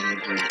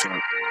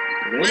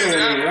The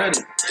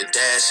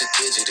dash is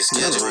digit, the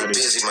schedule is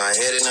busy. My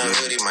head in a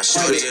hoodie, my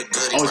shorty a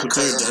goodie. My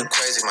cousins are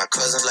crazy, my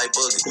cousins like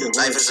boogie.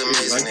 Life is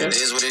amazing, it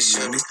is what it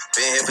should be.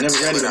 Been here for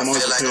 10, but I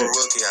feel like a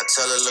rookie. I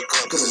tell her look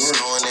up, cause it's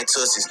snowing in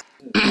Tussies.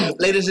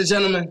 Ladies and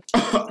gentlemen.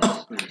 Man, get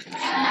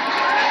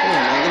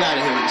out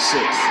of here with the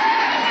shit.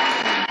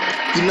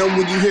 You know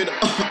when you hear the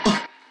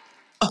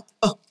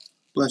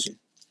bless you.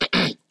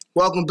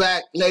 Welcome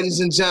back, ladies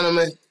and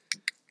gentlemen.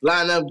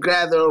 Line up,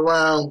 gather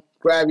around,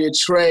 grab your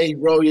tray,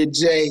 roll your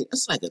J.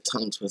 It's like a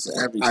tongue twister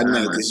every time. I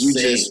know, because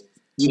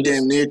you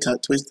damn near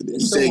twisted it. You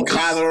say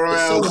gather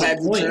around, grab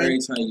your tray. Every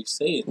time you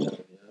say it, though.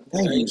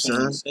 Thank you,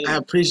 son. I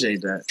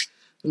appreciate that.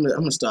 I'm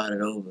going to start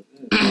it over.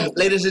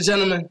 Ladies and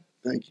gentlemen.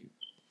 Thank you.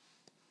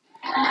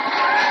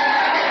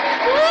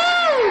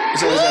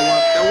 It's always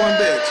that one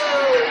bitch.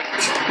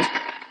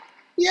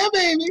 Yeah,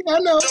 baby. I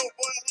know.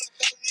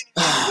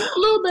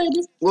 Little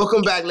baby.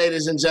 Welcome back,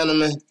 ladies and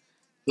gentlemen.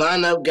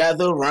 Line up,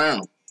 gather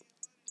around.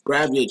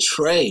 Grab your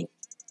tray.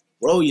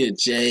 Roll your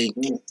J.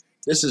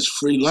 This is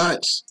free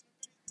lunch.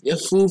 Your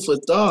food for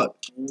thought.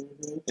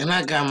 And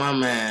I got my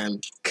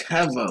man,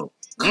 Kevo.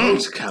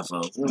 Coach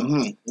Kevo.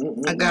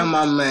 I got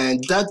my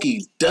man,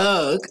 Ducky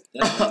Doug.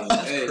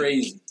 That's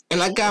crazy.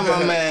 And I got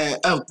my man,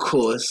 of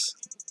course,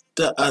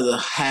 the other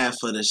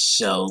half of the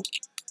show,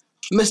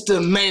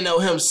 Mr. Mano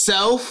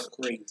himself.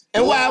 Crazy.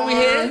 And why are we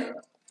here?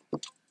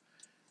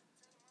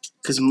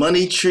 Because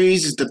Money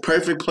Trees is the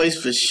perfect place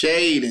for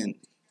shade, and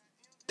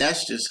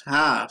that's just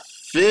how I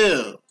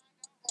feel.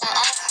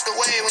 The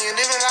way when you're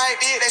living like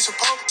this, they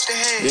supposed to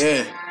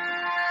have.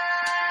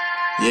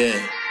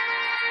 Yeah.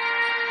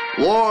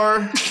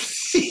 War.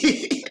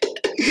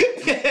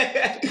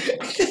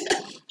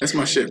 That's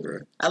my shit, bro.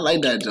 I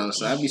like that,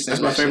 Johnson. I be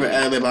saying that's my favorite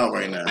ad lib out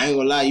right now. I ain't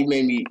gonna lie, you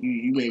made me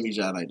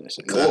try like that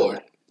shit.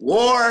 War.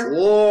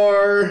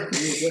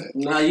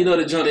 Nah, you know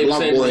the joint they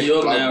saying in New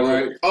York now,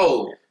 right?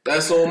 Oh,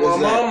 that's on my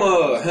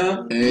mama,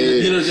 huh? Yeah.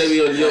 You know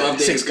JB on New York.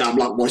 Six God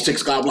block boy.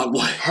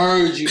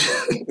 Heard you.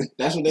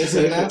 That's what they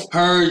say now?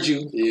 Heard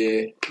you.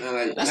 Yeah.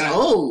 That's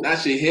old. Not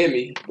she hit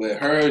me, but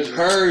heard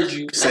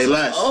you. Say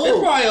less. It's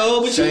probably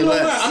old, but Say you know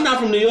less. what? I'm not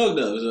from New York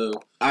though, so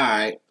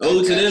Alright.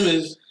 old to them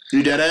is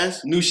You dead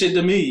ass? new shit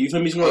to me. You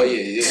feel me? Oh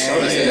yeah.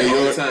 I say that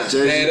all the time.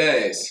 Jersey.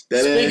 Dead ass.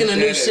 Speaking of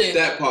new Dead shit. ass.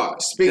 That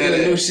part. Speaking Dead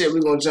of new ass. shit,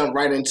 we're gonna jump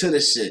right into the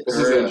shit.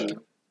 Heard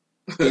you.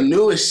 The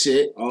newest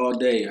shit. all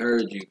day.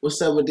 Heard you.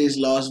 What's up with these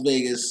Las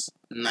Vegas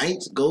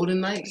Knights? Golden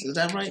Knights? Is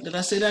that right? Did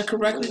I say that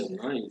correctly?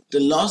 The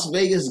Las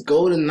Vegas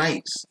Golden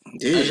Knights.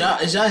 Yeah.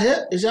 Is y'all hip?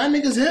 Is y'all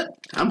niggas hip?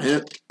 I'm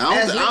hip. I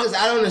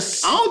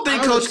don't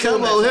think Coach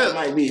Kelmo hip.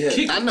 Might be hip.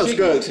 I know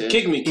Scruggs hip.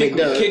 Kick me.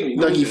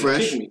 Ducky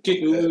Fresh.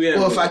 Kick me. Where we at?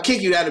 Well, if I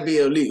kick you, that'll be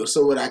illegal.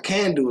 So what I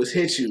can do is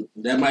hit you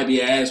that might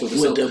be an ass with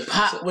with the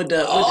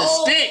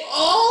stick.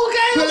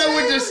 Put it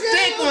with the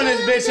stick on his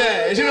bitch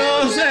ass. You know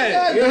what I'm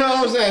saying? You know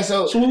what I'm saying?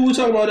 So what we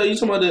talking about? You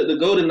talking about the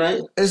Golden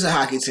Knight? it's a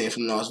hockey team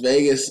from Las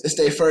Vegas. It's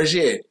their first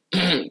year.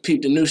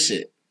 Peep the new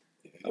shit.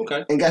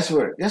 Okay. And guess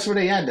where? Guess where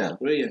they at though?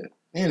 Where you at?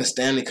 They in the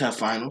Stanley Cup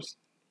Finals.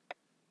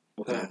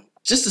 Okay.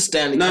 Just the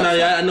Stanley Cup.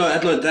 Yeah, I know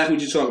exactly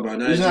what you're talking about.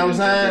 You know what I'm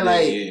saying?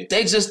 Like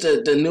they just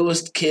the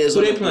newest kids.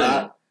 Who on they the playing?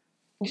 block.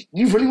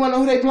 You really want to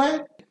know who they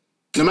playing?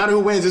 No matter who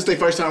wins, this is their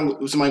first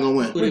time somebody gonna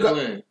win. Who they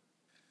playing?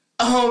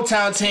 A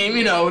hometown team,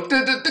 you know,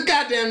 the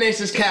goddamn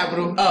nation's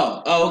capital.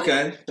 Oh,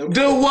 okay. The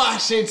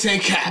Washington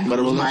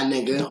Capitals, my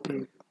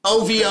nigga.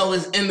 OVO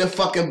is in the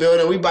fucking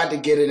building. We about to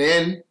get it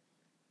in.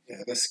 Yeah,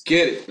 let's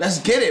get it. Let's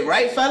get it,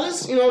 right,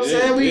 fellas? You know what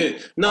I'm saying?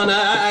 No,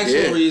 I asked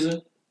you a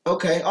reason.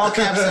 Okay, all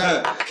caps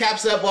up.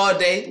 Caps up all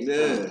day.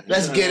 Yeah.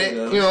 Let's get it.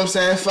 You know what I'm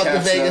saying? Fuck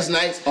Caps the Vegas up.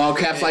 Knights. All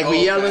caps like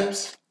we yelling.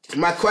 Caps.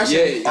 My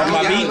question, how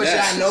much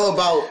I know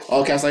about...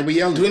 All caps like we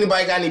yelling. Do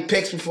anybody got any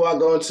picks before I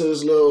go into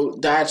this little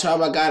diatribe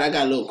I got? I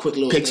got a little quick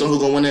little... Picks on who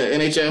gonna win the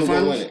NHL Who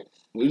gonna win finals? it?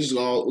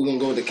 We're gonna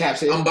go with the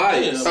caps here. I'm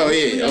biased. Oh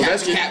yeah.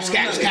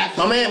 Caps.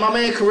 My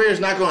man career is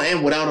not gonna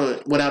end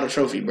without a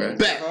trophy, bro.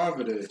 Bet.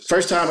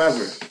 First time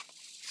ever.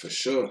 For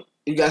sure.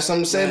 You got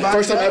something to say about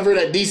First it? time ever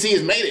that DC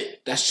has made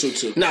it. That's true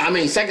too. No, I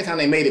mean second time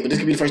they made it, but this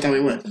could be the first time we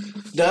win.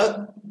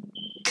 Doug?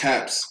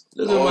 Caps.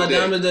 Look at my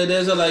diamonds.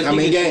 There's like How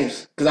many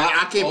games? Because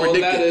I can't All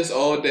predict that it. is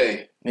all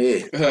day.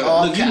 Yeah.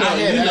 Look, you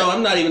know,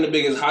 I'm not even the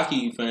biggest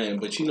hockey fan,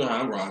 but you know how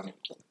I'm rocking.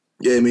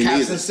 Yeah, me Caps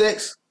neither. and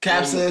six.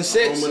 Caps and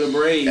six. I'm with the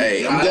Braves.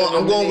 Hey,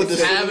 I'm going with the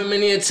city. Have him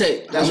in here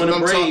take. That's I'm what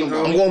in I'm the talking Braves,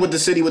 about. I'm going with the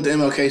city with the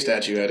MLK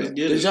statue at it.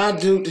 Did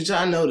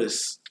y'all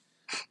notice?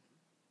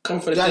 Come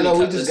for the Y'all Stanley know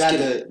we Cup, just let's got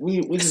get it.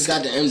 we just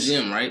got the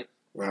MGM, right?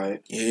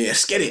 Right. Yeah,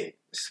 let's get it.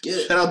 Get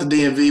it. Shout out to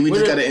DMV. We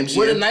just got an MGM.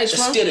 Where the Knights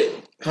from? Let's get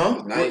it.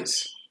 Huh?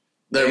 Nice.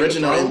 The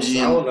original Bronx? MGM.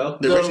 I don't know.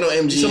 The original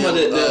You MGM.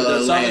 talking about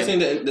the soccer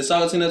land. team? The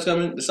soccer team that's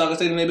coming? The soccer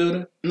stadium they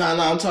building? No,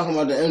 I'm talking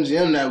about the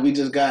MGM that we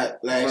just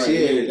got last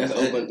year. That's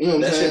open. You know what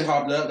I'm That saying? shit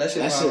popped up. That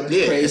shit That popped shit up.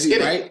 Yeah, crazy, let's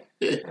get right?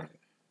 it. Yeah.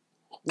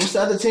 What's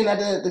the other team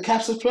that the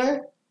Caps is playing?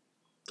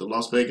 The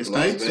Las Vegas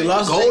Knights. The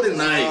Las Golden Vegas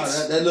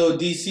Knights. That little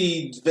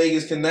DC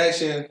Vegas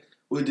connection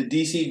with the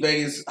DC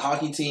Vegas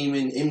hockey team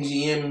and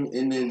MGM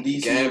and then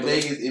DC Gambling.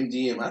 Vegas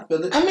MGM. I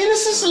feel it. I mean,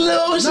 it's just a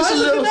little, It's a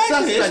connection.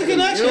 suspect. It's a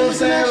connection. You know what I'm It's a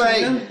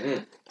saying? connection,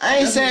 Like, I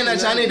ain't saying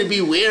that y'all need to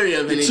be weary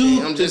of The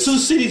anything. I'm just. two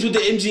cities with the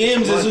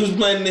MGMs is who's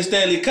playing in the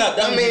Stanley Cup.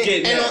 That's I what mean, you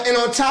getting at. and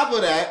on top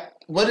of that,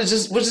 what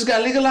just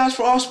got legalized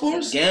for all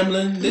sports?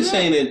 Gambling. This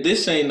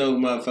ain't no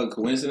motherfucking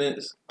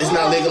coincidence. It's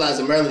not legalized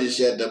in Maryland just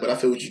yet, though, but I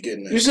feel what you're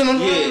getting at. You see what I'm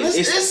saying? Yeah,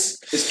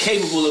 It's it's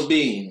capable of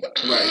being.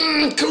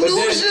 Right.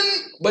 collusion.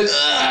 But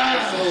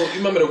so you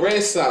remember the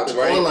Red Sox,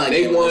 right? Online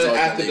They gambling won is always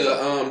after illegal.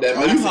 that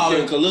Oh, you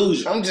hollering massacre.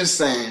 collusion. I'm just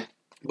saying.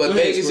 But Go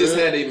ahead, Vegas just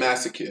Squirrel. had a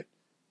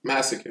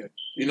massacre.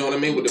 You know what I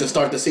mean? With To the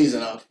start the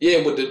season off.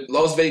 with the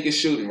Las Vegas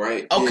shooting,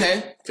 right?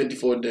 Okay.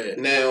 54 dead.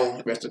 Now,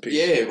 Rest in peace.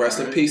 yeah, rest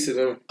in Right. peace to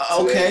them.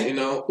 Okay. You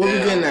know, What we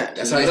Now, getting at?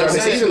 That's how you That's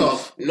start the how season you-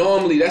 off.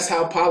 Normally, that's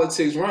how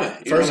politics run.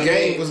 You First know what I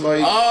game mean? was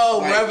like. Oh,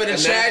 Like, wherever the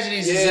and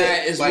tragedies that- is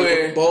at is like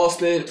where. with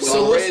Boston, with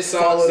So the what's- Red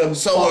Sox.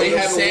 So are they you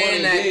haven't saying won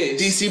in that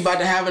years. DC about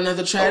to have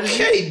another tragedy?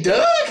 Okay,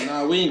 Doug.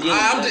 Nah, we ain't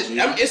getting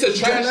that. It's a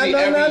tragedy No,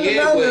 every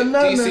year with no.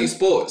 DC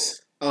sports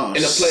Oh, in the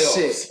playoffs.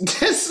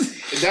 Shit.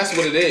 That's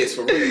what it is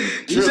for real.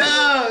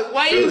 Doug,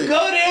 why you Truly. go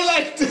there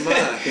like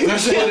that? Man,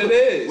 that's what it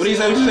is. What do you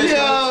say? What you say?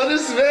 Yo,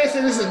 this man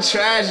said it's a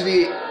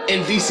tragedy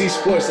in DC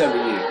sports every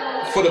year.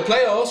 For the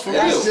playoffs, for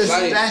That's real. just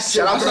Like, that's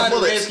Shout out to the Outside the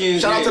Bullets.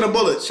 Redskins, Shout out to yeah. the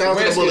Bullets. Shout out to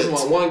the Redskins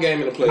Bullets. won one game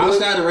in the playoffs.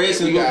 Outside the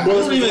Redskins, We got- we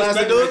Bullets don't even was the last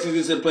expect to the do it?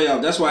 Redskins to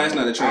playoff. That's why it's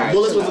not a tragedy.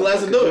 Bullets was the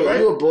last to do it, right?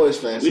 You a boys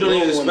fan? We don't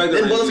even expect the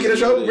Didn't Bullets get a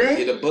trophy, Yeah,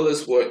 Green? the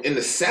Bullets were in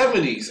the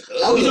 70s.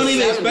 We don't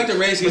even expect the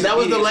Redskins. But that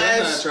was to the beat us.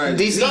 That's last not a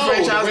tragedy. DC No,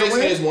 franchise the to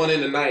Redskins win. won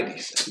in the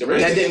 90s. The That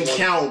Redskins didn't won-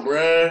 count,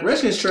 bruh.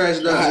 Redskins trash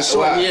It dog. was a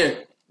short Why? year.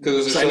 Because it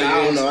was a Like, short I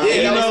don't years. know. Yeah, that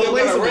you was know, got a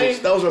replaceable. ring.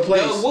 That was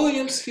replaced. Doug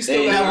Williams, he still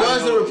Hey, got That a was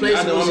ring. the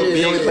replacement. I know, I'm a shit.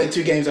 He only big- played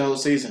 2 games the whole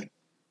season.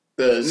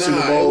 The Super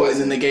it Bowl wasn't. was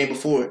in the game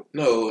before it.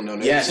 No.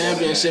 Yes.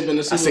 Championship in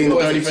the I Super seen Bowl.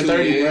 the 30 for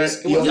 30,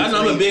 years. bruh. Y'all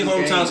know I'm a big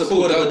hometown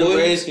supporter, but the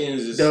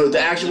Redskins is... The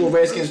actual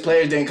Redskins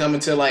players didn't come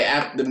until like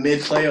after the mid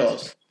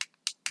playoffs.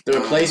 The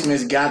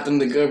replacements got them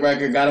the good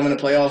record, got them in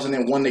the playoffs, and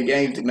then won the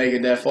game to make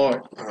it that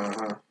far.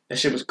 That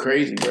shit was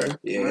crazy, bro.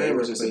 Yeah, it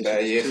was just a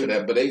bad year for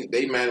that, but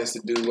they managed to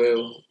do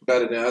well,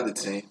 better than other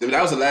teams.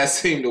 That was the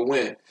last team to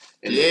win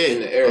in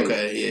the area.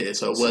 Okay, yeah.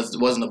 So it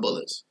wasn't the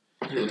Bullets.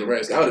 It was the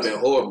Redskins. That would have been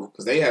horrible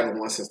because they haven't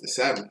won since the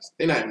 70s.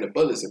 They're not even the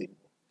Bullets anymore.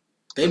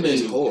 They've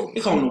It's been horrible.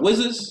 They call them the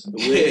Wizards.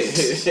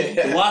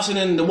 The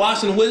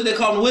Washington Wizards, they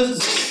call them the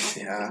Wizards.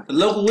 Yeah. The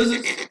local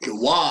Wizards. The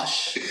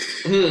Wash.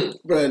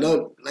 bro.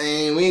 Don't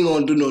man. We ain't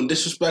gonna do no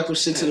disrespectful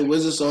shit to the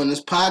Wizards on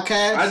this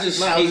podcast. I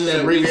just I was hate just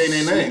that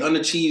abbreviating their name.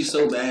 underachieved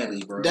so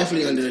badly, bro.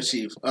 Definitely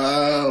underachieved.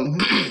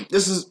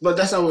 But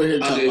that's not what we're here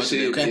to talk about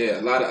today, Underachieved. okay?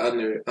 Yeah, a lot of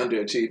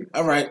underachievement.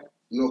 All right.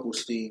 Local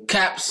Steve.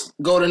 Caps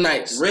go to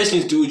Knights.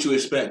 Redskins do what you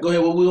expect. Go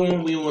ahead. What we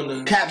on? We on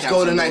the Caps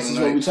go to Knights is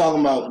what we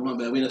talking about. My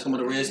bad. We not talking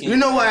about the Redskins. You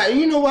know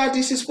why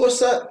DC sports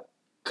suck?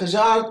 Cause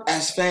y'all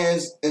as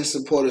fans and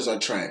supporters are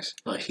trash.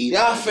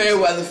 Y'all fair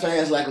weather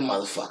fans like a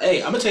motherfucker. Hey,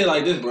 I'm gonna tell you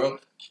like this, bro.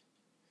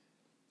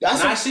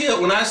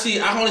 Y'all When I see,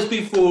 I can only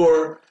speak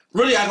for.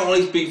 Really, I can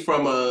only speak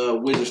from a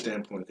Wizard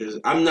standpoint because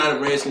I'm not a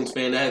Redskins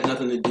fan. That has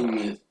nothing to do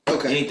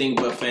with anything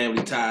but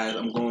family ties.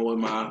 I'm going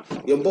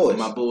with your boys.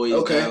 my boys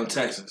down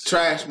Texas.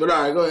 Trash, but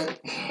all right, go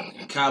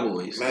ahead.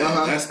 Cowboys. Man,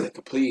 that's the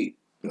complete.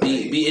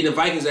 Be in the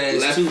Vikings ass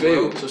Left too,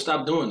 field. bro. So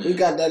stop doing We that.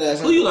 got that ass.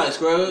 Who you like,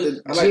 Scrub?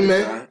 The I like the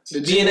G-Man? Giants. The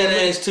Be in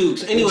that ass too.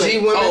 So anyway,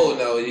 G-Women? Oh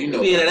no, you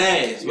know. be in that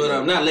ass,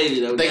 but not lately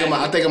though.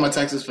 I think I'm a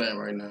Texas fan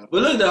right now.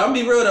 But look though, I'm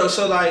gonna be real though.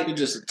 So like You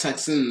just a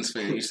Texans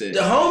fan, you said.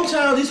 these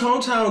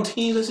hometown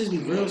teams, let's just be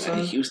real,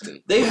 son.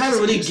 Houston. They haven't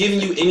really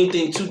given you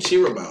anything to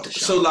cheer about.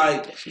 So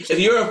like, if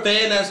you're a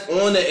fan that's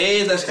on the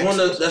edge, that's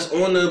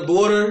on the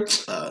border,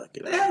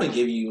 they haven't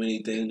given you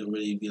anything to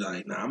really be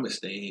like, nah, I'm gonna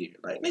stay here.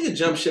 Like nigga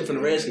jump ship from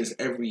the Redskins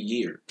every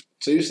year.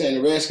 So you're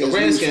saying the Redskins? The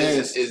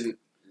Redskins is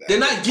They're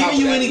not giving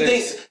you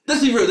anything.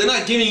 Let's be real. They're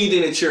not giving you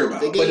anything to cheer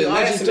about. They But give the you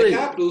Nats and the RG3.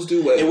 Capitals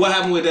do well. And what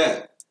happened with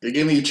that? They're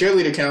giving you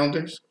cheerleader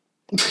calendars.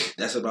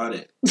 That's about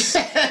it.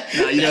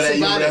 Now you know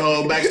that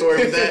whole backstory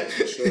with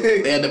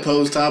that. They had to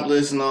pose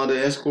topless and all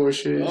the escort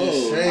shit.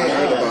 Oh, I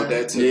heard about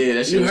that too. Yeah,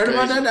 that shit You was heard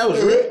about crazy. that? That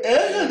was real. I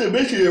had to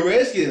mention the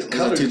Redskins. It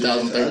was like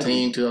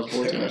 2013,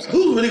 2014 or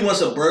something. Who really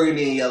wants a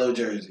burgundy and yellow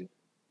jersey?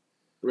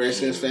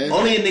 Redskins fan.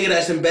 Only a nigga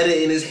that's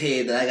embedded in his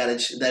head that I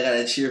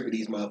gotta cheer for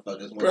these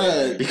motherfuckers.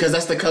 Bruh. Because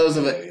that's the colors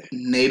of a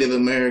Native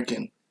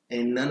American.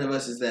 And none of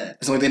us is that.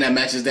 That's the only thing that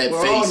matches that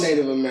We're all face.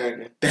 Native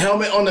American. The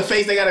helmet on the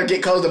face, they gotta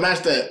get colors to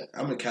match that.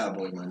 I'm a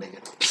cowboy, my nigga.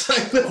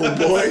 Oh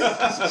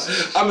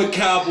boy. I'm a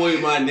cowboy,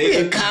 my He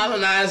nigga. a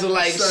colonizer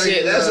like Son,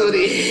 shit. That's what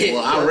he is.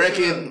 Well, I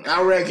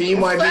reckon you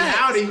might be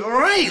howdy.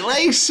 Right,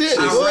 like shit.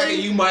 I boy. reckon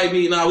you might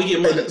be. Nah, we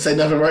get money. Say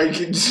nothing right.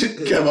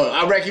 Come on.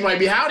 I reckon you might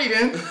be howdy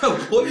then.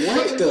 What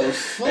the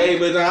fuck? Hey,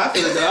 but I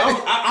feel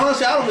like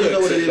honestly, I don't really know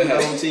what it is with my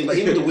own team. Like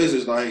even the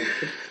Wizards, like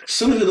as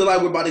soon as it look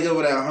like we're about to get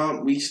over that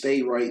hump, we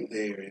stay right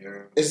there. You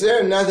know? Is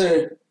there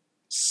another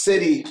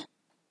city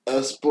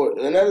sport.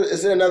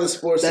 Is there another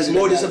sport that's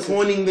more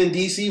disappointing than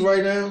DC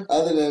right now?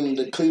 Other than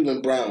the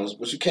Cleveland Browns,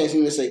 but you can't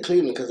even say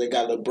Cleveland because they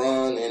got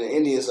LeBron and the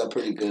Indians are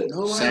pretty good.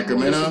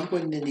 Sacramento, more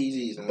disappointing than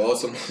DC.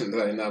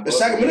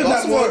 Baltimore,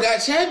 Baltimore got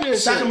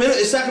champions.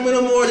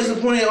 Sacramento more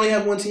disappointing. They only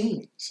have one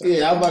team.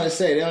 Yeah, I was about to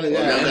say they only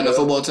got no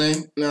football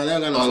team. No, they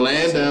don't got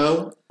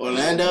no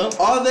Orlando.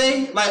 Are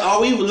they? Like, are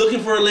we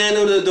looking for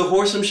Orlando to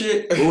horse some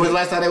shit? When was the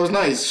last time that was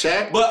nice?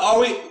 Shaq? But are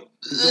we?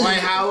 Dwight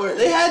Howard.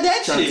 They had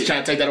that shit.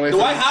 Trying to take that away.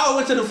 Dwight Howard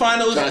went to the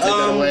finals. Trying to take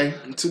that away.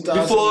 In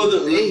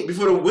 2008.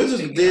 Before the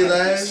Wizards did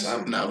last.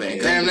 No, Van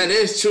Gundy. Damn, that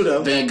is true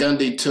though. Van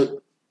Gundy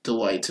took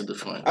Dwight to the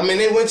final. I mean,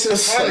 they went to the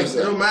finals.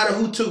 It don't matter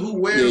who took who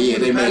where. Yeah,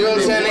 they You know what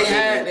I'm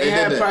saying? They They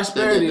had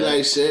prosperity did that.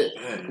 like shit.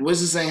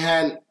 Wizards ain't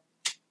had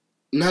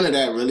none of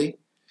that really.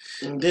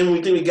 And then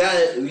we think we got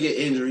it, we get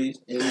injuries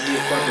and we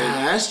get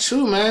fucking. That's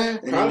true, man.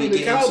 And Probably we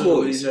the get into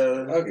Cowboys. each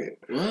other. Okay.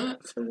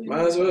 What?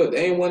 Might as well.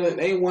 They ain't won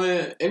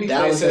anything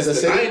Dallas since the is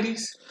a city?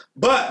 90s.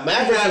 But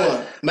Mavericks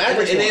won.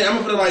 Mavericks and won. then I'm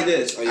gonna put it like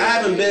this. Oh, yeah. I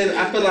haven't been.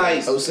 I feel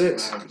like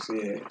 06.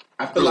 Yeah.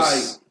 I feel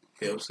like.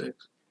 Yeah, 06.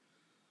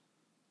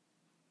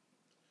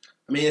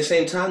 I mean, at the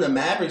same time, the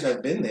Mavericks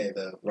have been there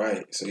though.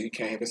 Right. So you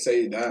can't even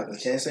say You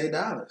Dallas. can't say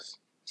Dallas.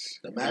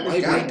 The Mavericks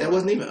Wait, got that one.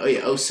 wasn't even. Oh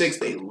yeah, 06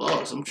 they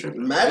lost. I'm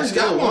tripping. Mavericks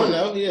got one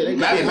though. Yeah, they Yeah,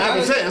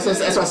 Mavericks. That's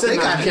what I said. They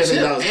got Mavericks the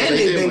chip, Dallas, and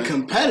they they've been win.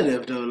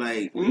 competitive though.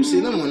 Like you see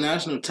them on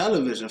national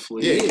television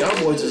for Yeah, years.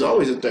 Cowboys is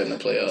always a threat in the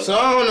playoffs. So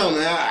I don't know,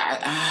 man.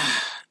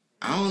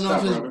 I don't know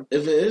Stop, if Robert.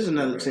 it is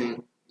another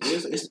team.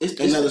 It's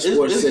Another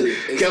sports city.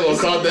 Kevin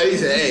called that. He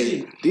said,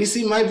 "Hey,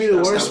 DC might be the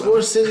worst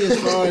sports city as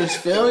far as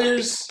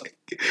failures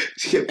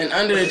Skip, and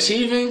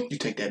underachieving. you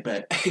take that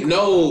back."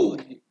 No.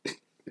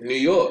 New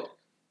York.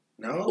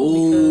 No.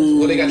 Ooh,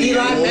 Well, they got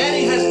Eli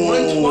Manning has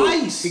won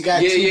twice. He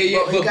got Yeah.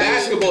 But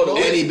basketball, though.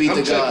 And he beat I'm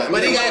the guy. tripping.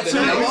 But he got The two.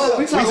 Knicks.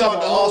 We talking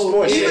about the whole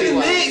sports. Even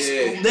the city. Knicks,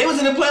 Yeah. they was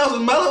in the playoffs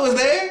when Melo was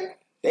there.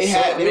 They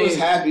was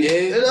happy. Yeah.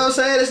 You know what I'm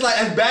saying? It's like,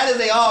 as bad as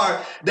they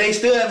are, they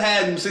still have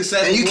had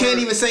success. And you can't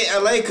even say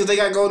LA because they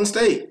got Golden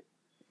State.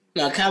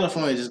 No,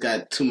 California just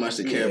got too much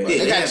to care about. Yeah,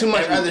 They they got have too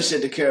much everything. other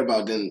shit to care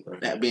about than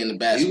that being the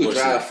bad You could sports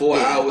drive city. 4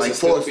 Yeah, hours like and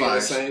still 4 be in the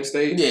fires. same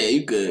state. Yeah,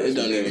 you good. It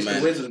don't even The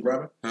matter. Wizards,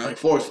 brother. Like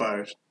forest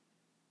fires.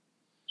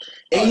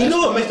 And you know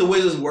what makes the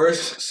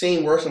Wizards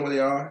seem worse than what they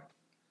are?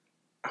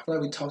 I feel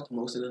like we talk to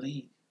most of the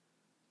league.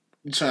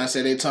 You trying to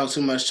say they talk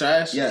too much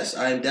trash? Yes,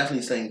 I am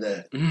definitely saying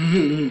that.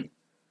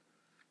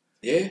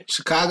 Yeah.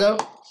 Chicago?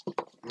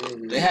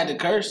 They had the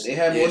curse. They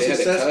had Yeah, more they had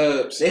the success.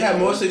 Cubs. They had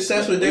more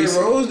success with Derrick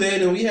Rose there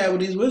than we had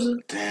with these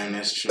Wizards. Damn,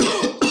 that's true.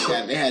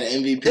 They had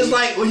an MVP. It's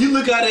like when you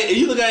look at it, and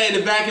you look at it in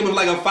the vacuum of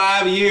like a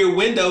 5-year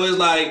window. It's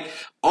like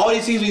all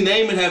these teams we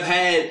naming have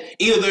had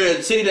either they're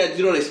a city that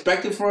you don't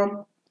expect it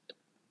from,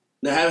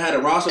 they haven't had a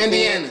roster.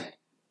 Indiana.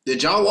 Did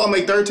John Wall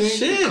make 13?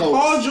 Shit, Colts.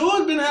 Paul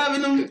George been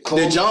having them.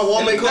 Did John Wall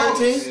And the make Colts.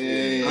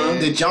 13? Yeah.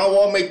 Did John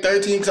Wall make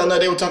 13? Because I know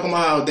they were talking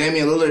about how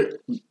Damian Lillard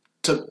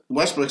took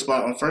Westbrook's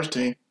spot on first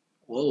team.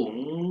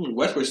 Whoa.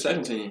 Westbrook's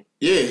second team.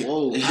 Yeah.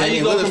 Whoa. How you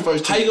Damian go Lillard's from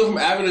first how team. you go from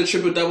having a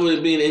triple double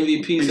to being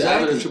MVP to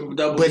having a triple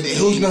double? But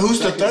who's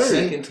the third?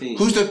 Second team.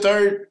 Who's the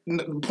third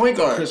point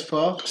guard? Chris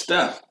Paul.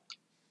 Steph?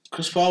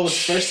 Chris Paul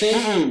was first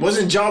team?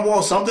 Wasn't John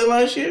Wall something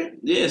last year?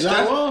 Yeah,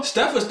 John Wall?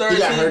 Steph was third He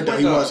got team hurt though. point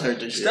He guard. was hurt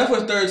this year. Steph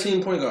was third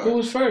team point guard. Who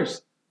was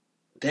first?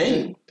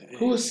 Dame.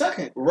 Who was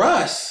second?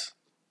 Russ.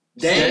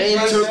 Dame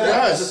took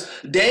Russ.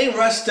 Dame,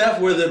 Russ, Steph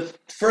were the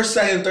first,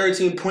 second, third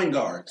team point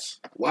guards.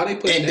 Why they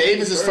put And Dame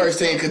Davis is first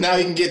team because now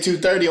he can get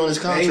 230 on his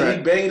Dame, he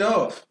contract. banged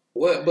off.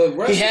 What? But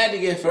Russ, He had to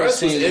get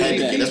first Russ was team.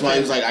 MVP. That's why he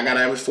was like, I got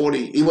to average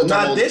 40. He wasn't Not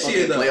talking about this the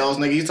year, fucking though. playoffs,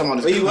 nigga. He's talking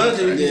about his But he was,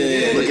 contract.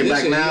 yeah. Looking this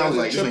back year, now, I he was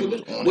like, triple-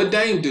 this nigga- what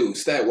Dame do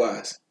stat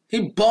wise? He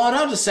balled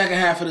out the second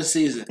half of the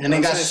season. and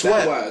they got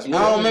swept. I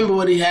don't remember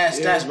what he had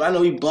stats, but I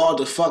know he balled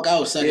the fuck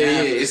out second Yeah, half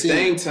yeah, of the it's season.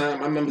 Dame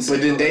time. I remember. But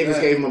saying then all Davis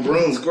that. gave him a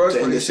broom Scores to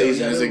end funny the shit,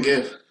 season yeah. as a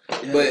gift.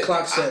 Yeah, But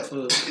clock set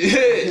for.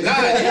 Yeah,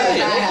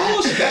 no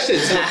bullshit. That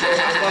shit too.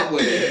 I fuck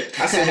with it.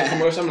 I seen the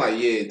commercial. I'm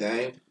like, yeah,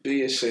 Dame, do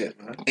your shit,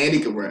 man. And he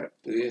can rap.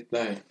 Do your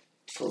thing,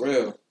 for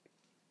real.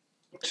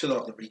 Chill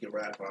off the freaking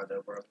rap out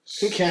there, bro.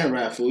 He can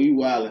rap, fool. You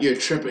wildin'. You're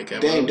tripping,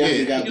 Kevin. Dame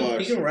definitely got He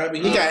bars. can rap.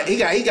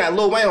 He got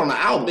Lil Wayne on the But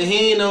album.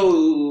 he ain't no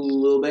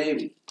little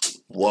baby.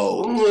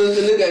 Whoa.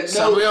 Look at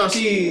So we on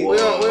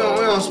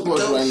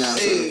sports right now.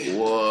 So.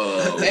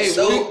 Whoa. Hey,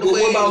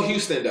 what about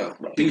Houston though?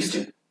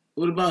 Houston.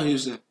 What about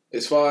Houston?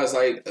 As far as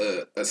like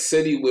a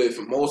city with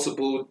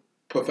multiple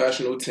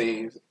professional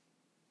teams,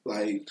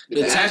 like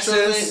The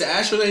Texans. The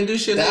Astros ain't do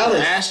shit. The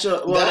Dallas.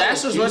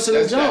 Astros went to the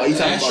That's jump. You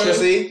talking about Astros?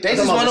 see? They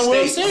just won the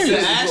World Series. The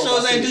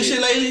Astros ain't do shit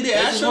lately. The They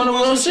just Astros won the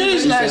World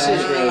Series last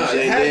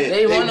year.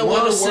 They won the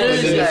World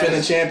Series They're last defending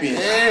year. champions.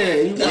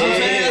 Yeah, That's what I'm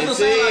saying. That's what I'm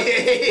saying.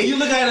 Like, when you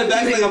look at it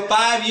back like a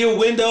 5-year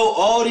window,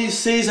 all these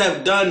cities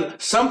have done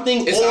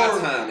something It's or our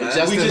time, man. we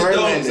Justin just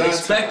Verlander. don't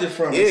expect it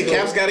from Yeah, it.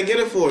 Caps got to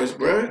get it for us,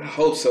 bro. I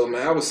hope so,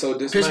 man. I was so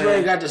disappointed.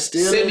 Pittsburgh got the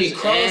Sidney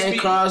Steelers and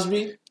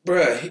Crosby.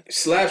 Bruh,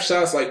 slap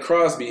shots like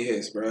Crosby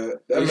hits, bruh.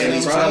 That And man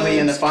he's finally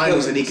in the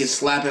finals and he can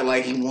slap it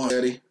like he won.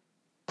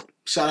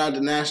 Shout out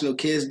to National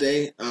Kids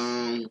Day.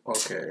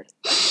 Okay.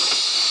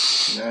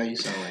 Now you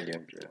sound like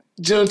MJ.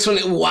 June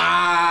 20.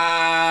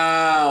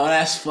 Wow,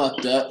 that's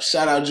fucked up.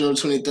 Shout out June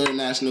 23rd,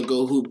 National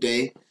Go Hoop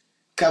Day.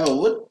 Kava,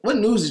 what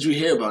news did you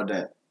hear about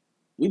that?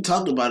 We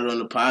talked about it on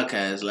the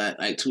podcast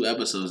like 2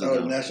 episodes ago.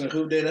 Oh, National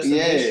Hoop Day. That's the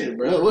shit,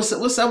 bro. What's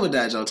up with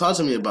that, Joe? Talk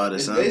to me about it,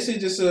 it's son. Basically,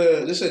 just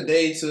a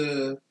day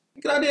to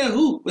get out there and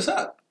hoop. What's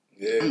up?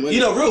 Yeah. You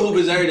know, real hoop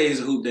is every day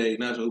is a hoop day,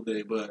 National Hoop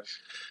Day, but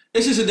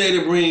it's just a day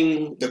to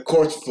bring the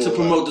courts to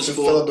promote the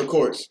sport, fill up the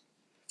courts.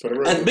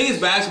 As big as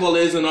basketball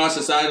is in our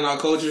society and our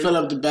culture, fill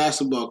up the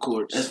basketball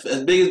courts.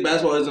 As big as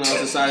basketball is in our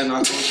society and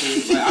our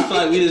culture, I feel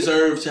like we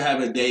deserve to have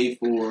a day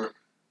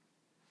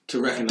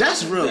to recognize.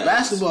 That's real.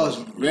 Basketball is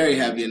very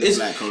heavy in the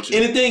black culture.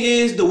 And the thing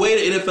is, the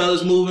way the NFL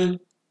is moving,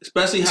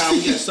 especially how we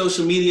got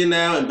social media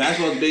now and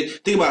basketball is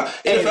big. Think about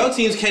it. NFL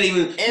teams can't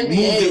even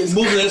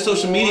move their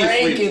social media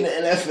free. In the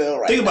NFL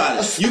right Think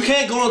about it. You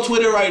can't go on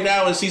Twitter right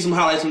now and see some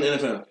highlights from the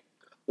NFL.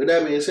 But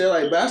that being said,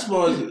 like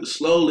basketball is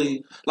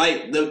slowly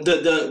like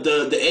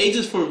the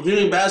ages for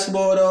viewing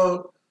basketball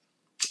though,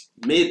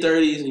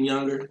 mid-30s and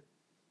younger.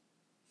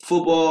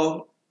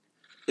 Football,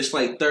 it's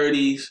like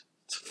 30s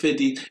to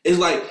 50s. It's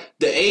like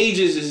the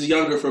ages is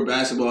younger for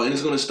basketball, and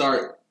it's going to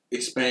start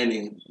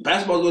expanding.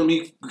 Basketball is going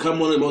to become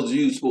one of the most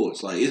viewed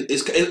sports. Like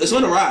it's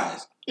on the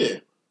rise. Yeah.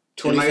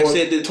 24, like I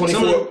said,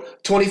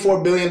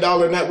 $24 billion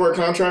network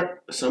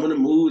contract. Some of the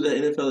moves that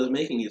NFL is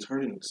making is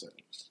hurting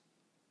themselves.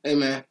 Hey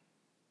man.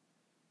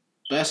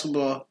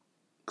 Basketball,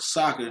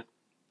 soccer,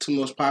 2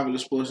 most popular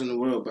sports in the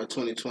world by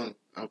 2020.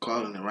 I'm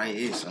calling it right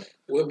here, son.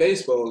 What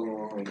baseball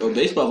going on?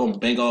 Baseball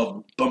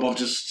gonna bump off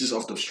just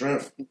off the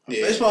strength.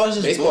 Yeah. Baseball's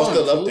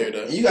still up there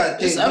though. You got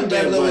to think up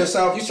there, in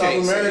South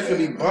America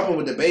be bumping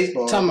with the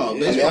baseball. Talking about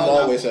baseball. I've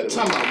always said it.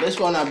 Talking about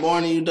baseball not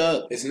boring to you,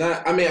 Doug. It's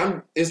not. I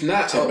mean, it's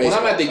not. When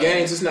I'm at the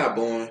games, it's not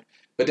boring.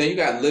 But then you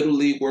got Little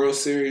League World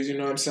Series, you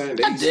know what I'm saying?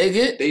 I dig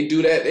it. They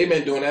do that. They've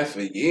been doing that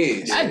for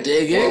years. I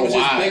dig it. They was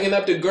just bringing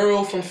up the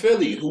girl from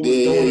Philly who was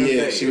doing her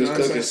thing. She was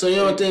cooking. So you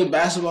don't think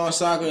basketball and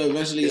soccer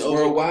eventually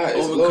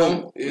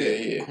overcome?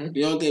 Yeah.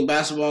 You don't think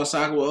basketball and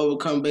soccer will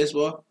overcome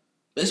baseball?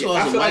 Baseball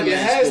is I feel like it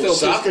has though.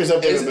 Soccer's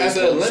up there. As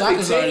an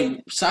Olympic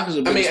team. Soccer's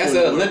a big sport. As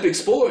an Olympic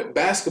sport,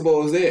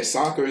 basketball is there.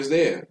 Soccer is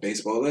there.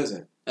 Baseball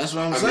isn't. That's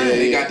what I'm saying. Mean,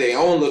 they got their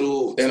own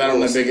little. They're not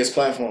on the biggest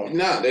platform.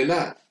 No, they're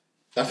not.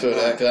 I feel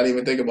that because I didn't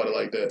even think about it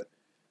like that.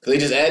 They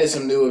just added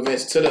some new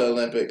events to the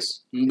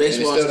Olympics.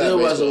 Baseball still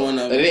wasn't one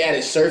of them. They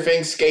added surfing,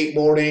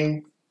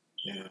 skateboarding.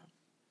 Yeah.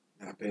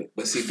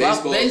 But see,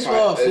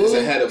 baseball is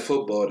ahead of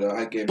football, though.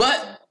 I get it.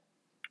 But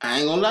I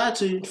ain't gonna lie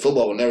to you.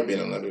 Football will never be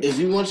an Olympics. If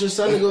you want your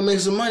son to go make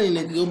some money,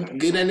 nigga, go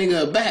get that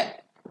nigga a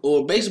bat.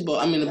 Or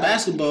basketball.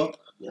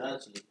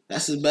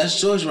 That's his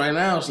best choice right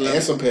now. So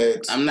and some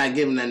pads. I'm not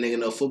giving that nigga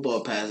no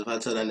football pads if I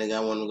tell that nigga I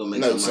want him to go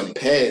make some money.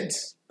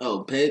 Pads.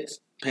 Oh, pads?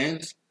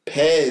 Pants?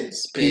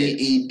 Peds.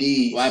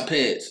 P-E-D. Why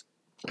peds?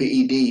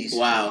 PEDs.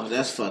 Wow,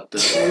 that's fucked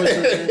up.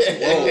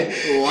 Whoa.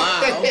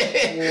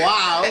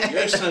 Wow.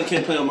 Your son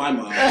can't play on my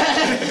mom.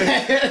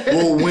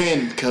 We'll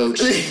win, coach.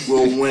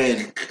 We'll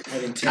win.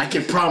 I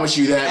can promise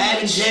you that.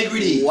 Add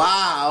integrity.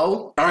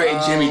 Wow. All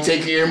right, Jimmy,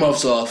 take your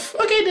earmuffs off.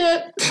 Okay,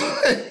 Dad.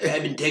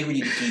 Have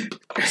integrity to keep.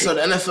 So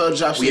the NFL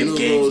dropped some new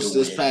rules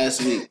this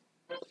past week.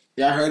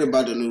 Y'all heard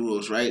about the new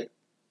rules, right?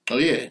 Oh,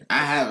 yeah. I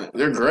haven't.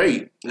 They're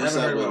great. I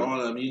haven't heard about all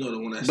of them. You know the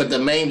one that's... But the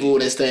main rule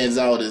that stands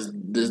out is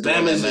this.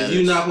 Bam is if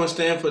you're not going to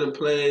stand for the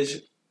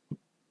pledge...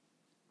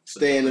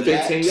 Stay in the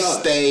 15 yards.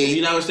 Stay. If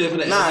you're not going to stand for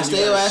the... Nah,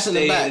 stay your ass in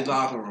the back. Stay in the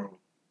locker room.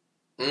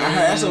 I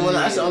heard that's the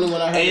only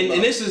one I heard about.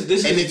 And this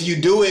is... And if you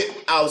do it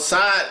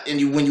outside, and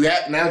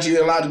now that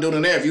you're allowed to do it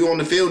in there, if you're on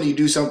the field and you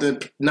do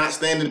something not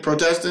standing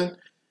protesting,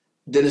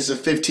 then it's a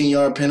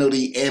 15-yard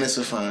penalty and it's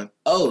a fine.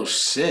 Oh,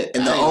 shit.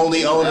 And the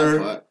only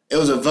owner... It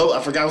was a vote.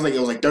 I forgot. It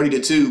was like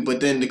 30-2. But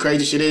then the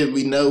crazy shit is,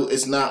 we know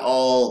it's not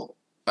all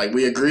like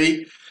we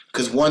agree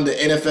because the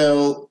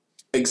NFL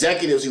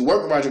executives who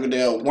work with Roger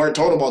Goodell weren't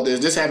told about this.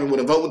 This happened with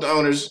a vote with the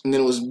owners, and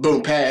then it was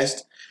boom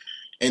passed.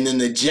 And then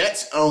the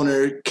Jets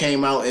owner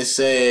came out and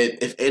said,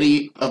 if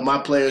any of my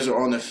players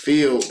are on the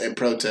field and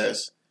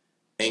protest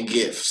and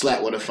get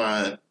slapped with a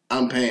fine,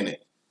 I'm paying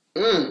it.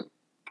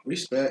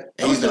 Respect.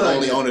 And he's the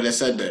only owner that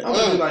said that. I'm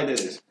gonna do like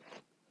this,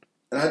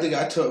 and I think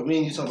me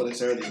and you talked about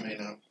this earlier,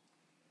 man.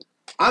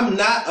 I'm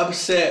not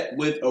upset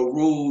with a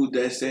rule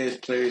that says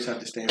players have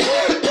to stand.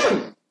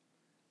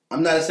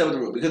 I'm not upset with the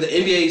rule because the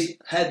NBA's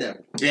had that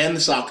rule. Yeah, and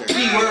the soccer.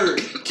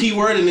 Key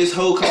word in this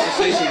whole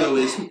conversation though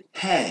is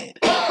had.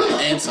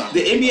 And soccer.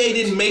 The NBA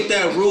didn't make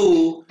that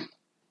rule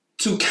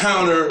to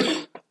counter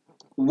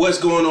what's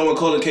going on with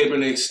Colin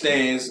Kaepernick's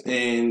stance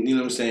and you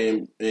know what I'm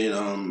saying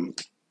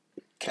and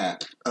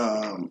Cap.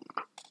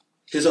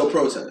 His whole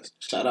protest.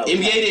 Shout out.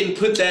 NBA didn't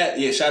put that.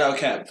 Yeah, shout out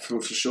Cap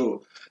for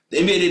sure. The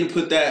NBA didn't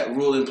put that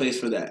rule in place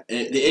for that.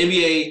 And the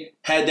NBA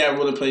had that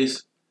rule in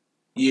place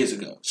years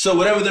ago. So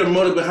whatever their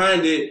motive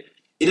behind it,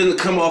 it doesn't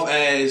come off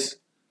as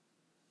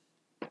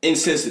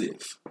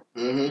insensitive.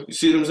 Mm-hmm. You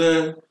see what I'm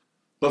saying?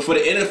 But for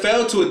the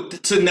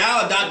NFL to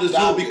now adopt this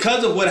rule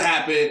because of what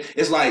happened,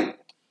 it's like,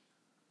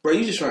 bro,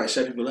 you just trying to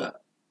shut people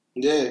up.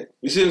 Yeah.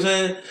 You see what I'm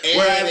saying?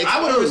 Whereas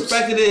I would have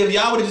respected it if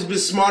y'all would have just been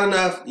smart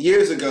enough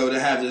years ago to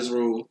have this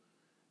rule.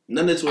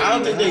 None of this. I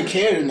don't think they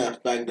cared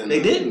enough back then.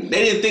 They didn't.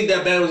 They didn't think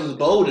that band was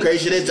bold enough.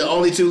 Crazy shit is the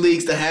only two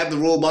leagues to have the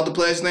rule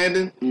multiplayer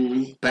standing.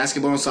 Mm-hmm.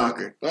 Basketball and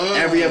soccer.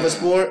 Every other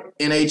sport,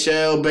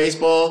 NHL,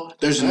 baseball,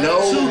 there's no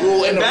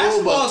rule in the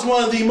rule book. Basketball is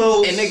one of the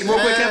most. And then, real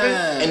quick, Kevin,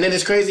 and then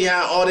it's crazy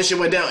how all this shit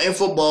went down in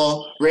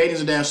football.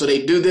 Ratings are down, so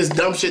they do this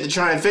dumb shit to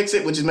try and fix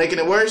it, which is making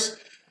it worse.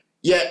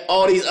 Yet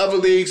all these other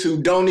leagues who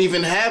don't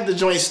even have the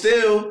joint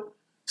still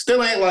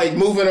ain't like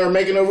moving or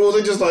making the rules.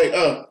 They're just like,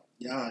 oh.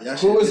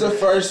 Who was the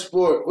first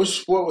sport?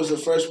 Which sport was the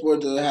first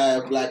sport to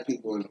have black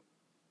people in it?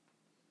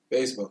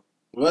 Baseball.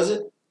 Was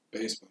it?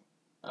 Baseball.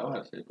 I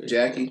would say baseball.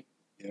 Jackie.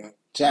 Yeah.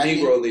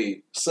 Jackie? Negro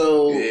League.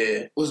 So,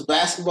 Yeah. was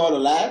basketball the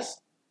last?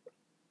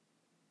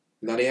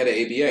 No, they had an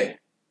ABA.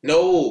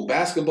 No,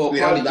 basketball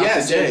Yeah, probably.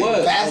 Yes, it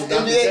was.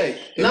 NBA?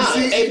 Nah,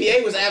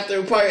 ABA was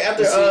after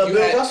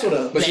Bill Russell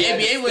though. But the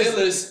ABA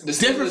was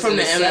different from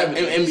the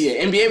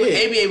NBA.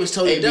 ABA was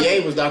totally different.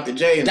 ABA was Dr.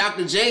 J.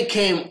 Dr.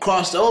 J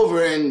crossed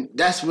over, and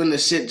that's when the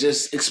shit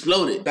just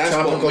exploded.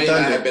 Basketball may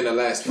Thunder. not have been the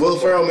last. Will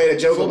Ferrell made a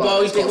joke about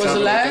Football, you think was the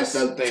last?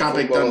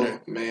 Tropic Thunder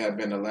may have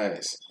been the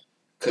last.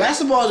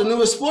 Basketball is the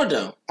newest sport,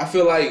 though. I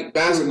feel like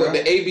basketball, the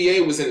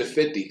ABA was in the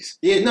 50s.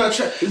 Yeah, no,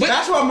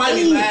 basketball might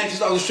be last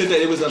just on the shit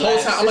that it was the Whole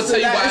last. time, I'm gonna tell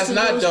you why it's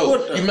not though.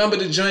 Sport, though. You remember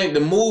the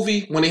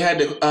movie when they had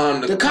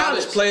the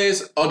college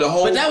players or the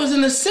whole? But that was in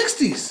the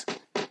 60s.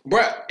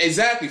 Bruh,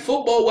 exactly.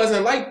 Football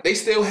wasn't like they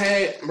still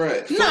had.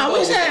 Bruh, football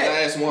was the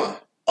last one.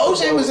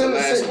 OJ was in the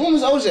last. When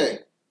was OJ?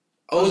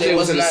 OJ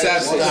was in the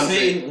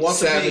 70s.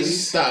 70s.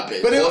 Stop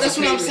it. But that's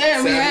what I'm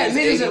saying. We had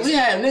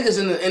niggas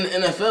in the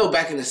NFL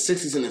back in the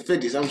 60s and the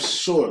 50s. I'm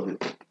sure of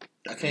it.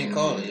 I can't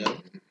call it, yo.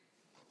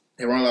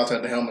 They weren't allowed to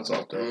have the helmets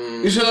off though.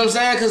 You see what I'm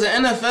saying? Because the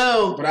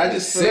NFL, But I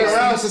just been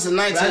around since the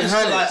 1900s.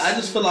 I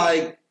just feel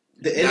like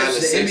the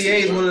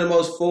NBA is one of the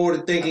most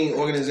forward-thinking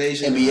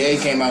organizations.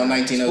 NBA came out in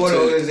 1902. Sport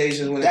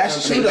organizations when That's it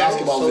comes true, to though.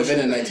 Basketball was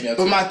invented in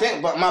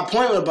 1902. But my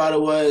point about it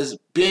was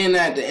being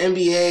that the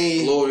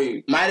NBA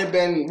Glory. might have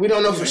been. We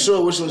don't know for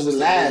sure which was the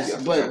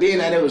last, but being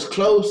that it was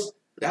close,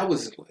 That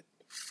was what?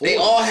 they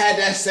all had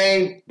that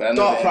same But I know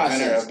thought the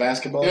inventor process. of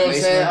basketball. You know what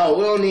I'm saying? Naismith, Oh,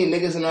 we don't need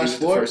niggas in our he was the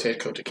sport. first head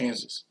coach of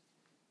Kansas.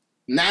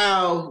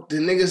 Now the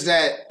niggas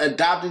that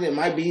adopted it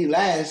might be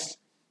last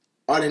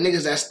are the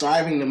niggas that's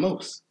thriving the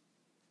most.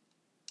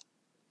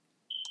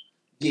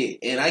 Yeah,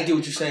 and I get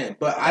what you're saying,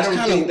 but I That's don't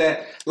kinda- think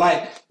that.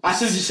 Like, I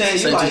see what you're saying.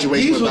 Same You're like,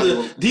 situation with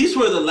basketball. these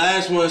were the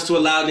last ones to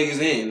allow niggas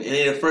in, and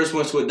they're the first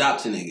ones to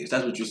adopt to niggas.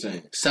 That's what you're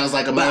saying. Sounds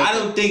like a But I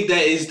don't think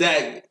that is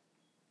that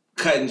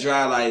cut and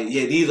dry. Like,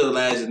 yeah, these are the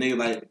last niggas.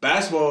 Like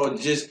basketball,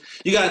 just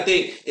you gotta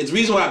think. It's the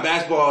reason why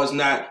basketball is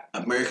not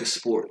America's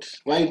sport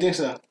Why you think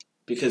so?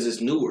 because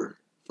it's newer.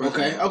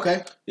 Okay. You know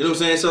what I'm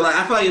saying? So like,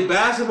 I feel like if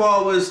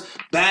basketball was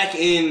back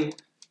in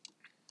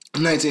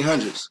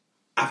 1900s.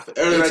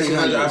 early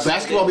 1900s,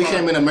 Basketball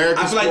became an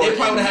American I feel like they sport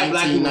probably in would have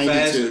black people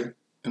 1992 faster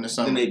in the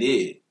summer. than they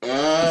did.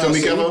 feel me,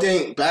 So Kevo? you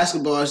think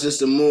basketball is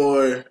just a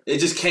more... It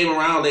just came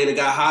around later,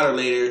 got hotter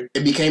later.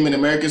 It became an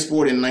American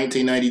sport in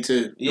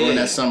 1992 Yeah. during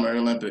that Summer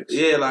Olympics.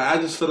 Yeah, like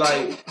I just feel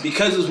like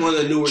because it's one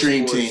of the newer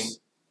Dream sports, team.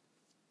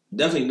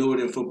 definitely newer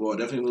than football,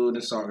 definitely newer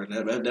than soccer,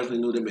 definitely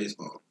newer than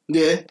baseball.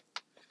 Yeah.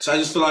 So I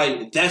just feel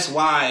like that's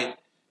why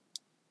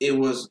it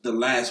was the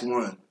last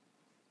one.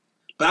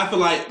 But I feel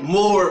like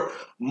more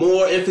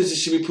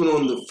emphasis should be put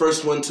on the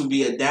first one to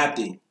be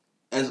adapting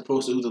as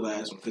opposed to the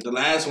last one. Because the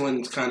last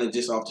one's kind of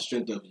just off the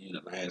strength of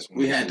the last one.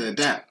 We had to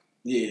adapt.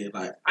 Yeah,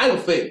 like I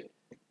don't think.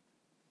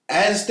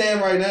 As it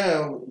stands right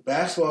now,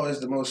 basketball is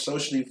the most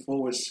socially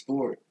forward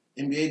sport.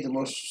 NBA is the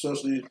most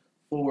socially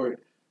forward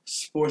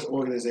sports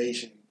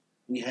organization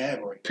we have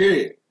right now.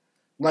 Period.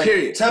 Like,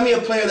 Period. Tell me a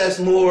player that's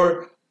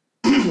more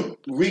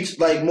reach,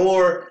 like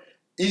more,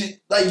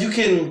 like you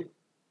can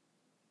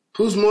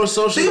Who's more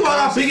social? think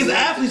about our biggest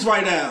athletes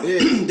right now. Yeah.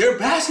 They're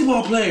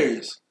basketball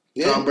players.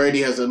 Yeah. Tom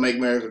Brady has a Make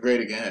America Great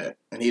Again hat,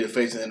 and he's the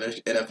face of the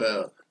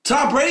NFL.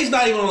 Tom Brady's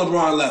not even on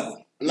LeBron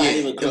level. Not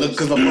even close.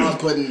 Because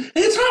LeBron's putting...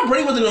 Nigga, Tom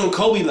Brady wasn't on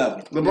Kobe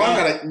level.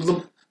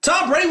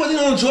 Tom Brady wasn't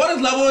on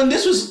Jordan's level, and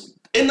this was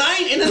in the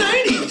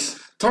 90s.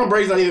 Tom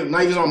Brady's not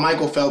even on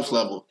Michael Phelps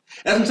level.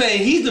 That's what I'm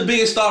saying. He's the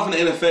biggest star from the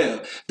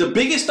NFL. The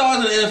biggest stars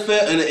in the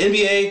NFL and the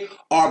NBA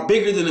are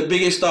bigger than the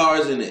biggest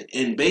stars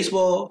in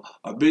baseball,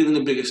 are bigger than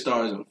the biggest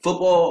stars in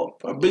football,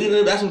 are bigger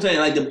than, that's what I'm saying.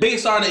 Like the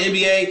biggest star in the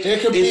NBA They're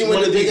competing is with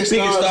one the of the biggest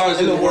biggest stars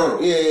in the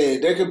world. Yeah,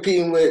 they're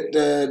competing with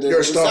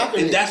the star. soccer.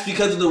 And that's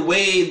because of the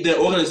way the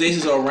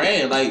organizations are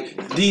ran.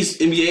 Like these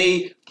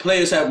NBA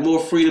players have more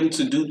freedom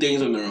to do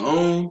things on their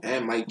own,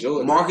 And Mike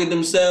Jordan. market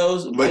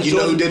themselves. But Mike you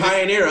know who Jordan's did the it?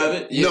 pioneer of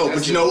it. Yeah, no, that's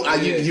but you know,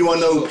 it. you want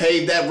to know who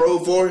paved that road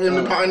for him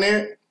to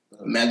pioneer?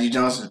 Magic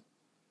Johnson.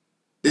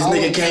 This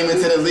nigga came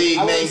into the league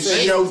named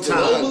Showtime.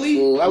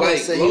 Globally? I would Like,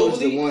 say he was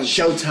the globally? one.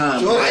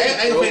 Showtime.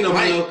 I ain't gonna pay no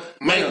money.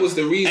 Mike was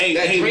the reason. Hey,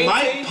 that dream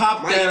Mike team,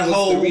 popped Mike that was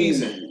whole the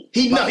reason.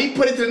 He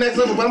put it to the next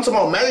level. But I'm talking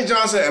about Magic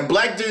Johnson, a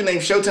black dude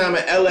named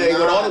Showtime in LA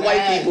with all the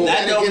white people.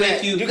 That don't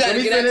make you. Let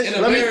me finish.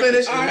 in Let me America.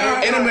 finish. All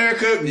right. In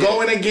America,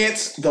 going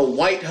against the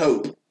white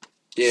hope.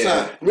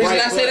 Yeah.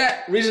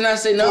 Reason I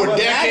say no. For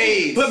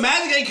decades. But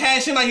Magic ain't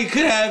cashed in like he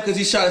could have because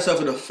he shot himself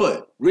in the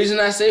foot. Reason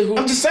I say who?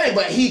 I'm just saying,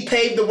 but he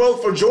paved the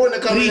road for Jordan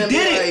to come in. He and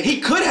did be it. like,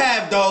 He could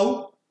have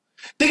though.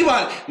 Think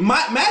about it.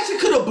 Magic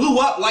could have blew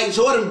up like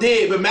Jordan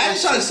did, but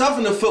Magic shot himself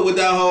in the foot with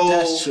that whole.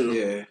 That's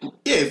true.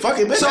 Yeah, fuck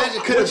it. So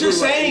Magic could have. what you're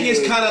saying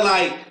is kind of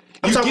like.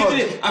 I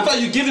thought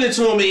you giving it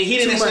to him and he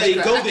didn't necessarily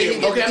go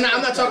there. Okay, I'm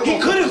not talking about. He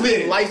could have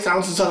been lifetime.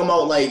 I'm just talking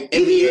about like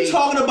Either NBA. you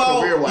talking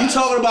about career-wise.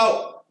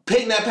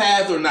 picking that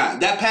path or not.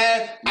 That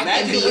path,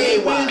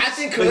 NBA wise. I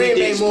think Kareem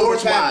made more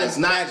sports wise,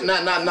 not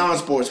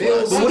non-sports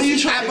wise. But what are you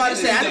trying? I'm about to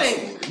say. I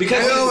think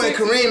because and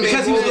Kareem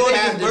because he was going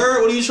against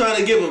Bird. What are you trying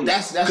to give him?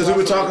 That's because we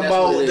were talking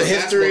about the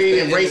history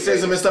and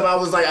racism and stuff. I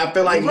was like, I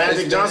feel like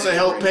Magic Johnson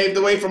helped pave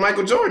the way for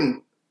Michael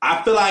Jordan.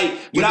 I feel like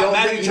without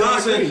Magic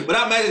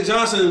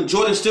Johnson,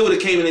 Jordan still would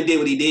have came in and did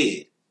what he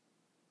did.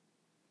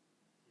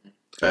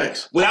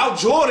 Facts. Without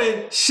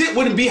Jordan, shit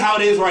wouldn't be how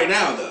it is right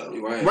now, though.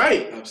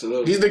 Right.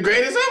 Absolutely. He's the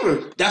greatest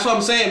ever. That's what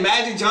I'm saying.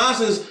 Magic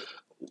Johnson's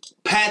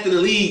path in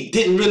the league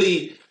didn't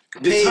really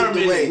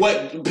determine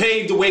what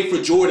paved the way for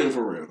Jordan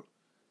for real.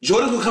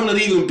 Jordan would come to the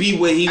league and be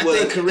where he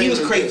was. He was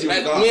crazy.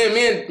 What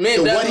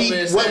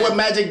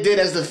Magic did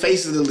as the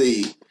face of the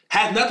league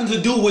had nothing to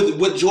do with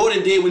what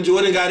Jordan did when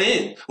Jordan got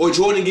in or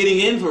Jordan getting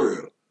in for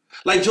real.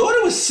 Like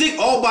Jordan was sick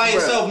all by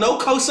himself, no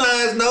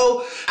cosigns,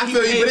 no. I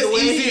feel you, but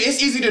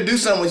it's easy to do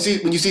something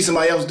when you see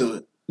somebody else do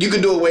it. You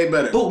can do it way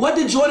better. But what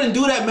did Jordan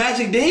do that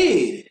Magic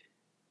did?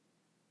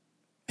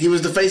 He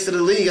was the face of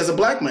the league as a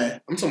black man.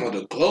 I'm talking about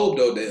the globe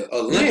though. The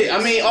Olympics. Yeah,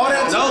 I mean all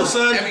that. No,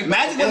 son.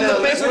 Magic wasn't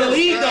the face of the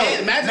league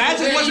though.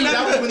 Magic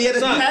wasn't when he had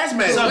a pass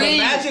match.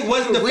 Magic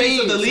wasn't the face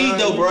of the league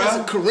though, bro.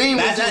 Kareem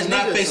Magic was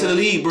not face of the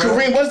league, bro.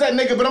 Kareem was that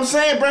nigga, but I'm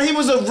saying, bro, he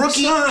was a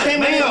rookie. Magic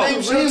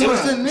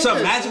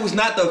was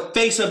not the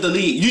face of the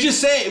league. You just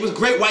said it was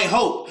Great White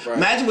Hope. Right.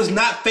 Magic was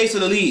not face of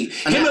the league.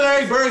 Him and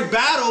Larry Bird's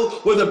battle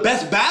were the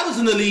best battles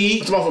in the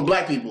league. It's about for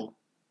black people.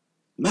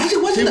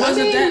 Magic wasn't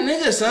that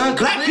nigga, son.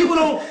 Black people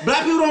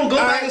don't go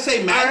back and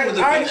say Magic was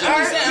the face.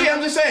 Yeah,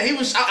 I'm just saying he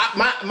was.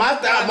 My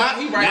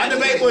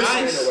debate was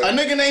a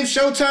nigga named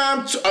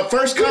Showtime, a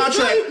first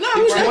contract,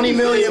 $20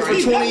 million for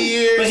 20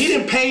 years. But he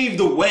didn't pave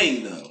the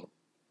way though.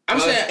 I'm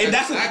saying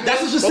that's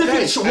a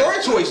specific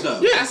word choice though.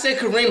 Yeah. I said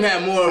Kareem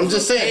had more. I'm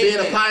just saying being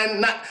a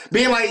pioneer, not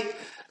being like.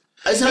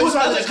 Because he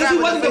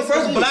wasn't the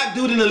first black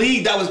dude in the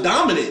league that was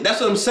dominant.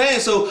 That's what I'm saying.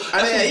 So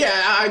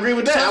I agree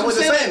with that. I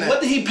wasn't saying that. What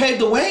did he pave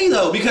the way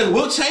though? Because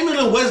Wilt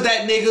Chamberlain was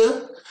that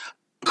nigga.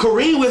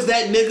 Kareem was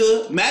that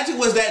nigga. Magic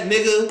was that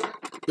nigga.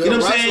 You know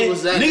what I'm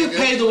saying? Nigga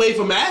paved the way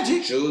for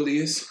Magic.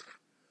 Julius.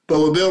 But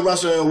with Bill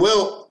Russell and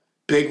Wilt,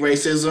 big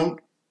racism.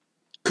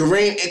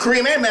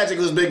 Kareem and Magic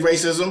was big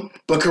racism,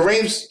 but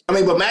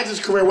Magic's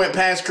career went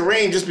past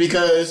Kareem just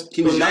because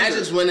he was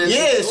Magic's winning.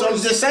 Yeah, so I'm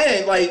just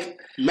saying, like.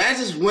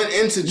 Magic went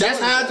into Jordan. That's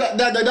how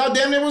that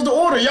damn near was the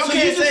order. Y'all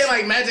can't say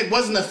like Magic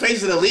wasn't the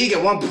face of the league at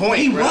one point.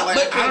 He was,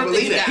 but I don't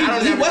believe that.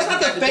 He was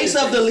not the face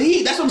of the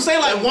league. That's what I'm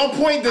saying. Like at one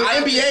point, the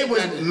NBA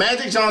was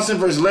Magic Johnson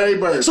versus Larry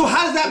Bird. So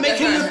how does that make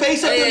him the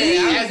face of the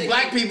league? As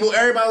black people,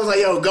 everybody was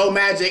like, "Yo, go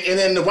Magic," and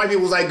then the white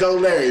people was like, "Go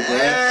Larry," bro.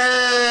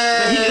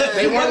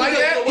 They weren't like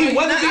that. He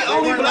wasn't the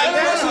only black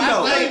person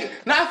though.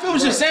 No, I feel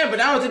what you're saying, but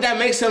I don't think that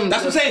makes him.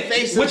 That's what I'm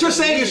saying. What you're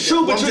saying is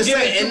true, but you're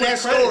saying in that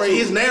story,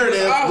 his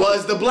narrative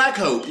was the Black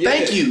Hope.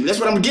 Thank you. That's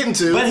what I'm getting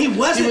to. But he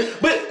wasn't.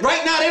 But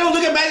right now, they don't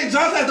look at Magic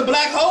Johnson as the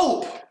Black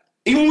Hope.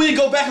 Even when you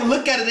go back and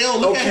look at it, they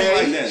don't look at him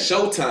like that.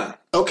 Showtime.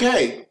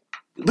 Okay.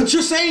 But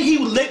you're saying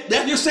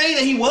you're saying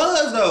that he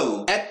was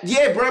though.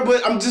 Yeah, bro.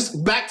 But I'm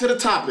just back to the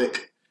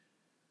topic.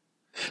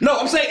 No,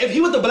 I'm saying if he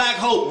was the Black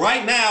Hope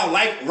right now,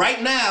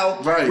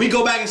 we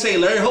go back and say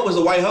Larry Hope was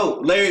the White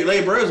Hope. Larry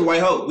Bird was the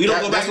White Hope. We don't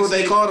go back. That's what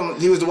they called him.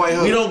 He was the White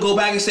Hope. We don't go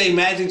back and say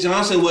Magic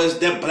Johnson was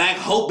the Black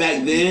Hope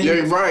back then.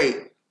 You're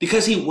right.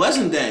 Because he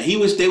wasn't that. They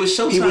was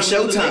Showtime. He was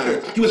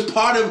Showtime. He was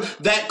part of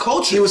that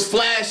culture. He was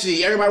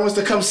flashy. Everybody wants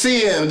to come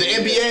see him. The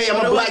NBA,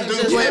 I'm a black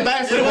dude playing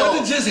basketball. It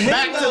wasn't just him.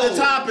 Back to the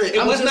topic.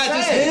 It was not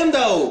just him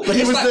though. But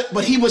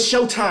he was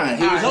Showtime.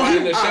 He was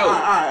running the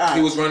show.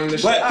 He was running the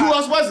show. Who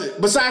else was it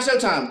besides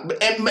Showtime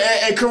and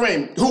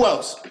Kareem? Who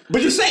else?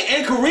 But you say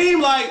and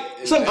Kareem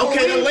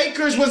the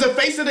Lakers was the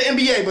face of the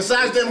NBA.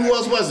 Besides them, who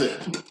else was it?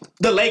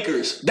 The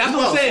Lakers. That's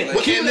what I'm saying. The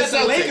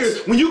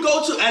Lakers. When you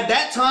go to at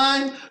that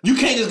time, you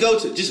can't just go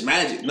to just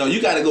Magic. No,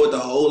 you got to go with the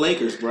whole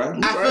Lakers, bro.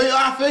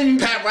 I feel you.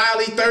 Pat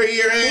Riley, 30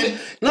 year in.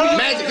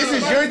 Magic, this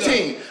is your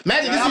team.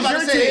 Magic, this is your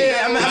team.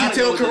 Did you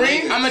tell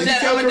Kareem? I'm a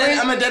dedicated.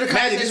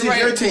 Magic, this is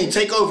your team.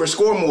 Take over.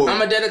 Score more.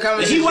 I'm a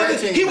dedicated. He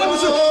wasn't. Hey,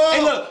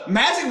 look,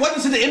 Magic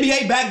wasn't to the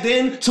NBA back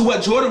then to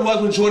what Jordan was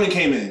when Jordan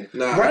came in.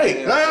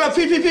 Right. No. But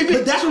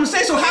that's what I'm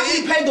saying. So how did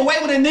he pave the way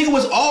when a nigga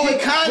was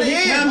always kind of he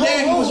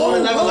was on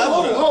another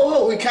level?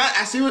 We can't.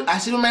 I see what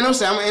Mano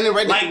said. I'm gonna end it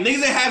right there. Like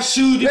niggas that have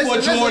shoes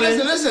before Jordan.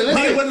 Listen.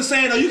 Niggas wasn't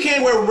saying, no, you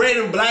can't wear red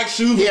and black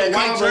shoes with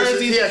white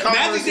jerseys.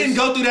 Magic didn't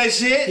go through that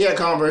shit. He had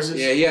Converse.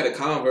 Yeah, he had a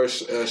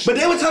Converse. But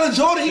they were telling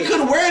Jordan he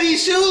couldn't wear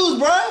these shoes,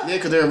 bro. Yeah,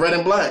 because they're red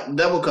and black,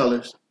 double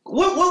colors.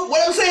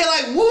 What I'm saying,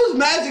 like, what was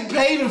Magic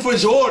paving for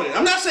Jordan?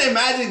 I'm not saying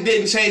Magic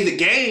didn't change the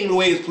game the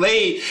way it's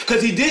played,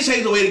 because he did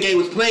change the way the game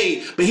was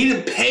played, but he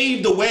didn't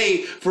pave the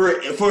way for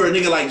a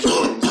nigga like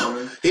Jordan.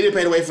 He didn't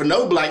pave the way for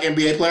no black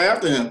NBA player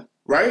after him,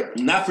 right?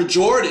 Not for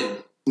Jordan.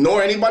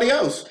 Nor anybody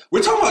else.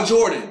 We're talking about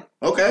Jordan.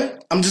 Okay.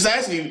 I'm just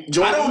asking you,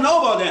 Jordan. I don't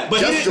know about that, but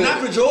he did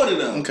not for Jordan,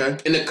 though. Okay.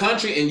 In the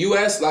country, in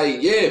U.S.,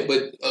 like, yeah,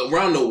 but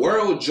around the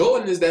world,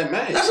 Jordan is that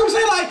man. That's what I'm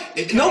saying.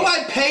 Like,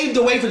 nobody paved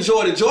the way for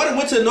Jordan. Jordan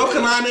went to North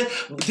Carolina,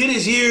 did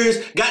his years,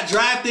 got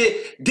drafted,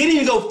 didn't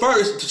even go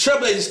first. The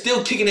Trailblazers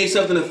still kicking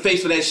themselves in the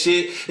face for that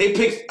shit. They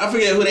picked, I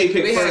forget who they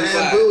picked first.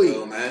 Sam Bowie.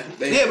 Though, man.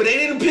 Yeah, but they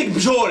didn't pick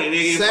Jordan.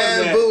 Nigga,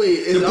 Sam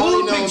Bowie. The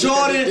Bulls picked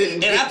Jordan,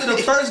 and after the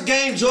first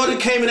game, Jordan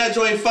came in that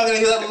joint fucking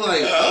niggas up. I was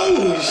like,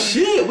 oh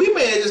shit, we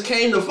may have just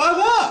came to fuck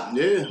up.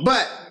 Yeah.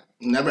 But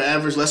never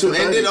averaged less than to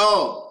end it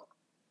all,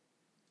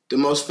 the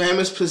most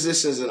famous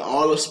positions in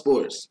all of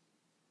sports: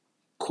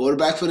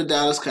 quarterback for the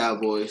Dallas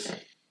Cowboys,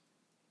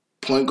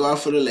 point guard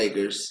for the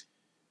Lakers,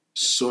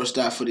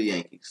 shortstop for the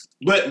Yankees.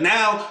 But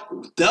now,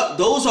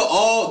 those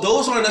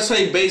aren't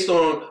necessarily based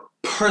on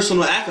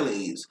personal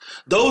accolades.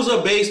 Those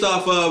are based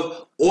off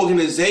of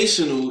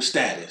organizational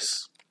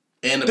status.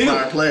 And the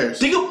prior players.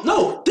 Think about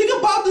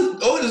the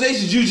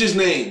organizations you just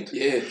named.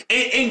 Yeah.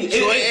 And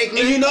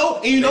you know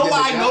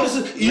why I notice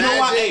it. You know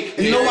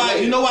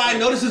why I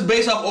notice it's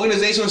based off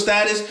organizational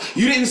status.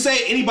 You didn't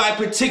say anybody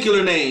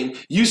particular name.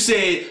 You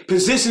said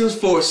positions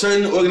for a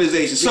certain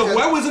organization. So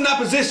where was in that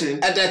position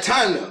at that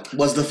time? Though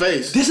was the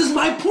face. This is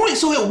my point.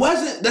 So it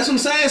wasn't. That's what I'm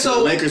saying. So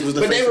the Lakers was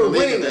the face. But they were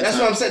winning. That's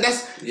what I'm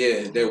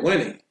saying. They're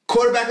winning.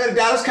 Quarterback of the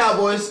Dallas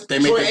Cowboys. They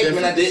make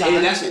the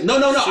difference. No.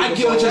 I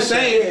get what you're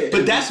saying,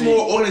 but that's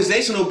more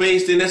organizational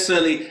based than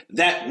necessarily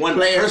that one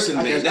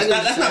person based.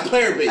 That's not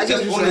player based.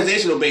 That's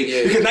organizational based.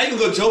 Yeah. Because now you can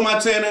go Joe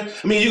Montana.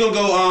 I mean, you can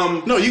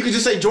go. No, you could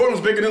just say Jordan was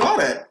bigger than all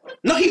that.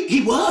 No,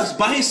 he was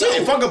by himself.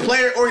 Yeah, fuck a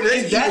player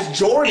organization. He was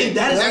Jordan. And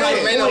that is my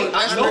point.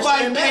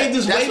 Nobody paved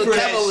this way for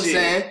that was shit.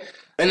 Saying.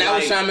 And I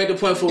was trying to make the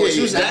point for what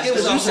you said. That's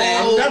what I'm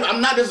saying.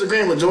 I'm not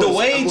disagreeing with Jordan. The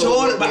way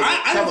Jordan, but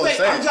I don't think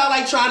y'all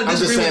like trying to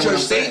disagree with your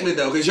statement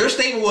though, because your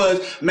statement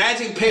was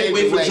Magic paved the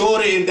way for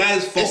Jordan, and that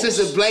is false. It's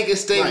just a blanket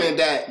statement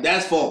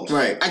that's false.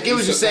 Right. I get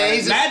what you're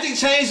saying. Magic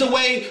changed the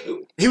way.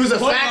 He was a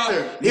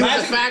factor. He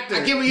was a factor.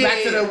 I give you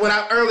back to what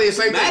I earlier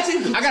said.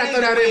 I gotta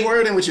throw that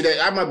word in with you.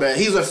 My bad.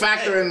 He's a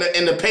factor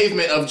in the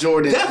pavement of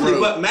Jordan.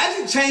 Definitely, but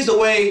Magic changed the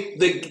way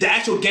the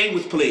actual game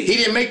was played. He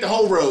didn't make the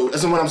whole road.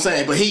 That's what I'm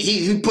saying. But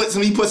he put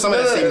some of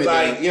that statement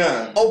like,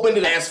 there. Opened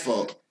the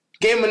asphalt.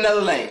 Gave him another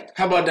lane.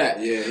 How about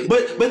that? Yeah.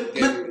 But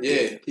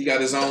he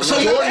got his own. So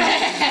y'all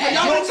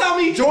want to tell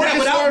me that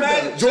without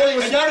Magic,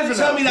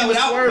 tell me that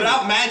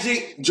without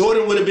Magic,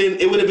 Jordan would have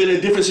been a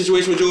different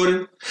situation with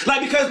Jordan.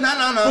 Like because no.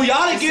 For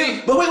y'all to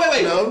give, but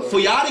wait. No. For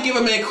y'all to give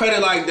a man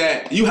credit like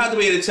that, you have to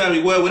be able to tell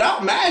me, well,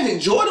 without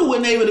Magic, Jordan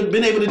wouldn't have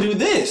been able to do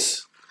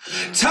this.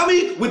 Tell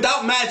me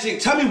without Magic,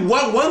 tell me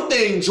one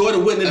thing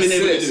Jordan wouldn't have been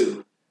able to do.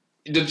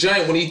 The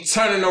giant when he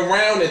turning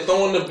around and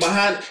throwing the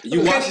behind.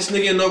 You watch this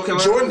nigga in North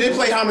Carolina. Jordan did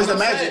play homage to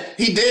Magic.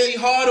 He did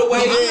hard away.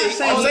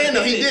 I'm saying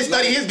though, he did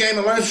study his game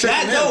and learn.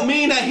 That don't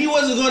mean that he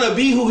wasn't gonna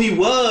be who he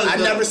was. I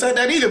never said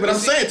that either, but I'm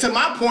saying to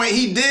my point,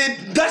 he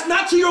did. That's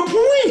not to your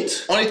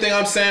point. Only thing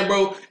I'm saying,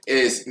 bro,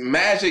 is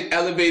Magic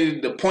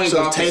elevated the point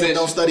guard position. So Tatum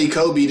don't study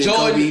Kobe. Then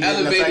Jordan Kobe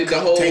elevated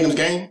the whole Tatum's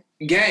game.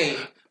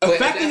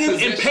 Affecting him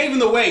and paving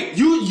the way.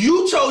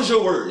 You chose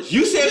your words.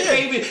 You said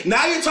paving.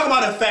 Now you're talking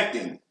about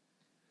affecting.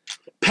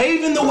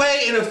 Paving the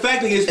way and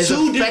affecting is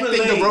two different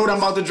lanes. Affecting the road I'm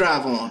about to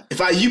drive on.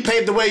 You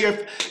paved the way,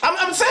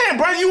 I'm saying,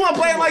 bro, you want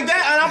to play it like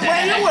that, and I'm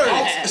playing your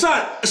words.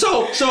 Son,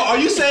 so are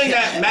you saying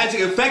that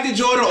Magic affected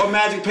Jordan or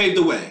Magic paved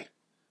the way?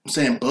 I'm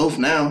saying both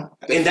now.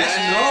 And that's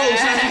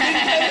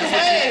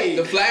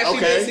the flashy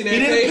he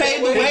didn't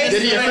pave the way.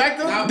 Did he affect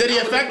him? Did he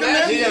affect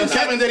him?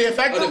 Kevin, did he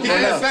affect him? He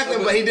didn't affect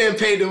him, but he didn't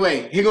pave the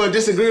way. He gonna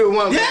disagree with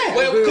one.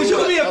 Yeah, because you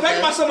can be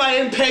affected by somebody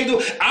that didn't pave the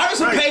way.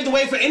 Iverson paved the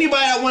way for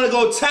anybody that want to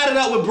go tatted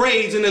up with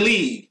braids in the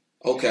league.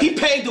 Okay. He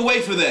paved the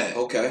way for that.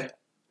 Okay.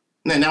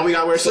 Now we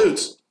gotta wear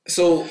suits.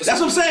 So that's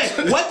what I'm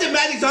saying. What did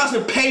Magic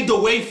Johnson pave the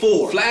way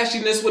for?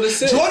 Flashiness with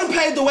assist. Jordan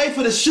paved the way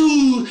for the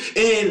shoes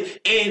and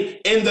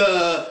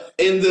the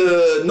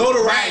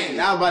notoriety.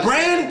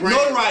 Brand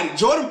notoriety.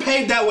 Jordan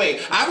paved that way.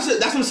 Obviously,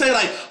 that's what I'm saying.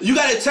 Like you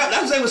gotta tell. That's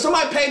what I'm saying. When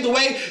somebody paved the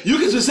way, you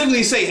can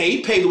specifically say, "Hey,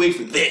 he paved the way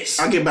for this."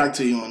 I'll get back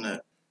to you on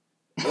that.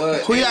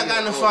 Who y'all got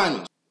in the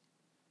finals?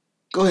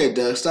 Go ahead,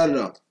 Doug. Start it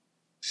off.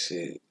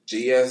 Shit,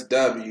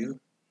 GSW,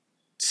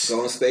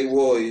 Golden State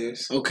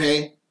Warriors.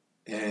 Okay.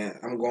 And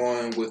I'm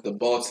going with the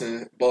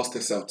Boston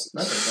Celtics.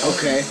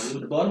 Okay.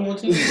 The Baltimore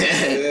team?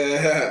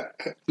 Yeah.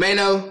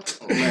 Mano.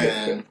 Oh,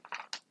 man.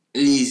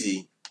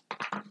 Easy.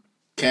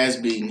 Cavs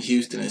beating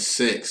Houston in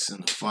 6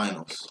 in the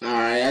finals. All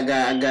right, I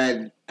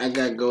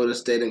got Golden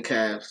State and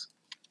Cavs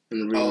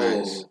in the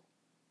rematch.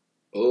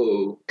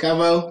 Oh.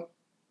 Cavo?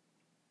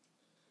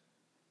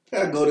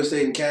 I got Golden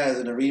State and Cavs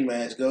in the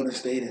rematch. Golden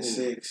State in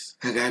 6.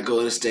 I got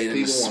Golden State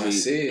in the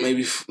sweep.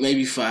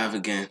 Maybe 5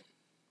 again.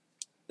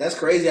 That's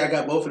crazy. I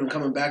got both of them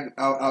coming back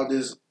out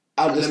this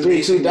Out this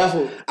 3-2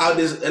 duffel. Out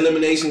this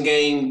elimination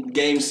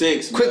game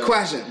 6. Quick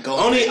question.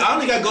 I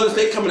only got Golden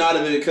State coming out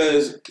of it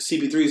because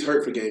CP3 is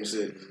hurt for game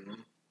 6.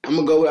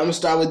 I'm gonna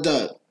start with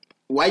Doug.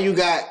 Why you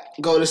got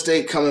Golden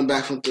State coming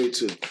back from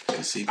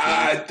 3-2?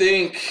 I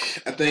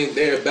think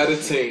they're a better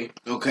team.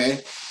 Okay.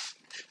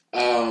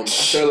 I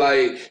feel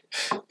like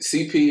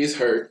CP is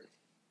hurt,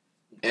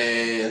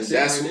 and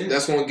that's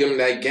going to give them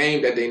that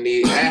game that they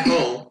need at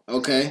home.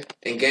 Okay.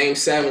 In Game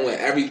 7, when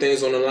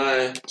everything's on the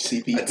line,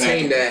 CP a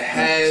team that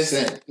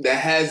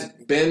has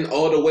been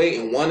all the way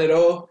and won it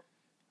all.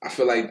 I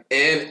feel like,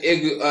 and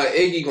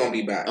Iggy gonna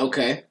be back.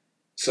 Okay.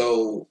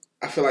 So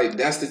I feel like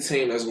that's the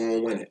team that's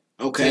gonna win it.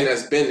 Okay. Team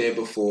that's been there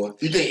before.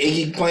 You think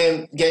Iggy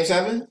playing Game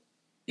 7?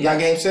 Not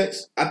Game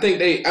 6? I think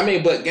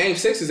but Game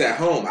 6 is at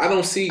home. I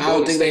don't see. I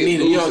don't think they need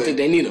him. You don't think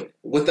they need him?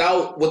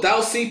 Without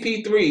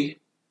CP3,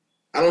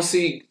 I don't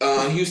see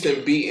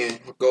Houston beating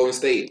Golden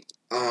State.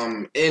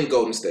 In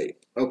Golden State.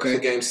 Okay.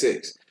 For Game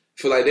 6.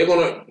 I feel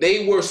like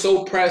they were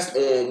so pressed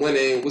on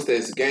winning,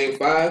 Game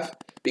 5,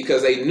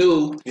 because they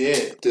knew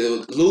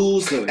to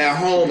lose at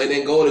home and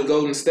then go to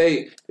Golden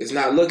State is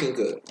not looking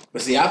good.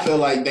 But see, I feel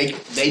like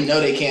they know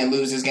they can't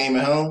lose this game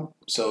at home.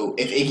 So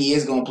if Iggy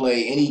is going to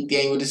play any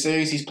game with the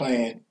series, he's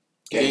playing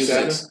Game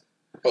 6.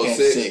 Oh, Game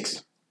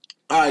 6.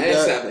 All right, and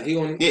 7. He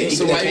gonna,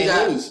 so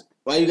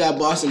why you got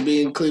Boston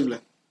beating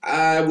Cleveland?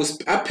 I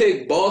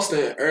picked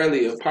Boston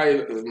earlier,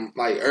 probably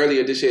like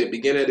earlier this year,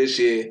 beginning of this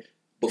year,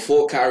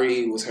 before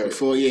Kyrie was hurt.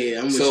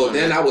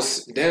 Then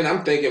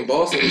I'm thinking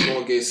Boston was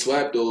gonna get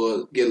swept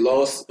or get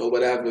lost or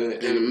whatever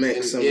in the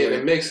mix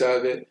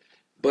of it.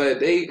 But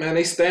they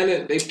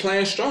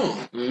playing strong.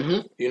 Mm-hmm.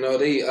 You know,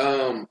 they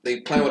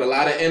playing with a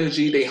lot of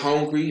energy. They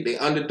hungry. They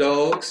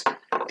underdogs.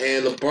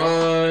 And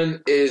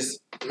LeBron is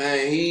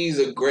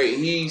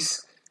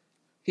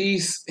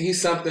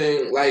he's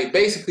something like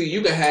basically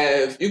you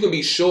can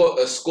be short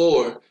a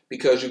score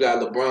because you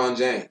got LeBron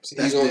James.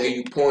 He's gonna give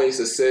you points,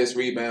 assists,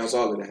 rebounds,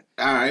 all of that.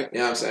 All right. You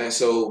know what I'm saying?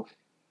 So,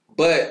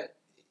 but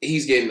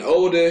he's getting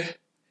older,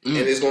 and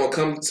it's gonna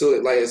come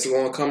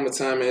a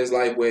time in his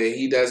life where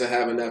he doesn't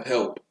have enough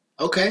help.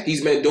 Okay.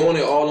 He's been doing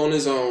it all on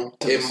his own.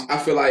 And I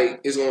feel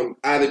like it's gonna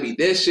either be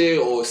this year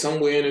or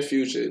somewhere in the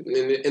future,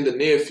 in the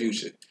near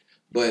future.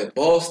 But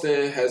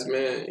Boston has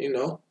been,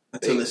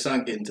 until the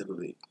son get into the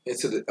league.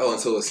 Until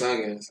the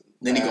son gets.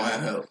 Then he gonna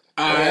have help.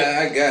 All right.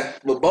 I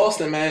got. But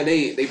Boston, man,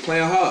 they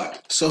playing hard.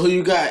 So who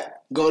you got?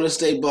 Golden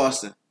State,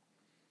 Boston.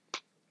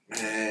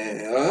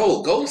 Man,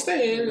 Golden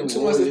State ain't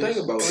too much to think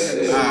about. All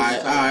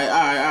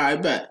right,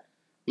 bet.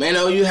 Man,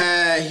 you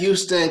had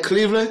Houston,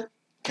 Cleveland.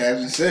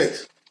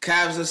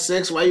 Cavs and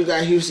 6. Why you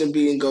got Houston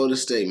beating Golden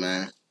State,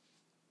 man?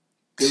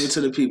 Give it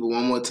to the people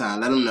one more time.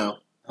 Let them know.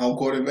 Home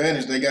court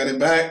advantage. They got it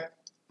back.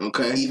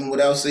 Okay. Even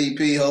without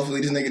CP, hopefully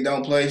this nigga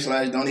don't play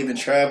 / don't even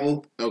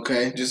travel.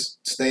 Okay.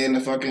 Just stay in the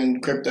fucking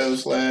crypto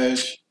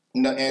 /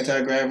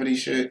 anti-gravity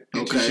shit.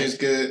 Get your shit's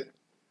good.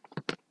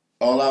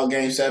 All out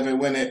Game 7,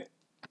 win it.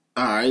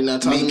 All right, now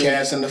talk to me.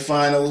 Cavs in the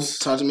finals.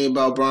 Talk to me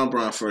about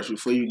Bron first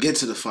before you get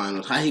to the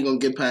finals. How he gonna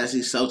get past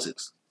these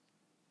Celtics?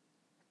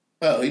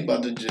 Oh, he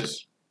about to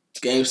just...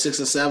 Game 6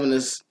 and 7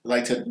 is...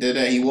 Like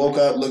today, he woke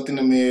up, looked in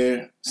the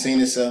mirror, seen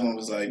himself, and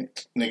was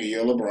like, nigga,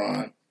 you're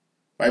LeBron.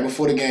 Right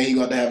before the game, he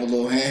got to have a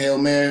little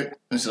handheld mirror. And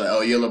it's like,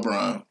 oh, you're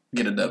LeBron.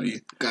 Get a W.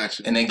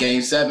 Gotcha. And then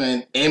Game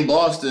 7 in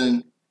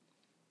Boston,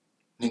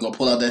 he going to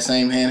pull out that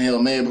same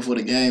handheld mirror before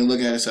the game,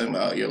 look at it, say,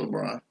 oh, you're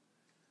LeBron.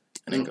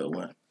 And then go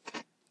win.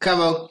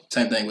 Cavo.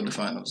 Same thing with the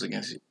finals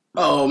against you.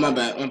 Oh, my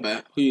bad.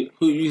 Who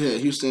you had?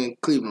 Houston,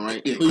 Cleveland,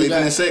 right? Yeah,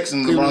 Cleveland and 6,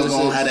 and LeBron's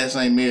going to have that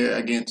same mirror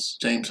against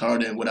James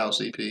Harden without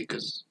CP,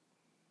 because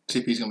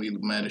CP's going to be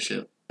mad as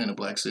shit in a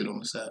black suit on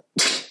the side.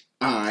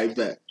 All right,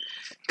 bet.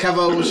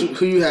 Cavo,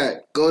 who you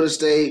had? Golden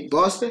State,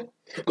 Boston?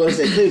 Golden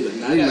State,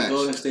 Cleveland. I got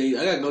Golden State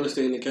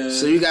in the Cavs.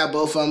 So you got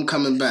both of them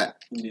coming back.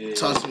 Yeah.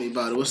 Talk to me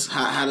about it.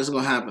 How this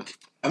going to happen?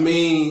 I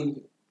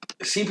mean,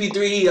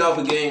 CP3 out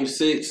for Game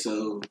 6,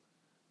 so...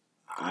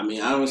 I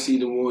mean, I don't see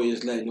the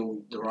Warriors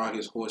letting the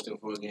Rockets horse them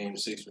for Game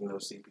 6 with no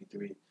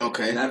CP3.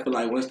 Okay. And I feel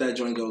like once that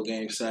joint go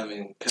Game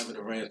 7, Kevin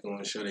Durant's going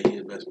to show that he's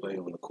the best player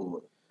on the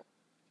court.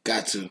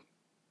 Got to.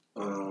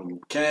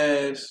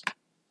 Cavs,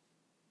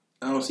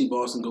 I don't see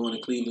Boston going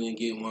to Cleveland and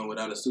getting one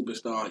without a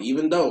superstar,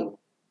 even though,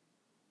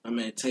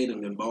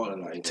 Tatum been balling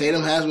like one.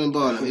 Tatum has been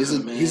balling. He's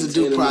a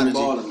Duke prodigy.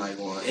 Balling like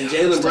one. And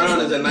Jaylen Brown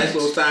is a nice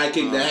little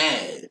sidekick to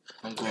have.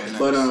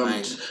 But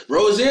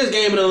Rozier's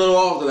game been a little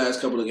off the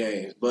last couple of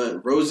games.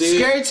 But Rozier,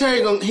 Scary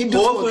Terry, he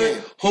do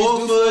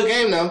for a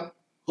game now.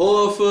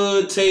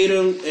 Horford,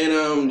 Tatum,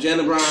 and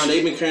Jaylen Brown,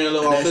 they've been carrying a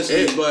little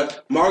offensively.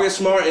 But Marcus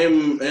Smart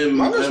and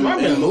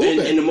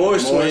the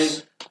Morris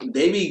twins,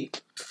 they be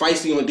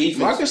feisty on defense.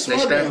 Marcus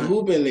Smart been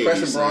hooping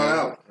pressing Brown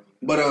out.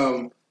 But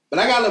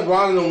I got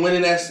LeBron and them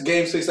winning that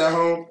Game 6 at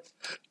home.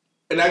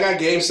 And I got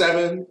Game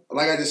 7.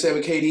 Like I just said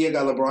with KD, I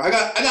got LeBron. I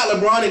got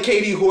LeBron and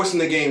KD horsing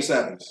the Game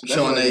 7s.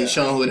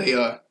 Showing who they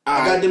are.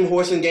 I got them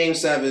horsing game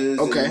 7s.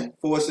 Okay.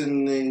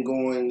 Forcing and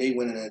going, they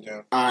winning that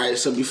jump. All right,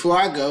 so before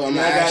I go, I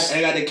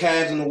got the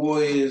Cavs and the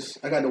Warriors.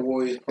 I got the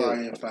Warriors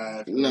probably in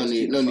 5. No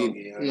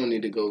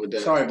need to go with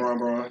that. Sorry,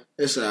 Bron.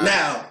 It's all right.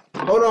 Now,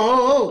 hold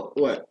on.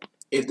 What?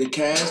 If the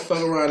Cavs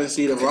fuck around and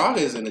see the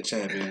Rockets in the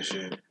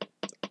championship,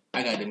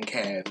 I got them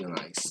Cavs in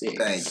like 6.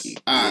 Thank you.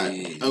 All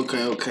right.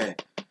 Okay.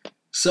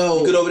 So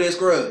you good over there,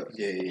 Scrub?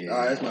 Yeah. All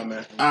right, that's my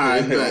man. All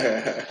right,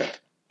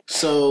 bet.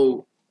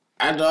 So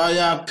after all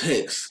y'all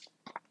picks,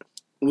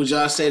 would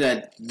y'all say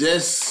that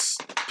this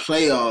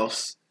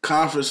playoffs,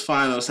 conference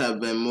finals,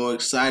 have been more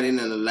exciting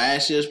than the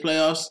last year's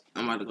playoffs?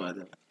 I'm about to go out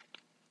there.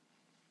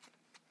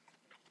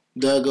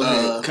 Doug, go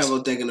ahead.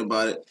 Kevo thinking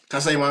about it. Can I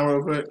say mine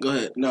real quick? Go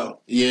ahead. No.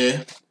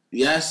 Yeah.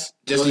 Yes?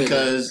 Just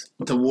because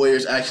the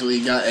Warriors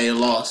actually got a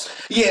loss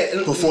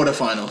before the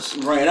finals.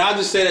 Right. And I'll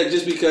just say that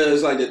just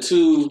because, like, the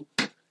two,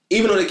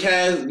 even though the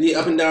Cavs be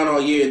up and down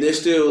all year, they're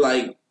still,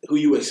 like, who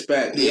you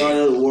expect. You all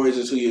know the Warriors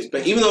is who you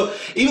expect. Even though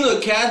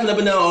the Cavs been up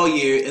and down all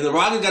year and the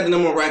Rockets got the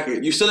number 1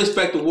 record, you still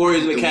expect the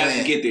Warriors and the Cavs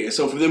to get there.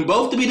 So for them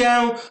both to be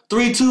down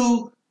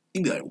 3-2,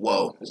 you'd be like,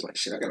 whoa. It's like,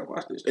 shit, I gotta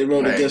watch this. They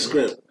wrote a good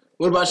script.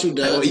 What about you,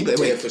 Doug?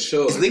 Yeah, for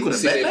sure. See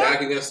their back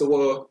against the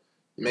wall,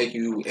 make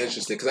you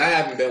interested. Because I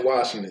haven't been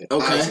watching it.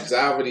 Okay. Because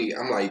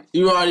I'm like...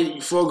 You already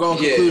foregone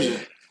conclusion.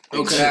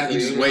 Okay. Exactly.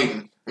 You're just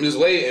waiting. I'm just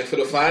waiting for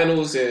the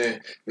finals and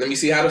let me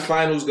see how the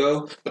finals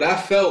go. But I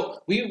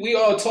felt we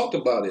all talked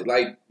about it.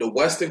 Like the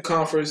Western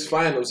Conference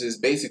Finals is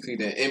basically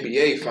the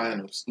NBA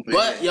Finals.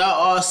 But y'all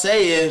all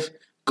say if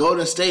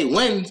Golden State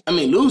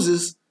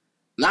loses,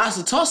 now it's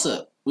a toss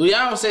up. Well,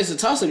 y'all don't say it's a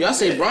toss up. Y'all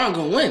say Bron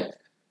gonna win.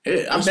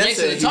 Yeah, I'm saying it's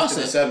a toss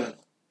up. 7,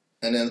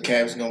 and then the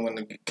Cavs gonna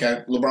win.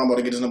 LeBron about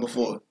to get his number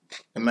 4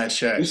 and match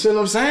Shaq. You see what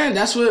I'm saying?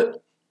 That's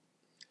what.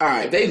 All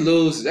right, if they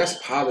lose,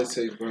 that's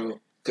politics, bro.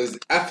 Because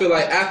I feel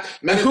like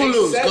who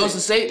lose? Golden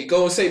State?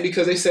 Golden State,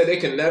 because they said they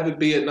can never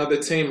be another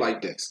team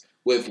like this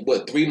with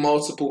 3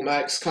 multiple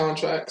max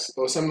contracts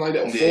or something like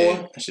that.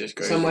 4. That's just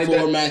crazy. Something like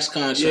 4 max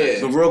contracts. Yeah.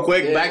 But real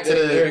quick, back to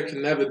the. There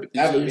can never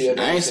ever be.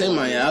 I ain't saying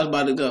mine yet. I was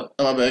about to go.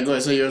 Oh my bad. Go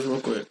ahead, say yours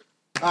real quick.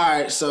 All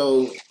right,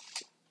 so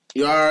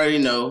you already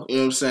know. You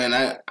know what I'm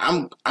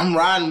saying? I'm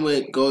riding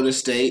with Golden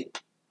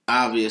State,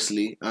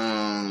 obviously,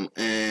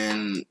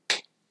 and.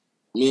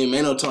 Me and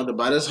Mano talked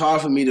about it. It's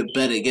hard for me to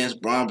bet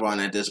against Bron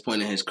at this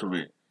point in his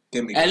career.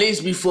 At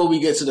least before we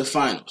get to the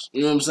finals.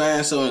 You know what I'm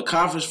saying? So in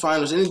conference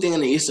finals, anything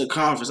in the Eastern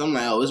Conference, I'm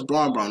like, it's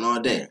Bron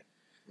all day.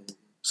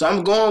 So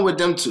I'm going with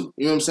them two.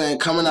 You know what I'm saying?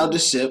 Coming out the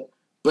ship.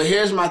 But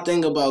here's my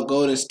thing about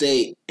Golden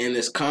State in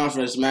this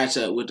conference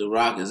matchup with the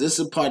Rockets. This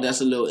is a part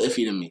that's a little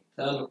iffy to me.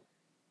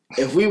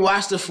 If we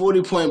watch the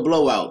 40-point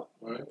blowout,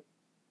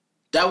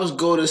 that was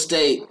Golden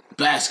State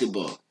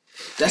basketball.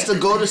 That's the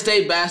Golden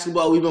State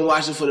basketball we've been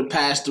watching for the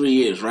past 3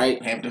 years,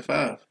 right? Hampton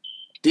 5.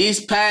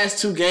 These past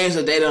 2 games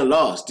that they done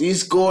lost,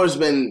 these scores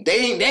they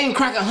ain't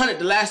crack 100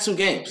 the last 2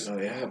 games. Oh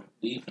yeah,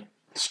 defense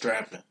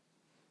strapping.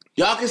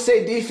 Y'all can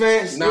say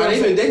defense. Nah,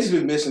 they just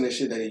been missing the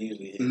shit that they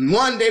usually hit.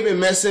 1, they've been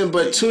missing,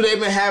 but 2,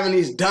 they've been having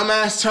these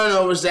dumbass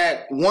turnovers.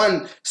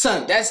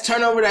 That's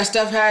turnover that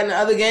Steph had in the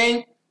other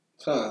game.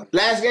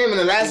 Last game and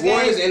the last game.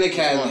 Warriors and the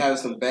Cavs have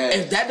some bad.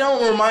 If that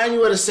don't remind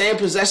you of the same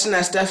possession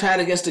that Steph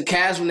had against the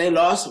Cavs when they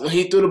lost, when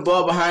he threw the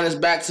ball behind his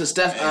back to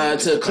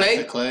to Clay.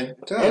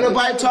 Ain't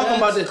nobody talking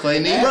about this. Clay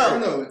knee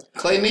hurt.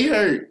 Clay knee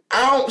hurt.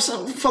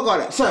 Fuck all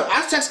that. Son,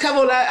 I text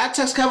Kevo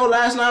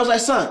last night. I was like,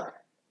 son,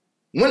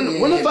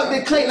 when the fuck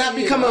did Clay not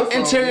become an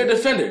interior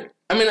defender?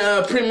 I mean,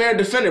 a premier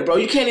defender, bro.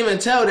 You can't even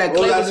tell that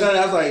Clay. I was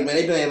like, man,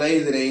 they playing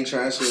lazy. They ain't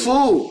trying to.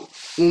 Fool.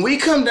 When we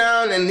come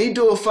down and he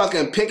do a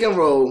fucking pick and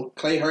roll,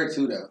 Clay hurt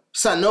too though.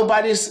 Son,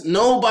 nobody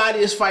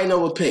is fighting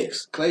over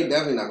picks. Clay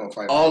definitely not gonna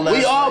fight.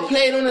 We all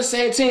played on the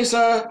same team,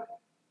 son.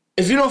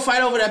 If you don't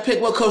fight over that pick,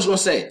 what coach gonna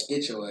say?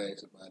 Get your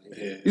ass about it.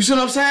 Yeah. You see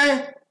what I'm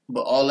saying?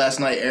 But all last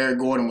night, Eric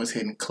Gordon was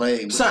hitting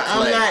Clay. Son,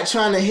 I'm not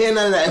trying to hear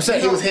none of that. I'm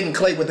saying he was hitting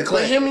Clay with the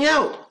Clay. But hear me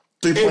out.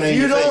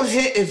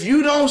 If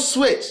you don't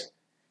switch,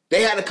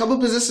 they had a couple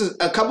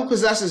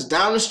possessions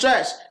down the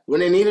stretch when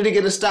they needed to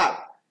get a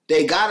stop.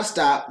 They gotta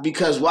stop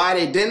because why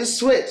they didn't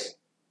switch,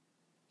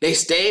 they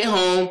stayed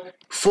home,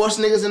 forced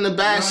niggas in the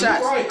bad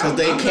shots. Because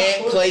they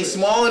can't play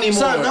small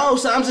anymore.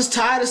 Son, I'm just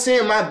tired of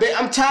seeing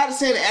I'm tired of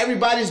seeing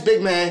everybody's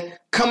big man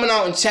coming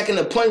out and checking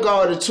the point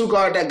guard or the 2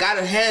 guard that got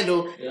a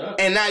handle,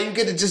 and now you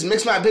get to just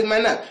mix my big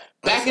man up.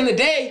 Back in the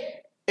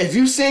day, if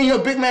you seen your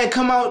big man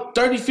come out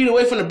 30 feet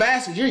away from the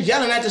basket, you're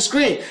yelling at the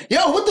screen,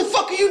 yo, what the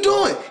fuck are you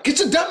doing? Get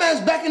your dumb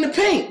ass back in the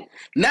paint.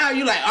 Now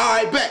you like,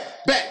 all right, bet.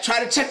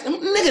 Try to check.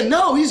 Nigga,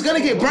 no, he's going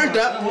to get burnt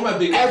up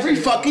every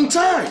fucking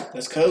time.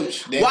 That's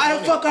coach. Why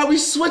the fuck are we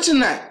switching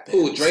that?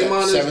 Ooh,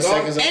 Draymond is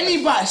gone.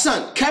 Anybody,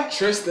 son.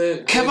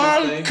 Tristan.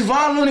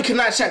 Kevon Looney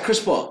cannot check Chris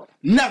Paul.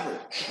 Never.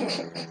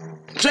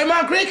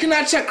 Draymond Green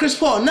cannot check Chris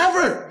Paul.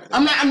 Never.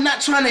 I'm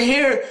not trying to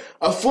hear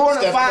a 4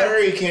 and a 5. Steph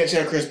Curry can't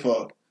check Chris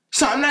Paul.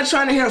 So I'm not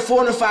trying to hear a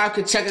 4 and a 5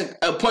 could check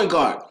a point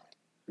guard.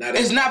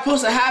 It's not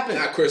supposed to happen.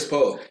 Not Chris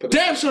Paul.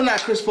 Damn sure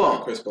not Chris Paul.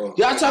 Not Chris Paul.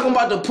 Y'all talking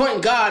about the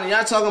point guard and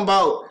y'all talking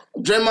about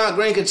Draymond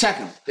Green could check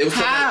him. It was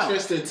like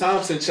Tristan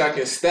Thompson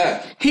checking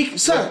Steph.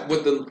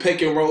 With the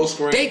pick and roll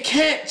screen. They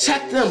can't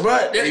check them,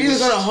 bro. They're either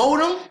gonna hold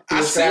him.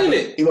 I seen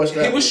it. He was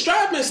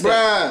strapping Steph.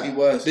 Bruh. He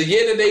was. The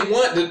year that they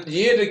won, the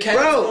year the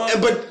Cavs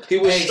won, but he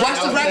was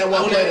strapping.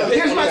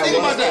 Here's my thing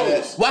about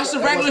that. Watch the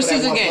regular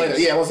season games.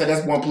 Yeah, I want to say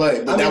that's one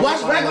play.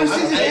 Watch regular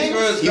season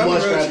games. He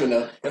was strapping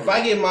though. If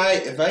I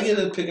get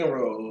a pick and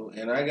roll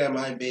and I got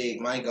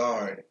my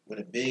guard with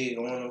a big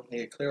on him,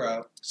 he'll clear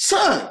out.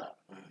 Son.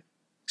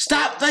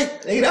 Stop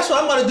that's what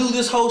I'm about to do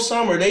this whole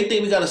summer. They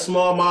think we got a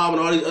small mob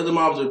and all these other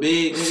mobs are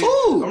big.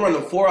 I'm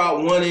running 4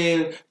 out, 1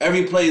 in.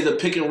 Every play is a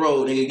pick and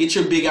roll. Nigga, get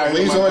your big out.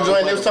 They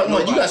was talking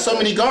about you got so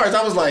many guards.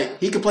 I was like,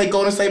 he could play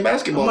Golden State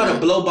basketball. I'm about to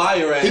blow by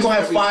your ass. He gonna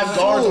have 5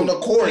 guards on the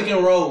court. Pick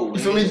and roll.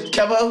 You feel me,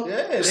 Kevo?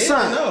 Yeah,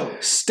 son,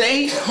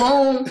 stay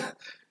home.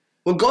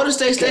 When Golden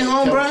State stay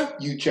home, bro.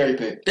 You cherry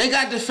pick. They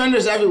got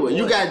defenders everywhere.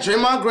 You got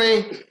Draymond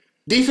Green,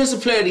 Defensive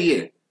Player of the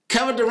Year.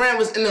 Kevin Durant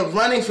was in the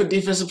running for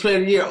Defensive Player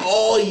of the Year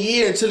all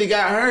year until he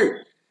got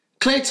hurt.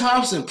 Klay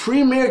Thompson,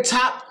 premier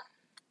top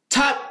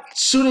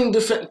shooting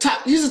defender.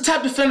 He's a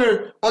top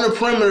defender on the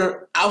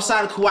perimeter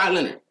outside of Kawhi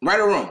Leonard. Right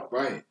or wrong?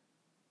 Right.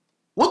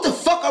 What the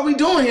fuck are we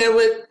doing here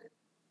with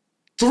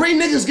 3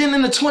 niggas getting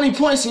into 20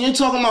 points and you're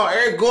talking about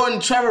Eric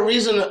Gordon, Trevor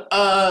Reason,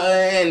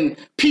 and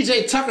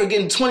PJ Tucker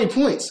getting 20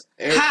 points?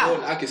 How?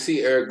 Gordon, I can see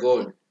Eric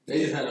Gordon.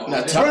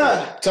 Tucker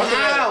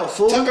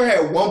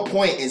had 1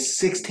 point and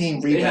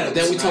 16 rebounds.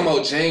 Then we talking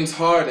about James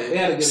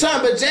Harden.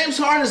 Son, but James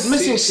Harden is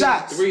missing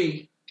shots.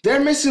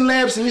 They're missing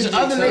layups, and these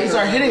other niggas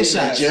are hitting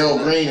shots.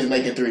 Gerald Green is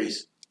making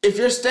threes. If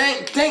you're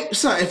staying,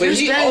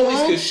 he always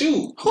could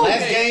shoot.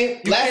 Last game,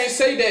 you can't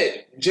say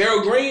that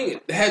Gerald Green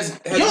has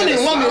you don't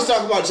even want me to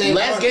talk about James.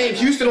 Last game,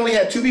 Houston only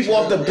had 2 people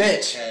off the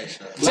bench.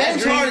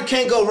 James Harden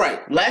can't go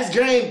right. Last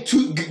game,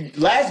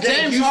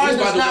 James Harden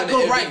does not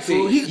go right,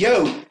 fool. He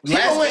going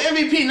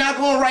MVP, not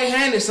going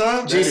right-handed,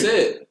 son. That's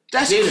it.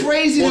 That's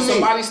crazy to me.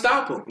 Somebody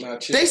stop him.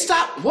 They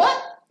stop what?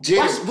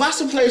 Watch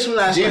the plays from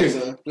last night,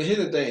 son. But here's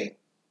the thing: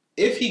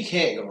 if he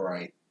can't go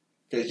right,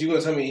 because you're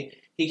gonna tell me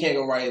he can't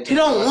go right. He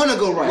don't want to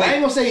go right. I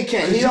ain't gonna say he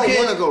can't. He don't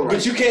want to go right.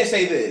 But you can't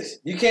say this.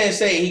 You can't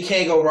say he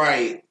can't go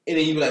right, and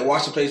then you be like,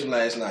 watch the plays from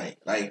last night.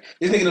 Like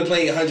this nigga done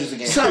played hundreds of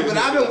games. Son, but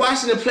I've been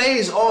watching the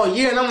plays all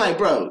year, and I'm like,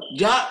 bro,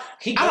 y'all.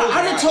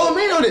 I done told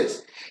me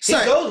this. Son,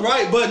 he goes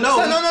right, but no.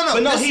 Son, no.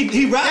 But no,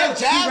 he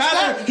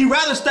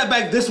rather step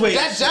back this way.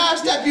 That jab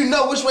step, you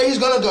know which way he's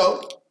gonna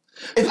go.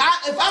 If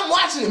I'm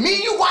watching it, me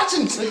and you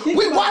watching,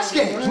 we watch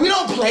games. We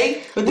don't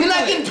play. We're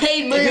not getting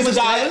paid millions of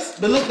dollars.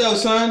 But look though,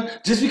 son,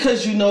 just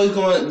because you know he's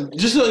going,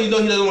 just so you know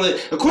he doesn't want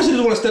to. Of course, he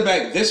doesn't want to step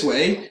back this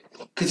way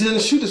because he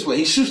doesn't shoot this way.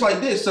 He shoots like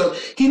this, so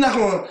he's not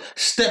going to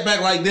step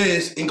back like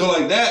this and go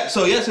like that.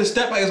 So yes, his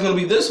step back is going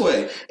to be this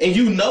way, and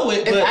you know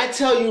it. But if I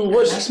tell you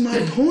what, that's my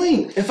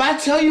point. If I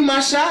tell you my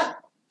shot.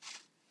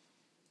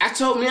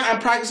 I'm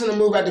practicing the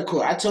move at the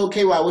court. I told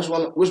KY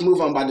which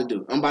move I'm about to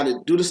do. I'm about to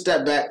do the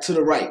step back to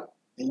the right.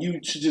 And you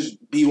should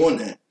just be on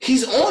that.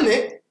 He's on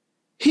it.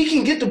 He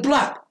can get the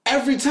block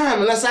every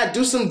time unless I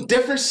do some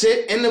different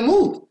shit in the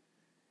move.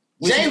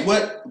 Which is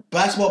what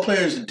basketball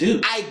players do.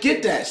 I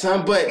get that,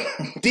 son, but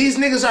these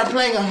niggas are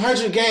playing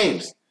 100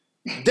 games.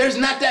 There's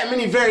not that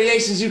many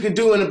variations you could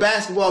do in a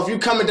basketball if you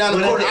coming down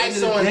the court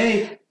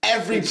ISOing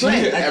every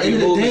play. Every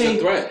move is a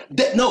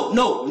threat. No,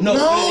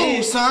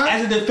 son.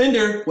 As a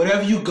defender,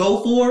 whatever you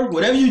go for,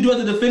 whatever you do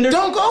as a defender,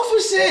 don't go for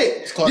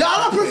shit. Y'all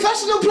are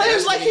professional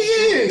players like he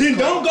is. Then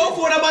don't go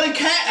for it. Nobody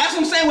can't. That's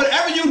what I'm saying.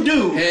 Whatever you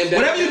do,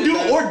 whatever you do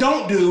or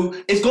don't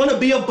do, it's going to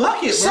be a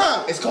bucket, bro.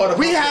 Son, it's called a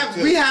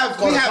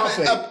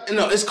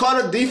it's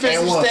called a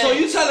defensive stand. So are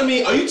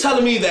you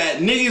telling me that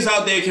niggas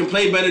out there can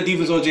play better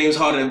defense on James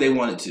Harden if they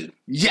wanted to?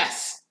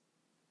 Yes.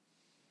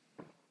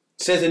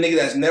 Says a nigga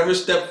that's never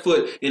stepped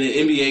foot in an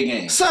NBA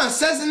game. Son,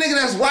 says the nigga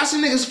that's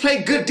watching niggas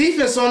play good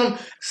defense on them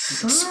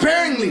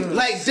sparingly.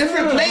 Like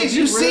different plays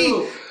you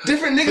see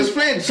different niggas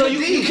playing. So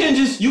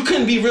you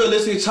couldn't be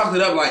realistic and chalk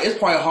it up like it's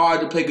probably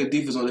hard to play good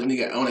defense on this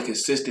nigga on a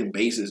consistent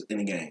basis in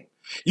the game.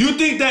 You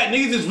think that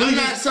niggas is really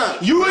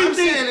you really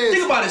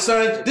think about it,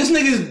 son. This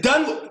nigga's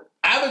done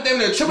average damn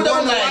near triple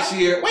double last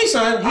year. Wait,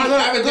 son. He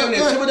averaged damn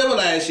near triple double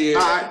last year.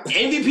 Right.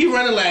 MVP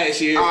running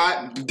last year.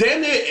 Right.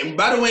 Damn near,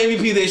 by the way,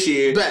 MVP this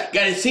year. Got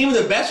his team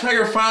with the best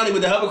record finally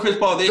with the help of Chris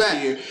Paul this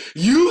year.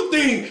 You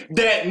think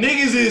that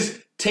niggas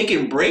is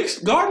taking breaks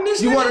guarding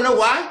this? You want to know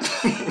why?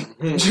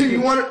 you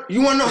want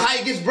to know how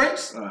he gets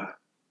breaks?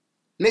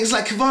 Niggas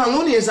like Kevon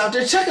Looney is out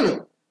there checking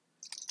him.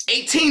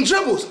 18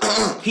 dribbles.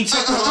 He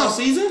checked him all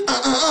season?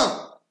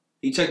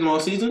 He checked him all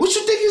season? What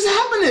you think is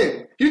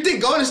happening? You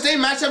think Golden State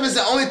matchup is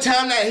the only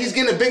time that he's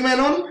getting a big man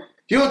on him?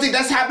 You don't think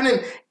that's happening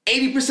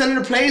 80%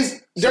 of the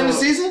plays during the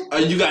season?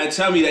 You got to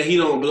tell me that he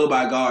don't blow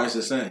by guards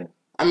the same.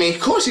 I mean,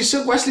 of course, he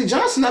shook Wesley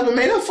Johnson up and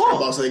made him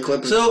fall.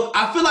 So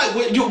I feel like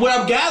what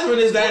I'm gathering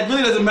is that it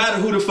really doesn't matter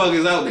who the fuck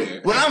is out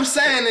there. What I'm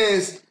saying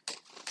is,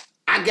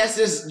 I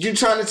guess you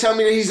trying to tell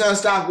me that he's an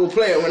unstoppable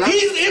player.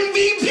 He's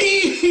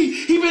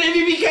MVP. He's been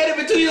MVP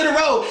candidate for 2 years in a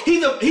row.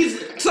 He's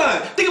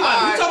son. Think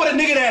about it. You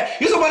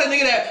talk about a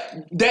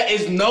nigga that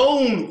is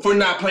known for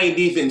not playing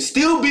defense,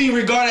 still being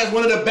regarded as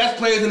one of the best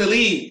players in the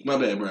league. My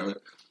bad, brother.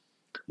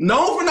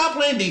 Known for not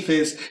playing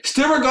defense,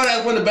 still regarded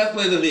as one of the best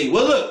players in the league.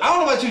 Well, look, I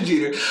don't know about you,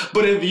 Jeter,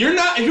 but if you're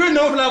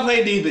known for not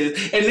playing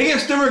defense, and niggas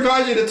still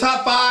regard you in the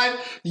top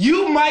 5,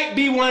 you might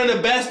be one of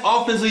the best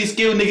offensively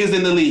skilled niggas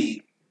in the league.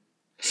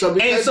 So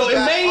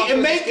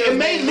it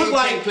may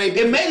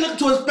look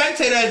to a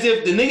spectator as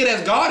if the nigga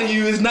that's guarding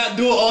you is not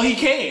doing all he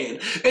can.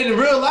 In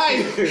real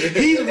life,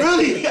 he's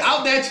really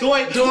out there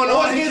doing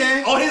all he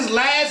can on his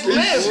last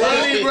lift.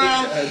 Really,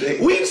 bro.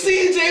 We've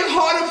seen James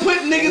Harden put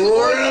niggas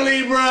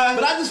really, bro.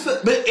 But I just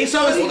feel,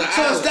 so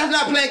Steph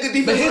not playing good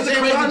defense. But here's the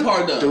crazy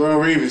part, though.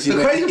 Darrell Reeves.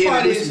 The crazy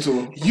part is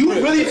you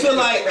really feel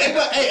like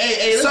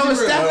hey. So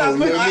Steph not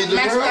putting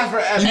Max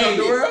Stafford as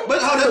Darrell.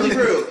 But hold on, be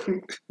real.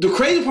 The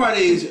crazy part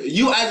is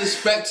you as a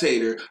spectator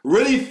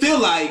really feel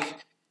like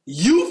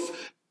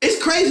it's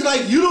crazy.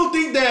 Like you don't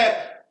think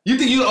that you're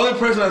the only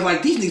person that's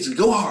like these niggas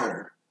go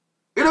harder.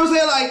 You know what I'm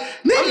saying? Like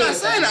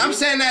niggas. I'm not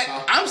saying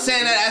that. I'm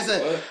saying that as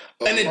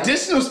an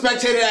additional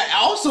spectator that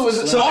also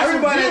is. So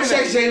everybody that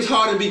checks James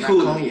Harden be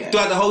cool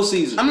throughout the whole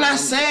season. I'm not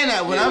saying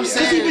that. What I'm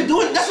saying, he's been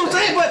doing. That's what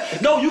I'm saying.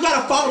 But no, you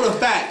gotta follow the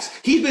facts.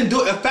 He's been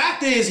doing. The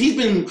fact is he's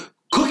been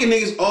cooking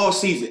niggas all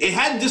season. It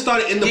hadn't just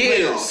started in the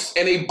playoffs.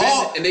 And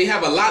they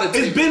have a lot of...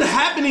 It's been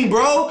happening,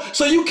 bro.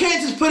 So you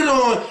can't just put it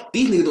on,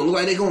 these niggas don't look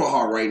like they're going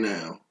hard right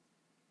now.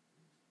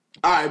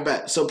 All right,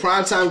 bet. So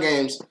primetime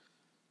games,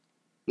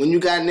 when you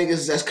got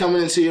niggas that's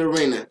coming into your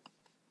arena,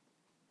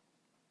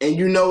 and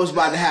you know what's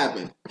about to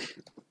happen.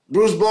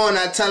 Bruce Bowen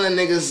not telling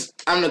niggas,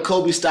 I'm the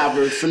Kobe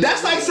stopper.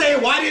 That's like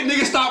saying, why didn't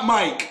niggas stop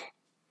Mike?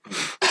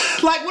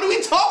 Like, what are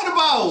we talking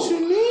about? What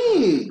you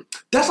mean?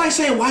 That's like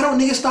saying, why don't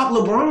niggas stop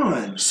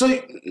LeBron? So,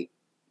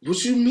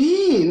 what you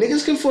mean?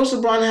 Niggas can force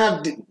LeBron to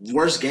have the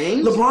worst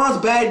games? LeBron's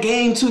bad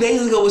game 2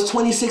 days ago was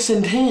 26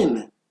 and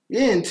 10.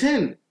 Yeah, and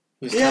 10.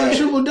 Yeah,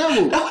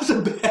 triple-double. That was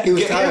a bad game.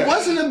 It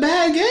wasn't a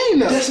bad game,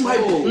 though. That's my...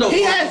 No,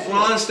 he had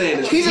LeBron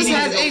standards. He just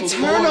has 8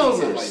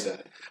 turnovers.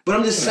 But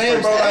I'm just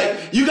saying, bro,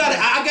 like, you gotta,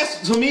 I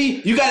guess, to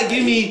me, you gotta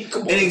give me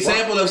an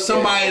example of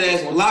somebody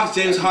that locks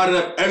James Harden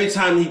up every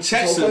time he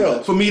checks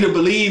him for me to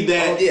believe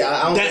that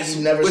that's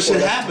what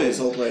should happen.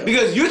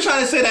 Because you're trying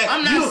to say that,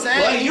 I'm not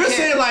saying you're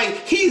saying,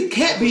 like, he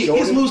can't be,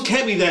 his moves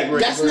can't be that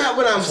great. That's not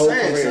what I'm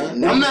saying,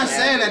 son. I'm not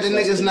saying that the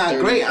nigga's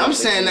not great. I'm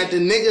saying that the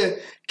nigga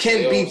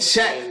can be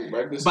checked.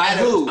 By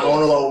who? I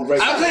don't know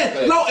about I'm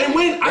saying, no, and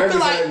when, I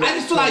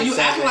just feel like you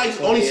acting like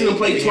you only seen him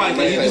play twice.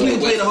 Like, this nigga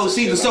played the whole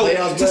season. So,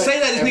 to say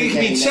that this nigga can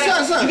be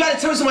checked, you gotta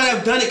tell me somebody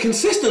that's done it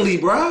consistently,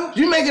 bro.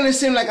 You're making it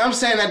seem like I'm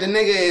saying that the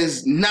nigga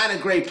is not a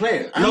great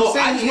player. No,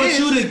 I just want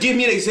you to give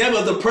me an example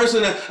of the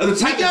person, of the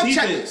type of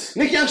defense.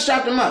 Nick Young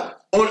strapped him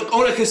up.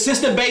 On a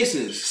consistent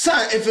basis,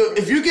 son.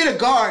 If you get a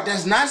guard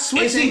that's not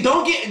switching, and see,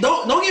 don't get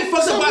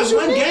fucked up by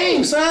one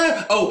game,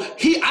 son. Oh,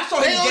 I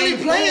saw they only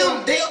play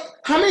him.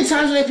 How many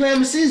times do they play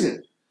him a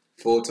season?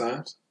 4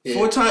 times. Yeah.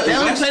 4 times. They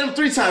only played him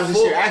 3 times this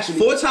year, actually.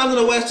 4 times in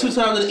the West, 2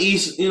 times in the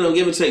East,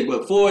 give or take,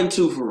 but 4 and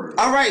 2 for real.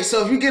 All right,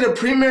 so if you get a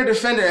premier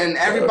defender and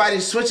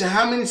everybody's switching,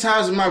 how many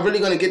times am I really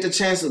going to get the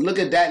chance to look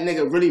at that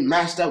nigga really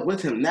matched up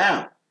with him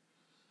now?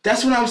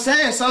 That's what I'm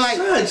saying. So like,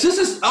 I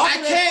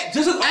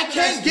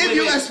can't give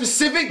you a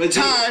specific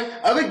time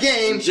of a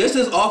game. Just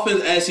as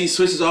often as he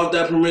switches off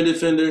that perimeter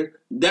defender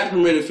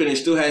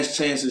still has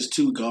chances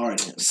to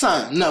guard him.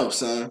 Son.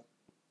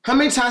 How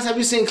many times have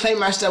you seen Clay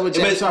matched up with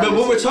James Harden? But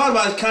what we're talking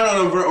about is kind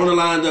of on the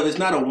lines of it's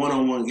not a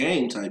one-on-one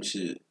game type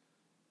shit.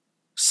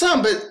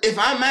 Son, but if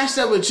I matched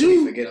up with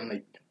you,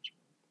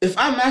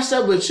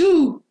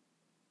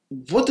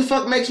 what the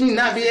fuck makes me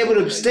not be able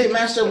to stay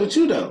matched up with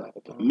you though?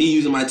 Me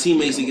using my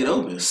teammates to get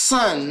open.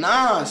 Son,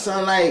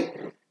 like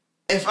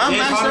if I'm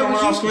matched up with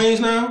you, off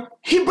screens now.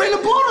 He bring the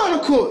ball on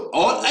the court.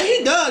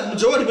 He does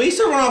majority, but he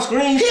still run off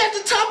screens. He at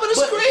the top of the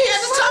screen. He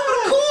at the top of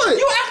the court.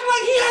 You acting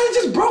like he hasn't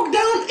just broke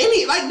down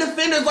any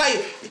defenders.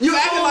 Like you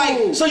acting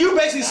like so. You're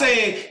basically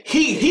saying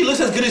he looks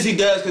as good as he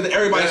does because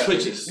everybody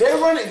switches. They're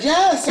running,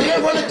 so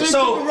they're running 3 pick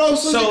and roll.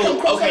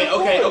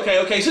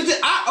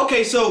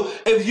 Okay. So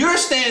if your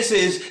stance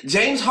is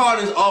James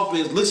Harden's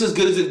offense looks as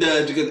good as it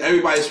does because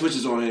everybody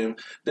switches on him,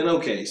 then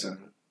okay, son.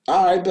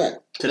 All right,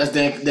 bet. So that's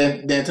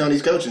Dan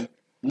Tony's coaching.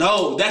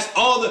 No, that's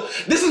all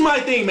this is my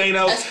thing,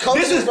 Mano.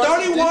 This is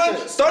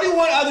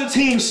 31 other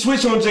teams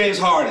switch on James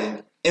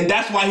Harden. And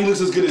that's why he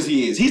looks as good as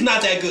he is. He's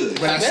not that good.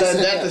 But I said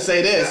that to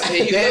say this.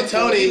 Dan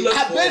Tony. Maybe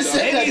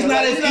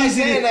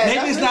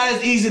it's not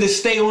as easy to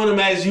stay on him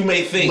as you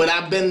may think. But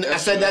I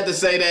said that to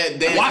say that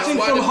watching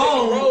from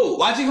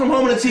home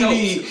on the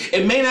TV,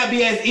 it may not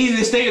be as easy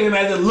to stay on him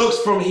as it looks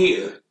from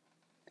here.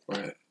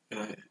 Right.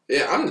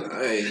 Yeah, I'm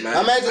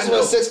at just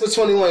went 6 for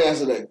 21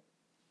 yesterday.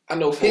 I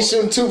know. He's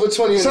shooting 2 for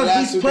 20 in the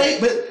last 2 games.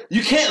 But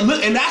you can't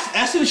look, and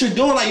that's what you're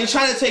doing. Like you're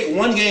trying to take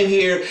one game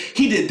here.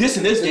 He did this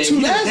in this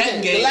game.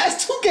 The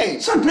last 2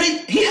 games. Son,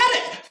 he had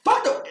it.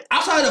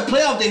 Outside of the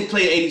playoff, they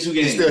played 82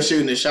 games. He's still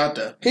shooting his shot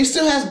though. He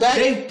still has back.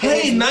 They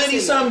played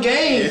 90-some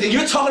games. And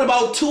you're talking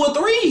about 2 or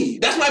 3.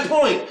 That's my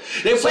point.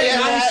 They played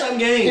 90-some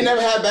games. He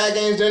never had bad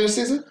games during the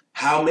season?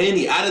 How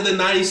many? Out of the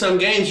 90-some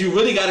games, you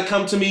really got to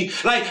come to me.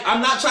 Like,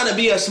 I'm not trying to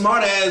be a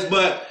smart ass,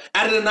 but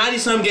out of the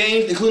 90-some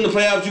games, including the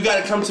playoffs, you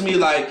got to come to me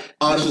like,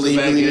 honestly, he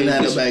really didn't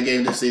have a bad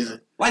game this season.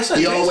 Like, so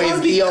he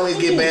always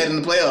get bad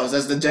in the playoffs.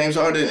 That's the James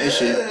Harden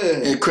issue.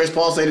 And Chris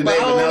Paul said today,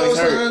 but now he's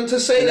hurt. To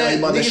say that he's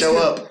about to show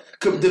up.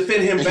 Could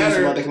defend him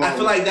better. I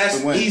feel like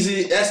that's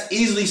easy. That's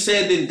easily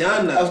said than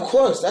done. Now. Of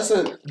course, that's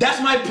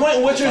my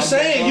point. What you're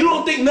saying, you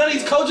don't think none of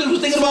these coaches was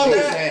thinking about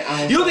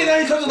that? You don't think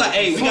none of these coaches like,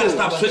 hey, we gotta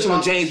stop switching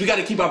on James. We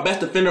gotta keep our best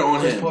defender on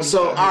him.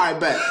 So all right,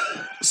 bet.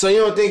 So you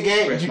don't think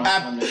game?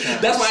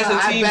 That's why it's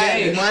a team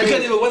game.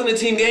 Because if it wasn't a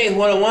team game,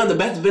 1-on-1, the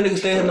best defender could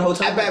stay in the whole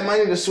time. I bet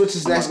money the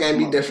switches next game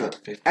be different.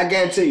 I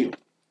guarantee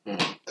you.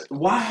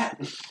 Why?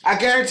 I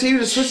guarantee you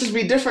the switches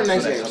be different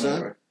next game,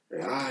 son.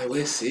 Alright,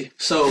 let's see.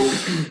 So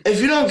if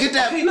you don't get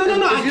that, no.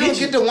 If you don't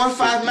get the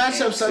 1-5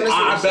 matchup, son.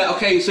 I bet.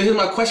 Okay, so here's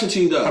my question to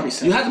you though.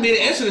 You have to be able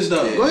to answer this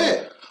though. Go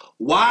ahead.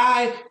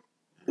 Why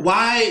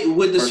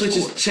would the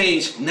switches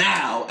change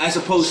now as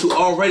opposed to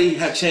already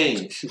have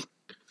changed?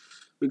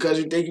 Because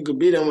you think you could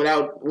beat them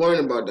without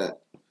worrying about that.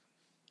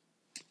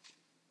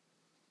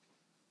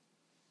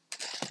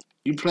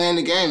 You playing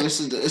the game. It's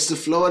the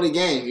flow of the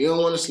game. You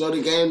don't want to slow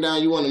the game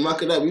down. You want to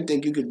muck it up. You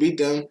think you could beat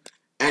them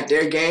at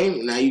their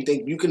game. Now you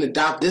think you can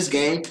adopt this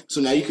game.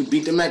 So now you can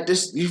beat them at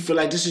this. You feel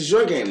like this is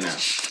your game now.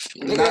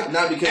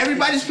 Not because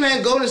everybody's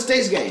playing Golden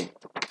State's game.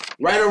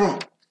 Right or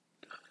wrong?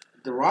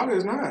 The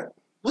Rockets not.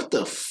 What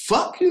the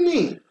fuck you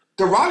mean?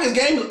 The Rockets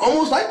game is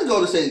almost like the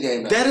Golden State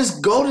game now. That is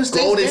Golden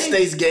State's game. Golden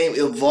State's game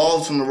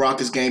evolved from the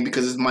Rockets game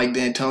because it's Mike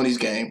D'Antoni's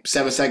game.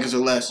 7 seconds or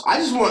less. I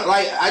just want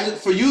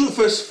for you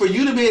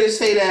to be able to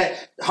say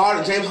that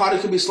James Harden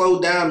could be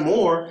slowed down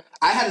more.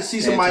 I had to see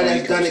somebody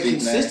that's done it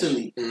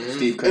consistently.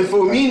 Mm-hmm. And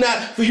for you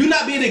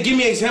not be able to give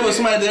me an example of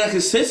somebody that's done it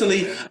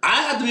consistently,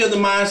 I have to be of the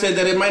mindset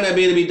that it might not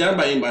be able to be done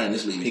by anybody in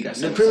this league.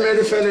 The premier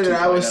defender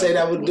that I would say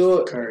that would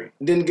do it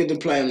didn't get to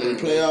play in the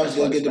playoffs,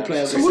 didn't get to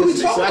play. So what are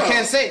we talking about? I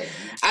can't say.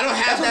 I don't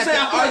have that.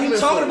 I feel like you're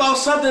talking about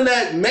something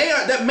that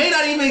may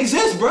not even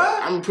exist, bro.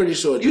 I'm pretty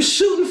sure. You're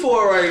shooting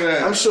for it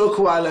right now. I'm sure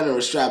Kawhi Leonard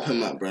will strap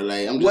him up, bro.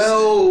 Like,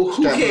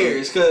 who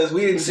cares? Because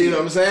we didn't see what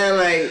I'm saying.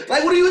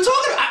 Like what are you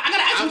talking about? I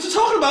gotta ask you what you're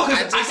talking about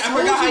because I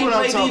forgot how you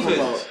play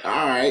defense.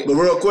 All right, but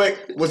real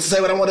quick, to say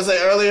what I want to say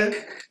earlier,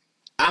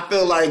 I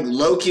feel like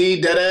low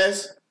key,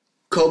 deadass,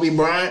 Kobe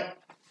Bryant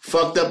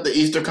fucked up the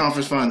Eastern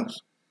Conference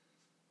Finals.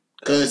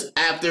 Because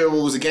after,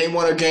 what was it, game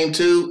 1 or game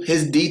 2,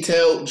 his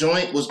detailed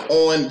joint was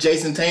on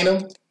Jason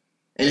Tatum.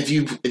 And if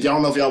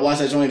y'all know if y'all watch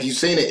that joint, if you've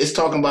seen it, it's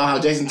talking about how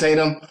Jason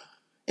Tatum,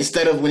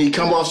 instead of when he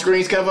come off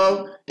screens,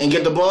 Kevo, and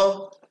get the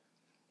ball,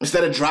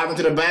 instead of driving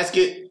to the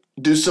basket,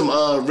 do some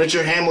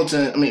Richard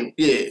Hamilton,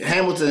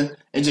 Hamilton,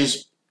 and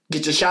just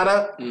get your shot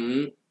up.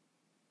 Mm-hmm.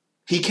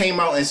 He came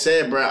out and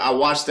said, bro, I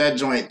watched that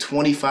joint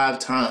 25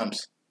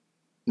 times.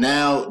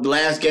 Now, the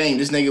last game,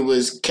 this nigga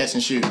was catch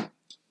and shoot.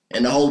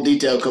 And the whole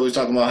detail, Kobe was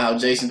talking about how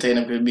Jason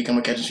Tatum could become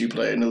a catch and shoot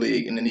player in the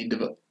league, and then he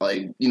developed,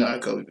 you know how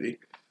Kobe be.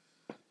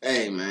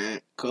 Hey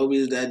man, Kobe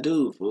is that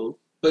dude, fool.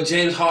 But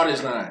James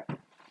Harden's not.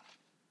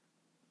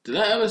 Did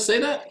I ever say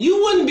that?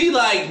 You wouldn't be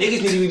like,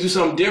 niggas need to do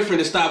something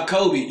different to stop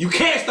Kobe. You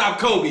can't stop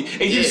Kobe,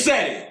 and you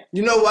said it.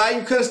 You know why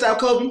you couldn't stop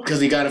Kobe?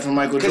 Because he got it from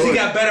Michael Jordan. Because he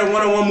got better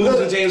one-on-one moves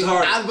than James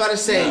Harden. I was about to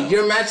say,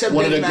 your matchup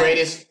one of the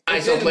greatest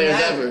ISO players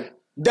ever.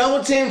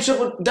 Double team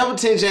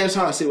James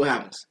Harden, see what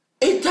happens.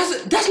 It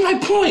doesn't. That's my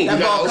point.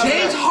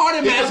 James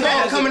Harden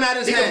matchup coming out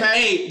his hand.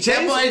 Hey,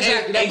 James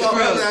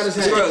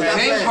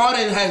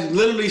Harden has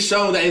literally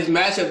shown that his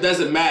matchup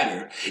doesn't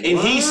matter, and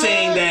he's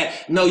saying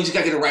that no, you just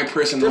gotta get the right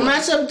person. The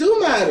matchup do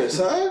matter,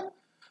 son.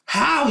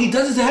 How? He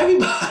does it to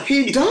everybody.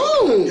 He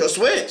don't. Yo,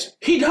 switch.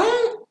 He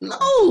don't.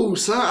 No,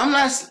 son. I'm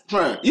not.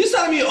 You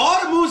telling me all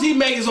the moves he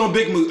makes is on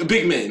big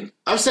men?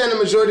 I'm saying the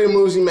majority of the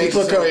moves he makes.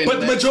 But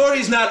the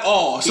majority is not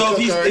all. So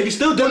if he's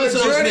still doing it to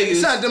those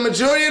niggas, son, the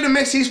majority of the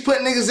mix he's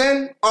putting niggas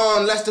in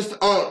on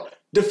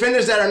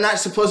defenders that are not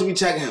supposed to be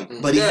checking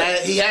him. But he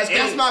has.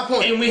 That's my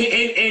point. And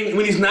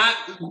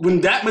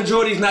when that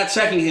majority is not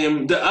checking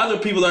him, the other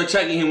people are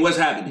checking him. What's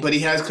happening? But he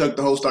has cooked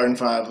the whole starting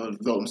 5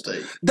 of Golden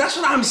State. That's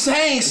what I'm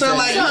saying. So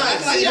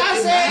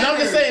I'm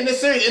just saying this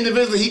series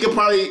individually, he could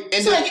probably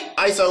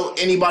ISO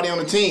anybody on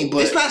the team.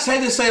 But it's not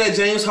safe to say that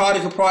James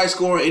Harden could probably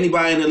score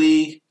anybody in the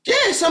league. Yeah,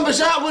 but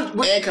y'all would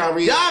and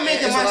Kyrie. Y'all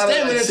making my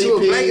statement into a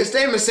blanket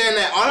statement saying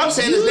that all I'm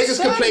saying is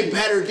niggas can play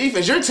better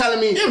defense. You're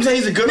telling me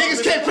he's a good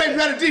niggas can't play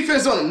better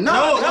defense on him.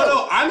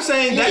 No. I'm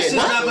saying that's just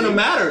not going to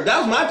matter. That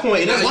was my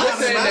point. I'm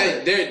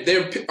saying that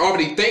they're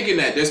already thinking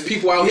that. There's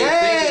people out here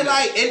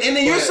thinking and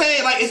then you're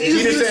saying it's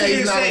easy to say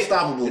he's not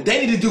unstoppable.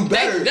 They need to do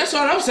better. That's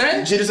what I'm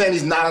saying. You're just saying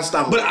he's not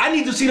unstoppable. But I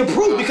need to see the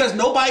proof because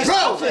nobody's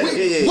watch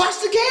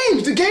the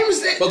games. The game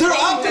is they're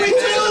up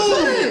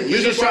 3-2. You're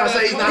just trying to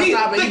say he's not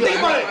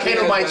unstoppable.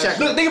 Can't nobody Somebody check.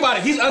 Look, think about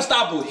it. He's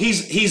unstoppable.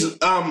 He's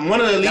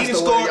one of the leading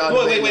scorers.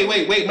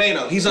 Wait,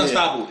 Mano. He's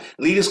unstoppable.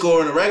 Leading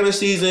scorer in the regular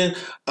season.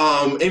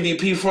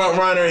 MVP front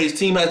runner. His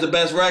team has the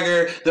best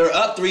record. They're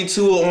up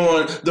 3-2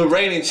 on the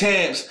reigning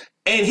champs,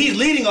 and he's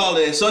leading all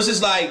this. So it's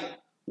just like,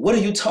 what are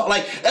you talking?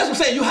 Like, that's what I'm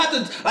saying. You have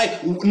to,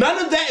 like,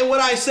 none of that in what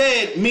I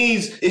said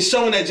means it's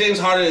showing that James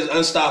Harden is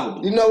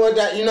unstoppable. You know what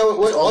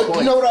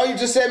all you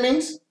just said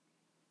means?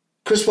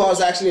 Chris Paul is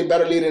actually a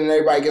better leader than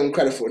everybody give him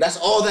credit for. That's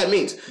all that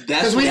means.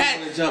 That's what we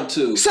had to jump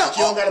to. So, you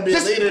don't gotta be a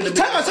leader to be.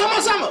 Time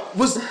out.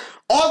 Was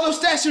all those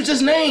stats you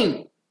just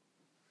named?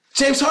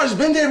 James Harden's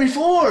been there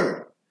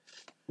before.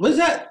 What's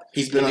that?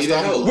 He's been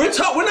unstoppable. We're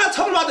not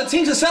talking about the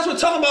team success. We're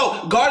talking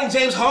about guarding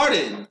James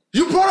Harden.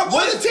 You brought up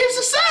what the team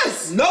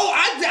success. No,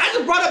 I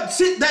just brought up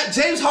that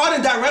James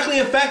Harden directly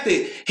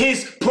affected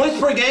his points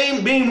per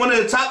game being one of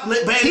the top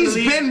bands in the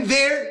league. He's been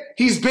there.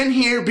 He's been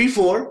here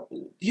before.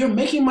 You're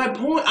making my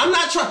point. I'm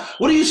not trying.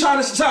 What are you trying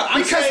to say?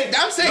 I'm saying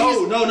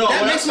no.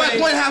 That makes my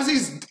point. How he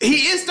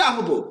is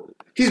stoppable.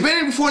 He's been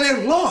here before and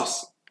they've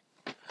lost.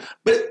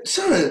 But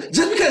son,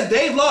 just because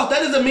they've lost, that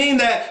doesn't mean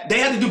that they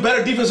have to do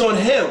better defense on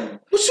him.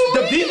 What you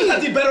mean? The defense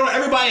has to be better on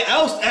everybody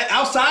else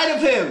outside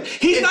of him.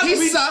 He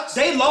sucks.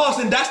 They lost,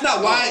 and that's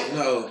not why.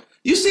 No.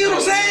 You see what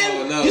I'm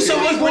saying? No. You saw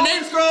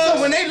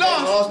when they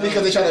lost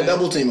because they tried to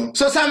double team him.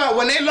 So time out.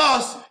 When they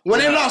lost,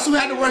 who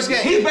had the worst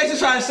game? He's basically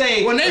trying to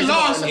say when they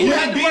lost, who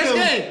had the worst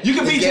game? You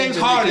can beat James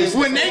Harden.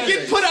 When they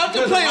get put out the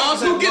playoffs,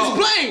 who gets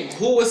blamed?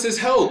 Who was his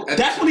help?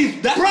 That's what he's.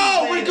 Bro,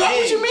 regardless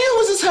what you mean, who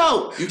was his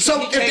help?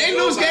 So if they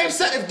lose game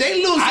 7, if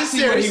they lose this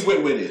series, I see where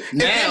he went with it. If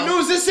they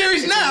lose this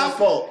series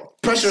now,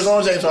 pressure's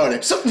on James Harden.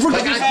 So,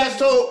 like I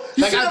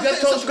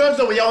just told Scrubs,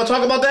 though, when y'all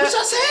talk about that, what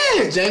y'all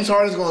saying? James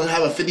Harden's going to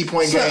have a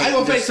 50-point game. I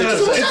go face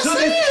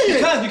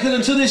because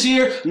until this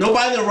year,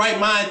 nobody in their right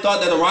mind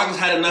thought that the Rockets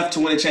had enough to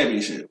win a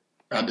championship.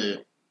 I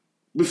did.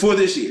 Before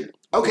this year.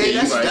 Okay,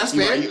 that's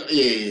fair.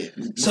 Yeah.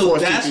 So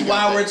that's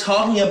why we're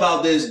talking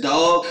about this,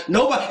 dog.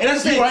 Nobody, and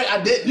that's the thing. Right,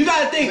 I did. You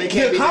gotta think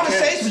the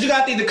conversation, but you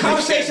gotta think the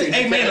conversation.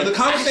 Hey man, the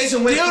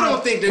conversation went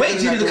from.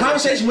 The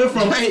conversation went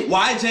from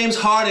why James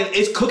Harden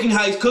is cooking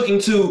how he's cooking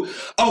to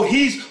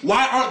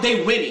why aren't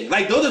they winning?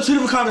 Like those are two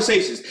different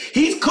conversations.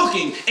 He's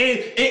cooking,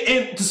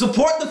 and to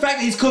support the fact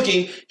that he's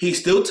cooking, he's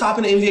still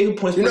topping the NBA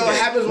points. You know what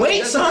happens?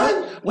 Wait,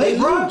 son. Wait,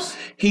 bro.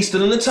 He's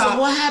still in the top. So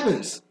what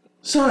happens?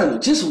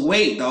 Son, just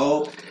wait,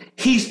 dog.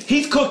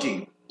 He's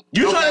cooking.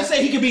 You're trying to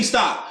say he can be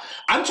stopped.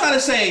 I'm trying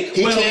to say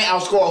he can't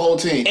outscore a whole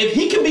team. If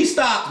he can be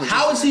stopped,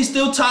 how is he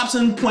still tops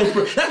in points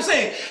per? I'm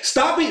saying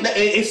stopping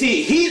and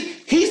see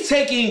he's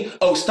taking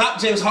stop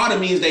James Harden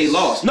means they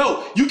lost.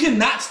 No, you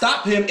cannot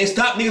stop him and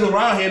stop niggas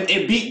around him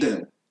and beat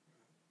them.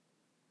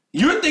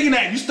 You're thinking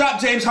that if you stop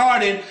James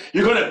Harden,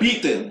 you're gonna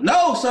beat them.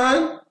 No,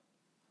 son.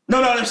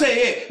 No, I'm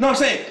saying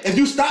if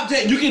you stop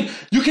James,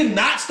 you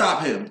cannot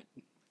stop him.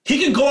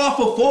 He can go off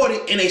for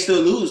 40 and they still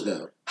lose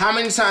though. How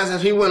many times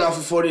have he went off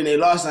for 40 and they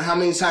lost, and how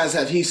many times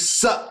have he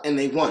sucked and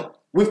they won?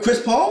 With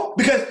Chris Paul?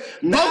 Because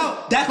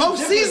now that's both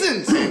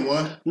seasons.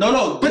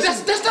 No. But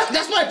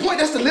that's my point.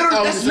 That's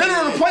literal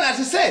the point I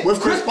just said. With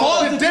Chris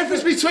Paul, the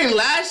difference between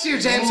last year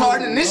James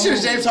Harden and this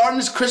year's James Harden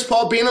is Chris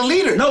Paul being a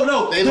leader.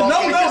 No. They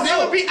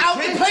would be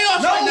out in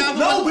playoffs right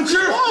now.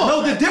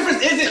 The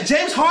difference isn't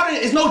James Harden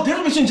is no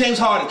difference between James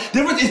Harden. The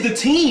difference is the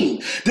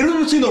team. The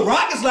difference between the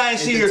Rockets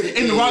last year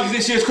and the Rockets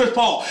this year is Chris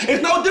Paul.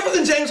 It's no difference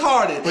than James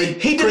Harden. But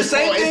he did the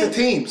same thing. It's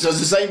the team, so it's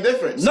the same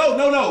difference.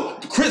 No.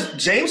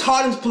 James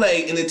Harden's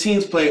play and the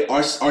team's play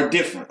are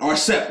different, are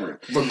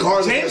separate.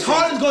 Regardless, James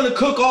Harden's going to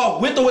cook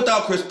off with or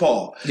without Chris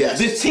Paul. Yes.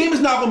 This team is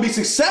not going to be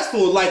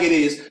successful like it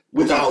is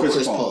without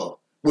Chris Paul.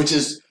 Which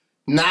is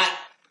not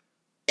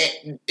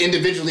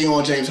individually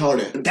on James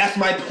Harden. That's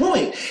my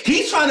point.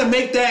 He's trying to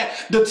make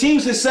that the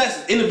team's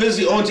success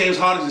individually on James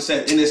Harden's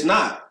success, and it's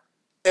not.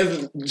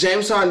 If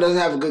James Harden doesn't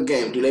have a good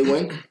game, do they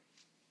win?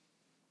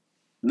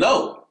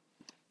 No.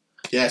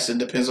 Yes, it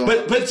depends on.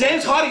 But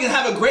James Harden can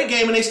have a great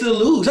game and they still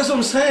lose. That's what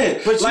I'm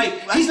saying. But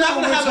he's not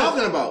going to have.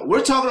 Talking about.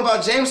 We're talking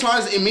about James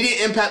Harden's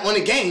immediate impact on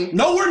the game.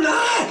 No, we're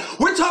not.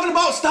 We're talking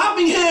about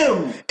stopping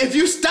him. If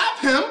you stop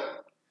him,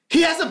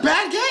 he has a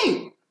bad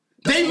game.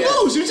 They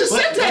lose. You just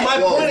said that.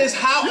 My point is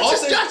how often.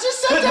 I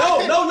just said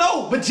that.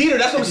 No. But Jeter,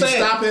 that's what I'm saying. If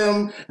you stop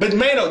him, but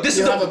Mano, this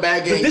is have a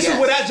bad game. But this is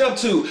what I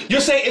jumped to. You're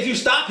saying if you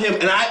stop him,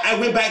 and I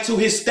went back to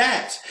his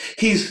stats.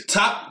 He's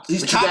top.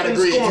 He's top. You gotta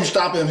agree. If you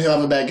stop him, he'll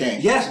have a bad game.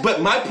 Yes,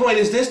 but my point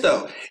is this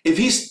though: if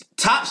he's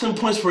tops in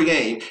points per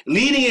game,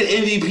 leading an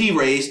MVP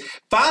race,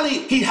 finally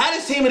he had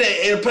his team in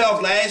the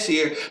playoffs last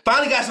year.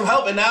 Finally got some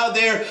help, and now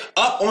they're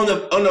up on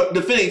the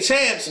defending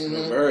champs.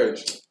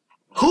 Verge.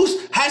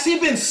 Has he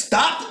been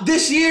stopped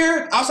this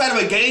year outside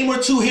of a game or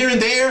two here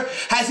and there?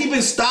 Has he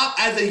been stopped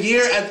as a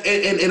year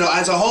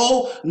as a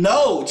whole?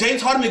 No.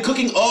 James Harden been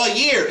cooking all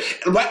year,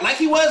 like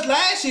he was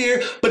last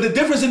year. But the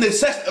difference in the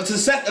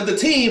success of the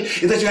team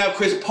is that you have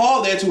Chris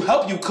Paul there to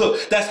help you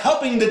cook. That's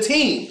helping the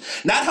team,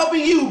 not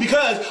helping you,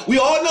 because we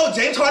all know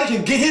James Harden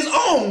can get his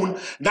own,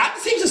 not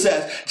the team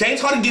success.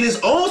 James Harden get his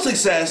own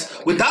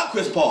success without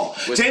Chris Paul.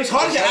 James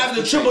Harden can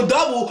average a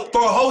triple-double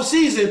for a whole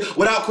season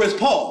without Chris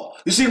Paul.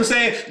 You see what I'm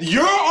saying?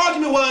 Your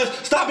argument was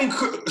stopping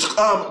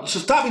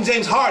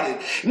James Harden.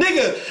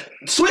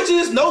 Nigga,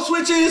 switches, no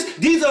switches.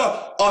 These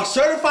are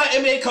certified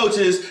NBA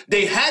coaches.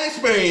 They had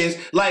experience.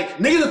 Like,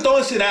 niggas are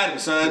throwing shit at him,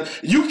 son.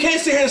 You can't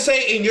sit here and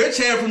say in your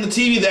chair from the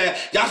TV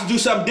that y'all should do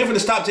something different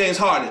to stop James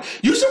Harden.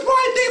 You should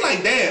probably think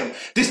like, damn,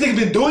 this nigga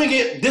been doing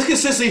it this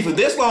consistently for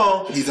this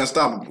long. He's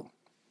unstoppable.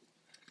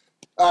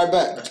 All right,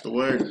 bet. That's the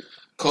word.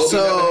 Kobe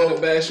never had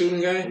a bad shooting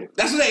game?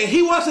 That's what I'm saying.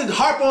 He wants to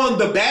harp on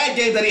the bad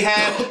games that he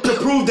had to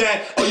prove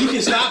that, you can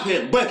stop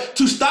him. But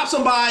to stop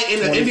somebody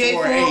in the NBA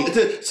form,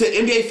 to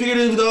NBA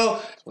figurative,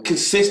 though,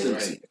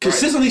 consistency. Right.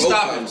 Consistently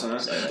stop him,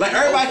 son. Like,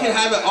 everybody can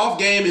have an off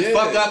game and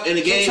fuck up in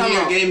a game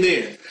here, a game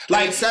there.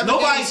 Like,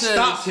 nobody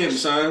stops him,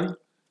 son.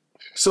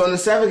 So in the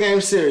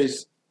 7-game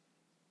series,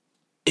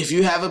 if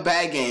you have a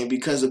bad game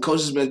because the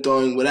coach has been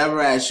throwing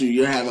whatever at you,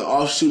 you're having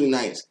off shooting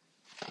nights.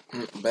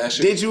 Bad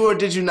shit. Did you or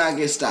did you not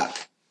get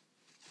stopped?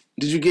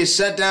 Did you get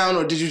shut down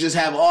or did you just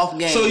have off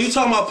games? So you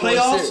talking about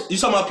playoffs? You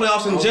talking about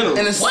playoffs in general?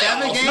 In a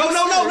 7-game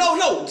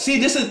No. See,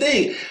 this is the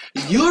thing.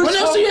 When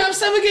else do you have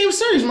 7-game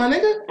series, my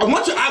nigga? I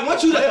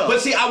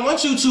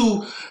want you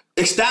to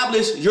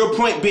establish your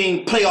point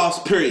being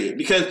playoffs, period.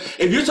 Because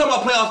if you're talking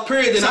about playoffs,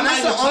 period, then I'm not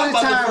even talking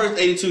about the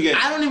first 82 games.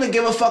 I don't even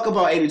give a fuck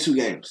about 82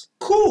 games.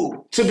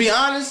 Cool. To be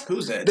honest,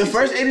 who's that? The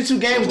first 82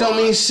 games don't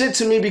mean shit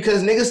to me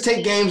because niggas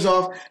take games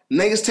off.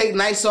 Niggas take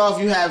nights off.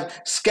 You have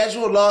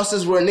scheduled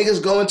losses where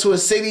niggas go into a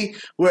city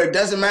where it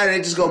doesn't matter. They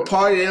just go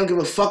party. They don't give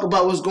a fuck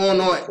about what's going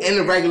on in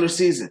the regular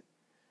season.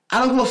 I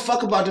don't give a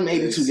fuck about them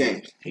 82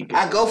 games.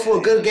 I go for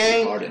a good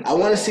game. I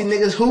want to see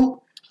niggas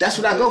hoop. That's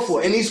what I go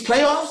for. In these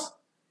playoffs,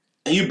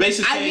 and you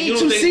basically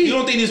saying you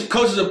don't think these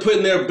coaches are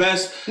putting their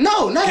best game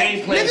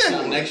plan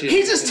nigga,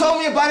 he just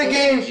told me about a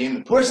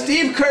game where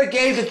Steve Kerr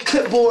gave the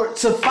clipboard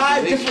to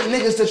 5 different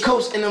niggas to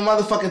coach in a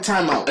motherfucking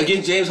timeout.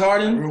 Against James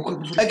Harden?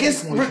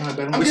 Against we're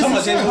talking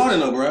about James Harden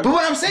though, bro. But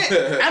what I'm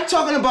saying, I'm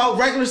talking about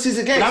regular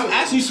season games. But I'm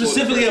asking you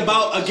specifically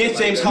about against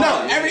James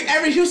Harden. No,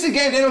 every Houston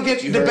game, they don't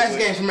get the best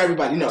game from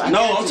everybody. No, I'm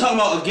talking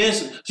about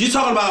against. You're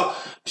talking about.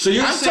 So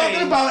I'm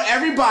talking about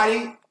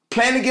everybody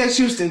playing against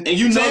Houston, and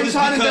you know James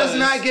Harden does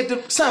not get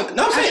the something.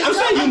 No,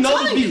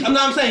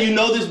 I'm saying you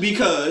know this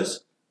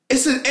because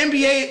it's an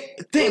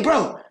NBA thing,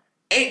 bro.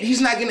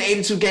 He's not getting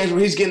 82 games where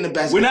he's getting the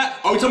best. Are we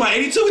talking about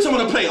 82? We're talking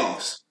about the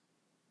playoffs.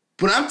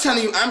 But I'm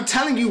telling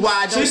you why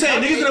I don't. So you're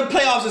saying niggas in the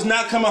playoffs is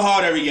not coming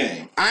hard every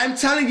game? I'm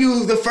telling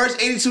you the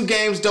first 82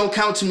 games don't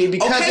count to me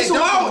because so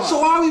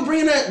why are we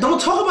bringing that? Don't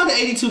talk about the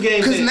 82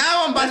 games. Because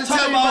now I'm about to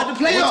tell you about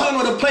the playoffs. We're talking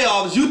about the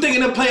playoffs. You think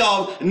in the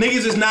playoffs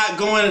niggas is not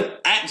going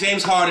at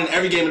James Harden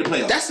every game in the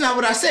playoffs? That's not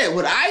what I said.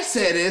 What I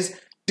said is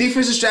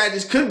defensive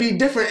strategies could be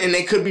different and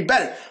they could be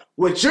better.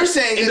 What you're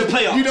saying in is the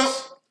playoffs. You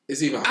don't.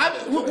 It's even.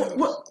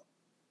 What?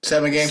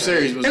 7-game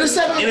series. In a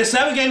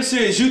 7-game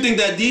series, you think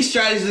that these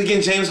strategies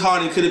against James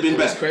Harden could have been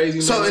better?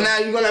 Crazy. So now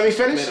you gonna let me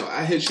finish? Man,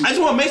 I hit you. I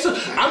just want to make sure.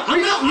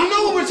 You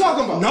know what we're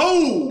talking about?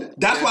 No,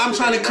 that's what I'm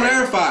trying to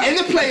clarify. In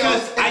the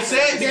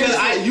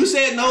playoffs, you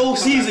said no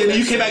season, and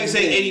you came back and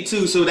said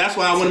 82. So that's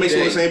why I want to make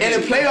sure we're saying.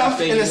 In the playoffs,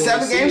 in a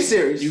 7-game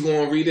series, you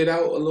gonna read it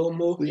out a little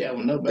more? Yeah,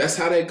 well, no. That's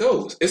how that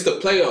goes. It's the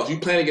playoffs. You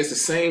playing against the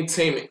same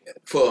team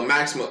for a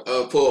maximum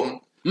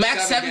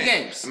Max 7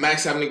 games.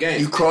 Max 7 games.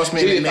 You cross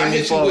me and made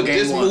me fall game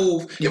this one.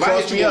 Move, if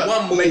I hit you with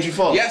one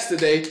move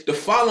yesterday, the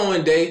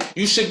following day,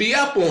 you should be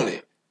up on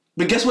it.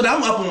 But guess what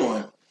I'm up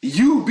on?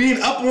 You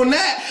being up on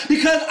that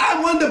because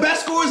I'm one of the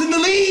best scorers in the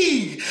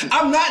league.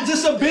 I'm not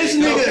just a bench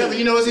nigga.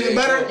 You know what's even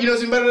better? You know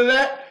what's even better than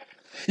that?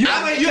 You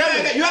act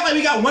like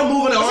we got one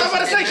move in the arsenal. I was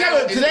about to say,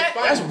 Kevin, to that,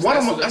 that's one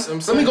of my...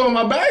 Let me go in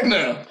my bag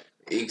now.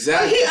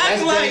 Exactly. He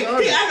acting like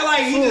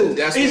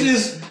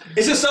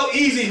it's just so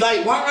easy.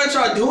 Like, why aren't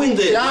y'all doing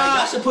this?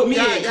 Y'all should put me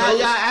in.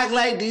 Y'all act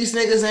like these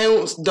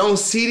niggas don't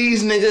see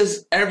these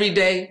niggas every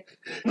day.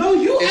 No,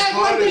 you act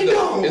like they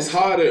don't. It's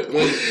harder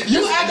when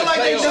you act like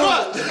they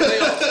don't.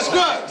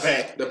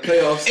 The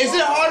playoffs. Is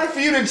it harder for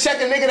you to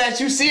check a nigga that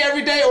you see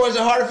every day, or is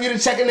it harder for you to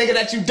check a nigga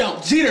that you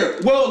don't? Jeter,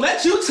 well,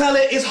 let you tell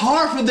it. It's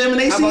hard for them, and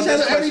they see each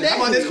other every day. How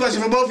about this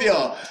question for both of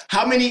y'all?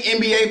 How many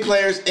NBA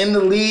players in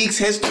the league's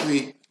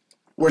history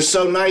were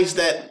so nice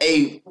that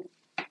a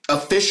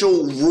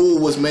official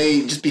rule was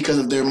made just because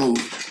of their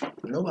move?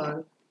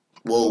 Nobody.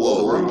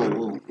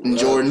 Whoa. And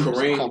Jordan.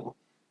 Kareem.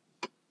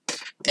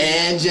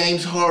 And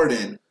James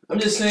Harden. I'm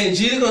just saying,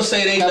 G's gonna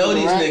say they know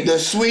these niggas. The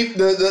sweep,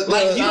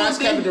 like you don't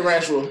Kevin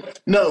Durant rule.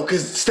 No,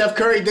 because Steph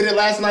Curry did it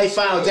last night.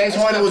 Foul. James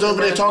Harden was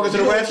over there talking to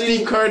the ref.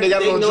 Steve Kerr, they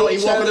got a little joint.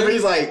 He walked over.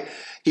 He's like,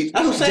 James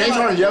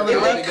Harden yelling at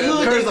the ref.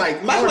 Curry's like,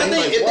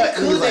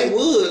 if they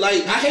would.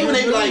 Like, I hate when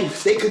they be like,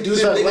 they could do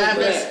this.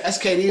 That's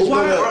KD's.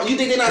 Why you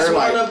think they're not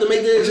smart enough to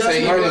make the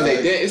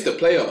adjustment? It's the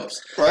playoffs.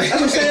 Right. That's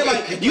what I'm saying.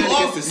 Like, you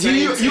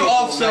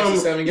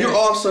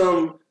off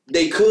some.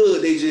 They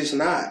could. They just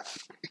not.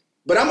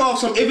 But I'm off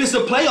some. If it's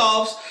the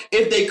playoffs,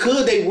 if they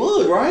could, they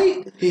would,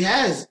 right? He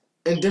has.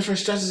 in different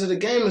stretches of the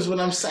game is what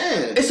I'm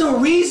saying. It's a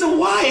reason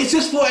why. It's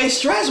just for a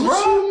stretch, bro.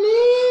 What you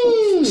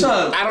mean?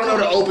 Son, I don't know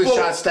the open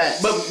shot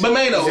stats. But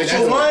man, though,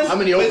 for one, how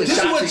many open this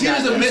shots is what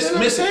Jeter's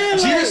missing.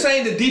 Jeter's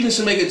saying the defense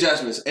should make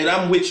adjustments, and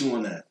I'm with you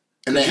on that.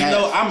 And they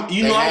I'm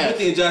with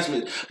the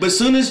adjustments. But as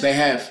soon as they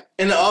have,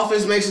 and the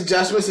offense makes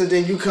adjustments, and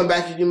then you come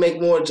back and you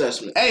make more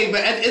adjustments. Hey,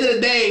 but at the end of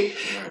the day,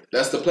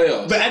 that's the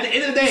playoffs. But at the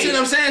end of the day, you see what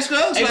I'm saying,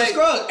 Scruggs?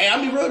 Hey,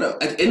 I'll be real though.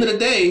 At the end of the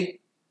day,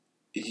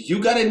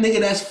 you got a nigga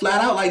that's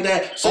flat out like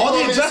that. So all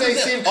the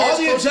adjustments in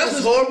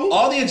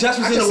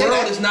the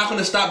world is not going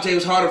to stop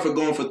James Harden from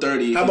going for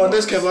 30. How about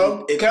this,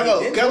 Kevo?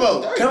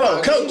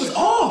 Coach was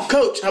off.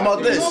 Coach, how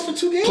about this?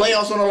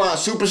 Playoffs on the line,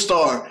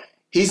 superstar.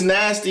 He's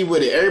nasty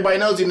with it. Everybody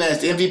knows he's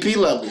nasty. MVP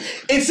level.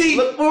 And see,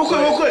 look,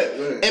 real quick.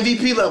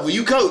 MVP level.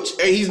 You coach.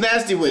 He's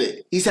nasty with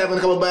it. He's having a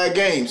couple bad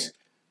games,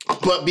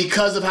 but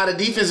because of how the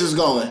defense is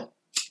going.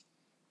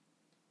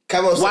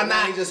 Why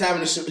not? He just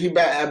having a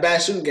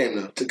bad shooting game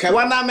now.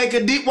 Why not make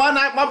a deep? Why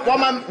not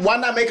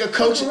make a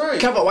coach?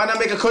 Kevo, why not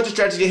make a coaching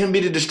strategy to get him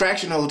be the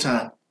distraction the whole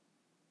time?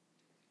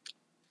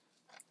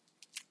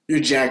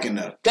 You're jacking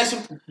though. That's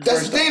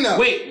the thing though.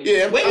 Wait.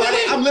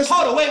 I'm listening.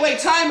 Hold on. Wait.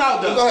 Time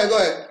out though. Go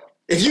ahead.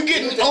 If you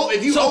get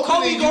so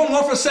Kobe going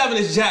 1 for 7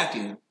 is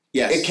jacking.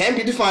 Yes, it can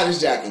be defined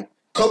as jacking.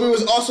 Kobe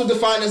was also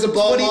defined as a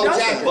ball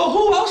jacker. Well,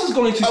 who else is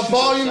going to a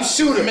volume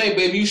shooter? Man,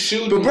 baby, you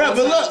shoot. But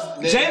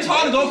look, James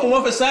Harden going for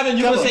 1 for 7.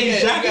 You're gonna say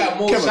he's jacking?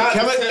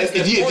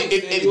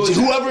 If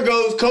whoever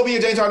goes, Kobe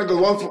or James Harden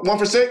goes 1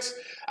 for 6.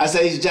 I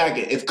say he's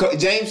jacking. If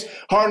James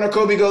Harden or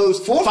Kobe goes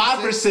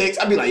 5 for 6,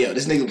 I'd be like, yo,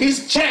 this nigga,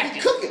 he's jacking.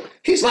 Cooking.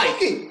 He's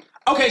cooking.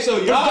 Okay, so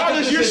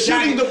you're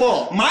shooting the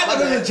ball. My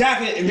definition is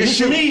jacking. And you're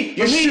shooting.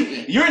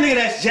 You're a nigga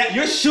that's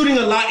you're shooting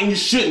a lot and you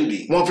shouldn't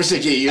be. 1 for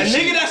 6, yeah.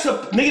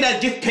 Nigga that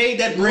gets paid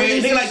that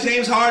bread. Nigga like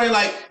James Harden,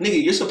 like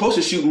nigga, you're supposed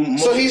to shoot more.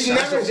 So he's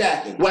never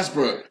jacking.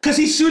 Westbrook, because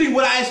he's shooting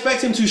what I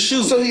expect him to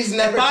shoot. So he's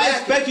never. If I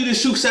expect you to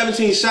shoot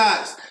 17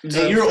 shots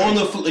and you're on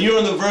the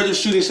verge of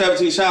shooting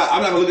 17 shots,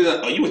 I'm not gonna look at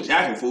that. Oh, you was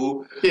jacking,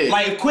 fool. Yeah.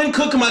 Like if Quentin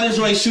Cook come out this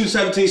joint shooting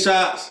 17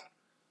 shots.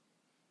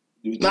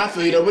 Not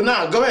for you though, but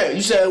nah, go ahead.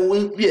 You said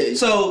yeah.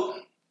 So.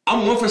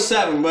 I'm 1 for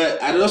 7,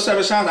 but out of those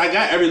 7 shots, I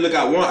got every look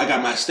I want. I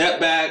got my step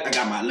back, I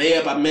got my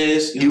layup I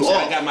missed. You know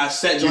I got my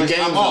set joints.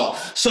 I'm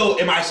off. So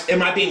am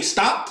I being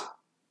stopped?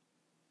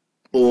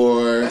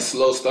 Or that's a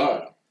slow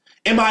start.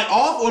 Am I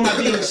off or am I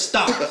being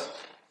stopped?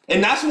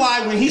 And that's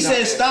why when he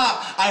said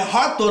stop, I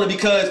harped on it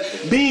because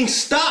being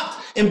stopped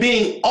and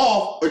being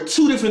off are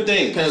 2 different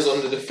things. Depends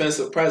on the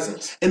defensive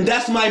presence. And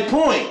that's my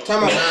point.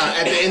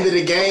 At the end of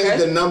the game,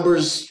 the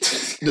numbers.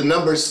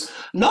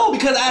 No,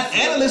 because as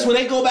analysts, when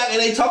they go back and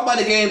they talk about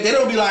the game, they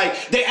don't be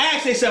like, they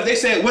ask themselves, they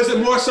said, was it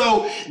more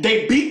so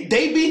they beat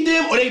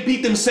them or they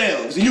beat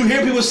themselves? And you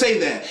hear people say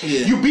that.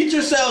 Yeah. You beat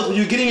yourselves when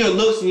you're getting your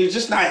looks and you're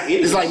just not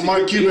hitting. It's like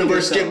Mark Cuban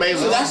versus Skip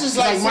Bayless. So that's just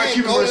like Mark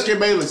Cuban versus Skip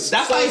Bayless.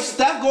 That's like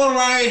Steph going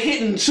around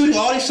and shooting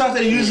all these shots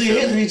that he usually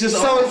hits and he's just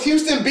So is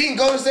Houston beating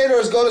Golden State or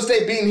is Golden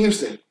State beating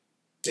Houston?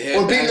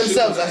 Or beating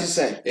themselves, I should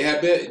say. They have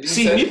been.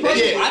 See, me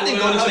personally, I think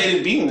Golden State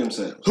is beating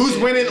themselves. Who's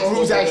winning or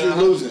who's actually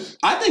losing?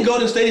 I think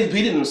Golden State is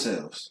beating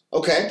themselves.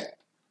 Okay.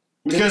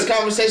 Because this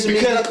conversation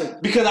means nothing.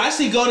 Because I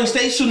see Golden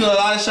State shooting a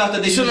lot of shots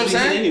that they usually hit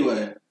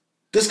anyway.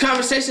 This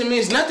conversation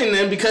means nothing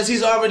then because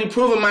he's already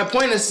proven my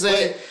point is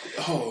saying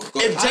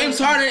if James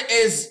Harden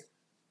is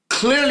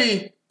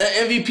clearly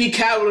an MVP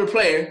caliber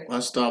player,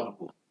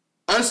 unstoppable,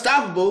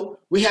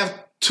 we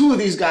have 2 of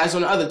these guys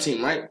on the other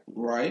team, right?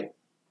 Right.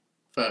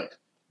 Fact.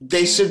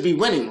 They should be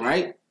winning,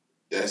 right?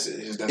 That's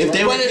it. If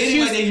they were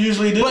hitting like they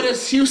usually do. But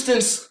is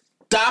Houston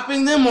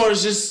stopping them or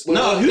is just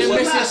Houston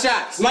missing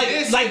shots? Like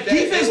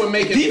defense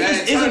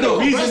isn't the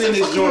reason in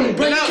this joint.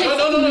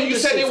 No. You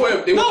said they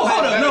were. No,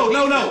 hold up.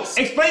 No.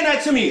 Explain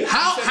that to me.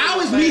 How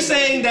is me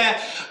saying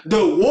that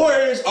the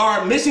Warriors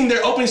are missing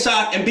their open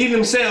shot and beating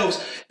themselves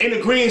in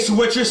agreement to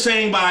what you're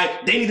saying by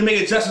they need to make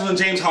adjustments on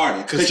James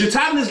Harden? Because you're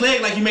tapping his leg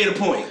like you made a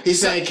point.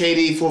 He's saying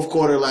KD fourth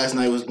quarter last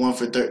night was 1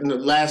 for 30. No,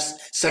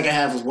 last second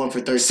half was 1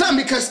 for 30.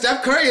 Something because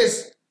Steph Curry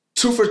is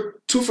 2 for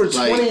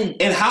 20.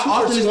 And how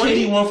often is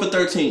KD 1 for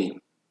 13?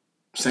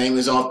 Same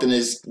as often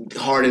as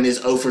Harden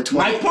is 0 for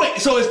 20. My point.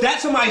 So is that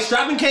somebody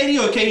strapping KD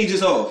or KD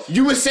just off?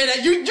 You would say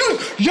that y'all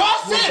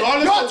said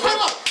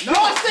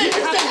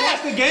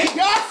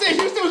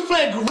Houston was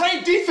playing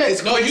great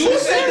defense. No, you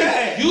said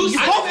that.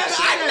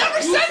 I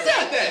never said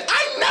that.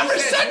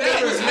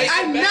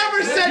 I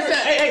never said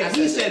that. Hey,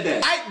 he said that.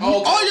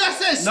 All y'all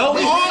said. No,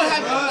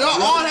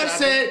 y'all all have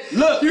said.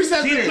 Look,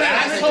 Houston's been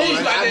playing.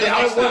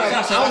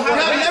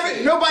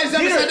 Nobody's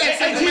ever said that.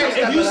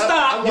 If you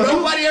stop,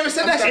 nobody ever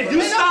said that. If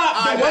you stop.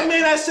 The one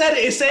man that said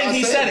it is saying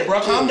he said it,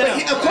 bro. Calm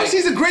down. Of course,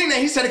 he's agreeing that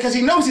he said it because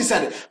he knows he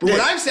said it. But what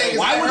I'm saying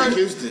is, I heard other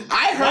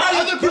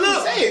people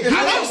say it.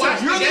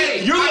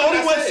 You're the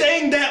only one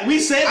saying that we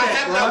said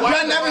that, bro.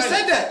 Y'all never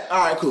said that. All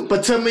right, cool.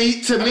 But to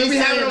me saying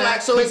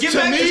that. So get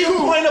back to your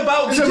point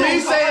about to me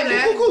saying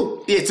that.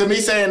 Yeah, to me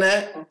saying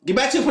that. Get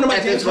back to your point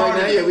about James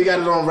Harden. Yeah, we got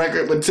it on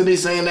record. But to be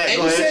saying that,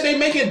 and you said they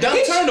making dumb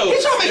turnovers.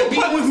 He trying to make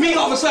a point with me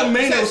off of something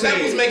Mano said.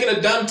 Steph was making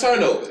a dumb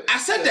turnover. I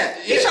said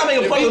that. He trying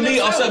to make a point with me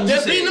off something.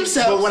 They're beating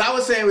themselves. But what I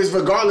was saying was,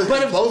 regardless,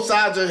 but both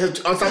sides are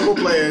ensemble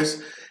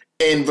players,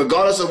 and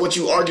regardless of what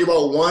you argue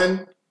about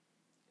one,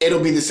 it'll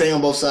be the same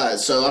on both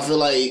sides. So I feel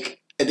like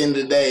at the end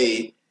of the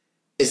day,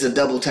 it's a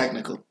double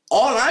technical.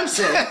 All I'm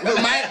saying,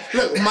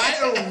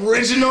 my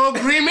original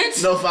agreement,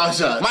 no foul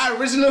shots. My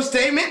original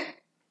statement,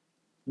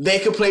 they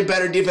could play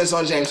better defense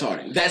on James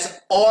Harden. That's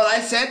all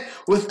I said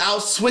without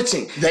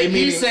switching. They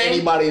meaning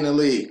anybody in the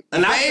league.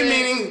 And they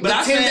meaning the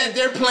team that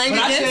they're playing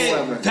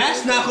against.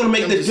 That's not going to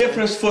make the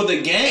difference for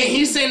the game. And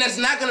he's saying that's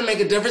not going to make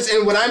a difference.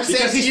 And what I'm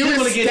saying to you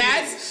is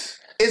stats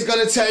is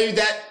going to tell you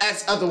that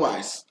that's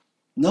otherwise.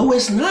 No,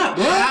 it's not,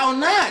 bro. How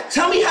not?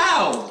 Tell me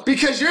how.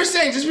 Because you're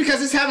saying just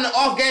because he's having an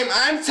off game,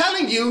 I'm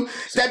telling you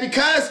that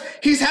because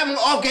he's having an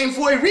off game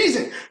for a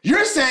reason.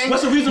 You're saying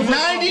what's the reason for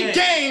 90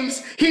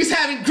 games, he's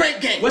having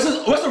great games. What's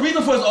the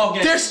reason for his off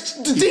game? There's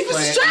the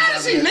defense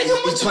strategy, nigga.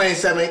 He's playing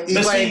 7.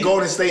 He's playing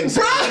Golden State and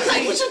 7. Bro,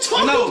 like, what you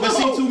talking about? But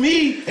see, to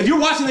me, if you're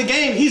watching the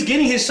game, he's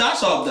getting his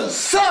shots off, though.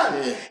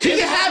 Son, he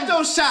can have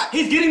those shots.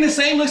 He's getting the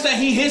same looks that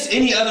he hits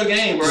any other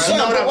game, bro. Son,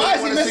 why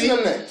is he missing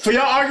them then? For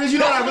your arguments, you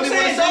know what I really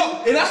want to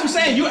say? And that's what I'm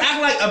saying. You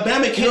act like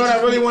Obama can't. You know what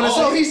I really want to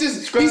say? So he's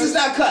just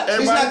not cut.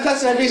 He's not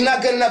cussing if he's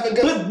not good enough and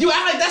good. But you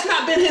act like that's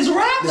not been his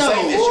rap, though. The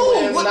same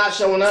issue with not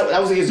showing up.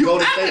 That was against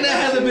Golden State. You act like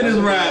that hasn't been his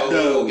rap,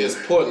 though.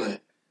 Against Portland.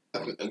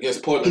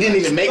 He didn't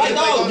even make it.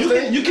 No,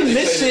 you can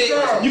miss shit.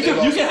 You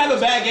can have a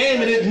bad game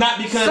and it not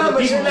because the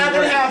people. You're not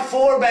gonna have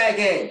 4 bad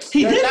games.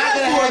 He didn't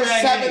have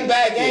 7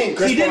 bad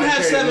games. He didn't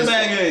have 7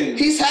 bad games.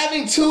 He's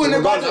having 2 in the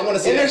budget, and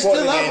they're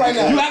still up right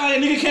now. You act like a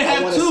nigga can't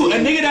have 2. A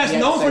nigga that's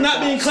known for not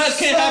being clutch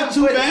can't have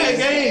 2 bad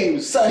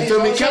games. You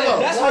feel me, Kevo?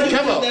 That's how you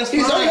think that's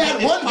He's only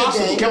had 1 good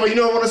game. Kevo, you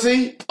know what I want to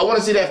see? I want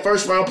to see that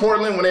first round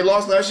Portland when they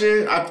lost last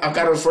year. I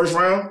got it first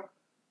round.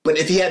 But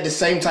if he had the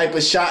same type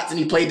of shots and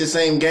he played the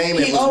same game,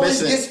 it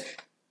was missing.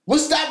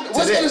 What's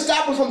going to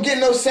stop him from getting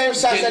those same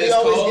shots that he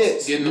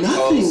always gets?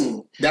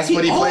 Nothing. That's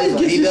what he plays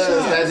like. He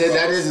does.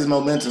 That is his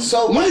momentum.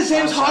 So when does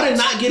James Harden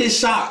not get his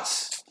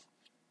shots?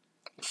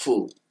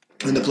 Fool.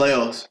 In the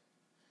playoffs.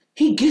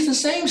 He gets the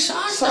same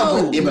shots,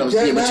 though. Yeah, but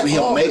he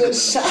don't make them.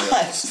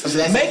 Shots.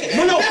 Make it.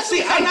 No.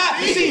 See, I'm not.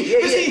 See,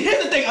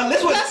 here's the thing.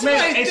 That's what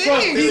man. This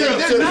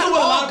is what a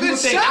lot of people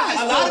think.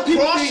 A lot of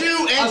people cross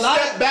you and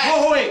step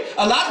back. Wait.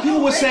 A lot of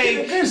people would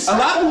say. A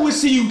lot of people would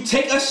see you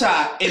take a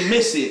shot and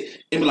miss it.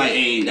 And be like,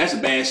 hey, that's a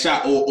bad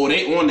shot, or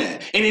they on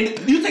that. And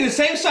then you take the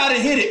same shot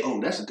and hit it.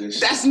 Oh, that's a good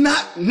shot. That's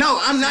not, no,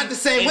 I'm not the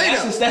same way,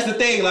 though. That's the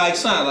thing, like,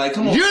 son, like,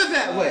 come on. You're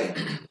that way.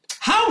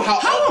 How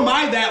am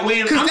I that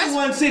way? And I'm the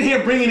one sitting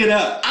here bringing it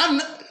up.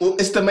 Well,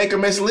 it's the make or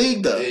miss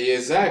league, though. Yeah,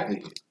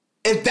 exactly.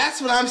 And that's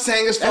what I'm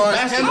saying as far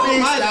as him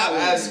being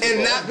stopped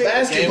and not being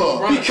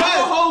basketball. Because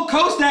a whole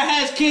coach that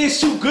has kids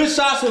shoot good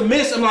shots and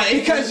miss, I'm like,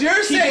 because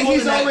you're saying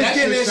he's always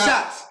getting his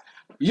shots.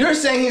 You're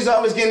saying he's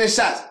always getting his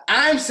shots.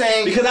 I'm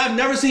saying because I've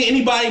never seen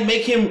anybody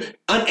make him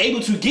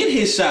unable to get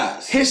his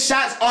shots. His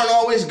shots aren't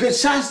always good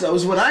shots, though.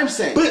 Is what I'm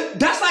saying. But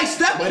that's like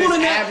Steph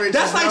pulling that.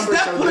 That's like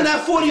Steph pulling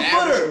that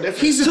 40-footer.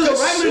 He's just a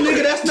regular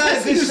nigga. That's not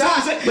a good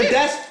shot. But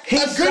that's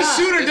a good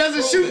shooter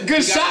doesn't shoot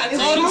good shots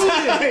all the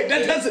time.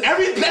 That's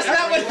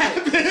not what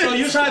happens. So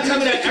you're trying to tell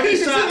me that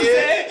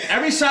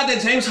every shot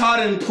that James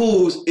Harden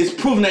pulls is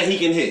proven that he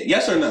can hit?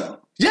 Yes or no?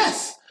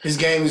 Yes. His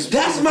game is.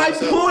 That's my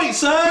point,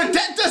 son. But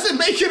that doesn't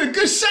make it a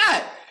good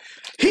shot.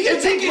 He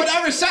can take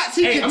whatever shots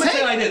he can take. I'm gonna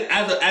say it like this: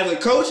 as a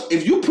coach,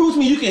 if you prove to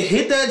me you can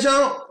hit that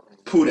jump,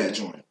 pull that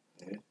joint.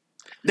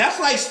 That's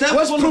like Steph.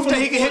 What's proof that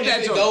he can hit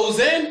that joint? If it goes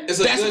in, it's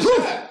a good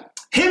shot.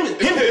 Him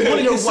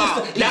pulling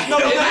consistent. No.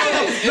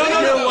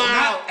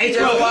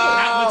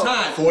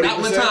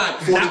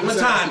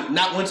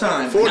 Not one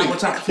time.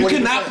 You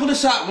cannot pull a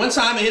shot one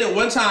time and hit it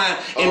one time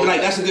and be like,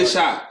 that's a good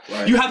shot.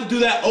 Right. You have to do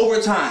that over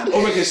time,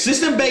 over a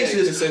consistent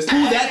basis. Pull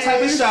that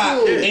type of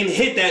shot and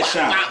hit that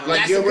shot.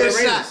 Like that's a good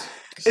shot.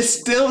 It's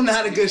still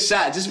not a good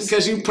shot just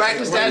because you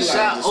practice that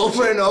shot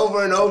over and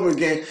over and over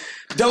again.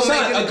 Don't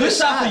make it a good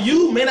shot for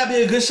you may not be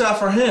a good shot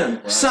for him.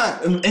 Right.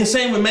 Son. And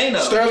same with Mano.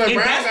 Sterling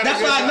Brown.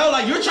 That's why I know,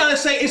 like, you're trying to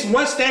say it's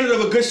one standard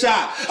of a good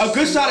shot. A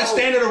good shot is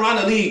standard around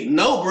the league.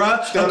 No, bruh.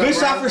 A good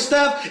shot for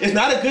Steph is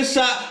not a good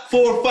shot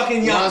for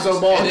fucking Giannis.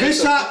 A good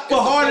shot for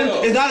Harden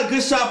is not a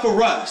good shot for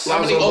Russ. How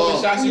many open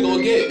shots you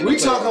gonna get? We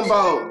talking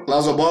about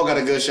Lonzo Ball got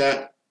a good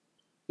shot.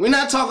 We're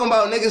not talking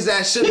about niggas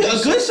that shouldn't. A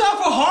good shot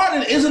for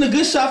Harden isn't a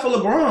good shot for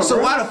LeBron. So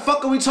why the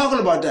fuck are we talking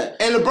about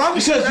that? And LeBron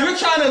because you're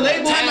trying to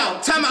label. Time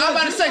out. I'm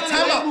about to say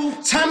time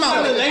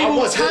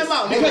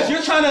out. Because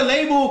you're trying to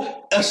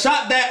label a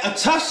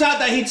tough shot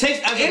that he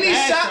takes as any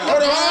shot.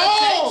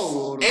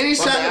 Any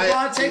shot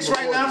LeBron takes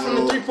right now from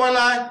the 3-point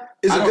line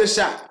is a good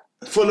shot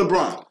for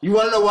LeBron. You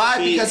want to know why?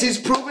 Because he's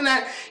proven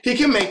that he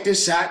can make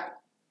this shot.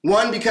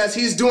 One, because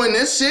he's doing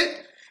this shit.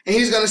 And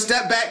he's going to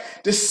step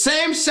back. The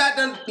same shot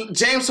that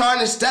James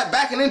Harden is step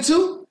backing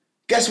into,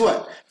 Guess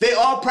what? They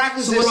all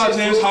practice so this. What about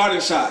James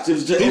Harden shots?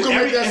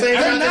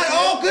 They're not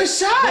all good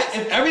shots.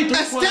 If every a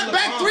step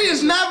back three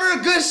is never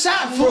a good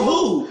shot for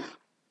who?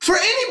 For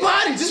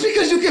anybody. Just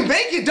because you can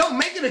make it, don't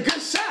make it a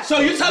good shot. So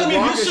you're telling me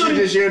if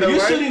you're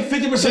shooting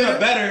 50% or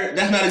better,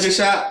 that's not a good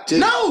shot?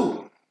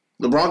 No.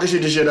 LeBron can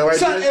shoot this shit though, right?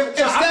 Son,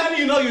 how do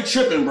you know you're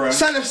tripping, bro?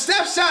 Son, if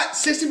Steph shot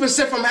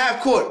 60% from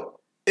half court,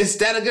 is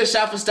that a good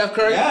shot for Steph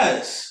Curry?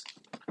 Yes.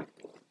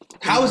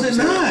 How is it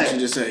not? You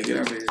just say, get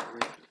out of here.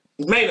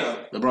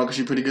 Mano. LeBron can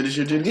shoot pretty good this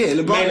year, too? Yeah,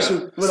 LeBron can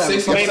shoot. Whatever.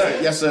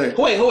 Yes, sir.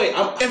 Wait. If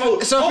he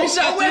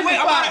shot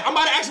I'm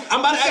about to ask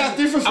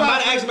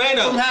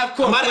Mano. From half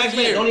court. I'm about to ask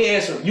Mano. Don't even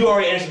answer. You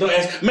already answered. Don't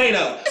ask. Mano.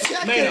 All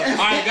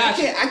right, got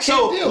you. I can't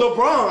so deal.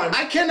 LeBron.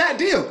 I cannot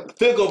deal.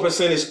 Field goal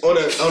percentage on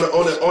a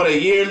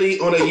year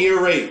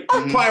rate.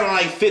 Probably around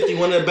like 50.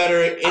 One of the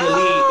better in the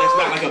league. That's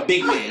not like a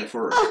big man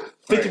for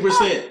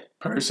 50%.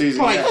 Per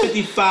season. Like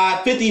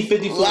 55, 50,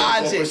 54.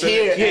 Logic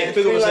here. Yeah,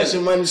 Free Lunch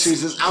and Money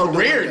Shoes is out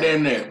rare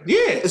damn there.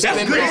 Yeah, that's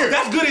good.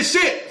 That's good as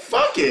shit.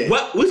 Fuck it.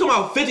 What? We talking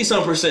about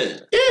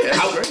 50-some%. Yeah,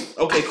 that's great.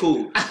 Okay,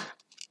 cool.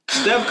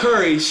 Steph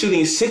Curry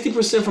shooting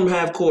 60% from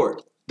half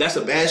court. That's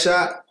a bad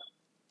shot?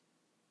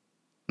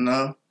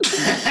 No.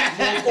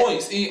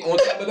 Points on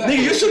top of that.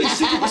 Nigga, you're shooting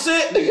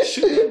 60%? Nigga,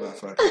 shoot that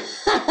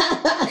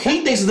motherfucker.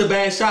 He thinks it's a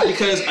bad shot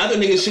because other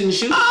niggas shouldn't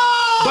shoot.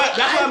 But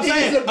that's what I'm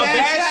saying. A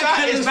bad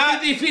shot is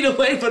not 50 feet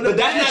away from the But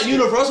that's not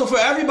universal for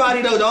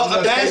everybody, though, dog.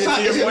 A bad shot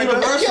isn't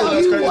universal. That's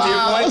crazy to your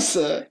point.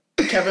 Son.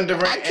 Kevin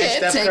Durant I and can't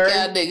Steph take Curry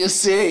y'all niggas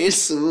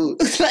serious, so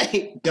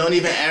like don't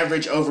even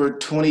average over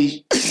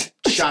 20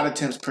 shot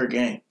attempts per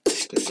game.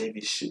 Because they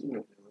be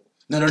shooting.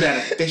 No, they're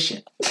that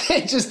efficient.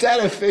 they just that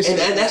efficient.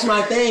 And that's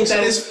my thing.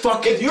 That is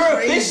fucking If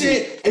you're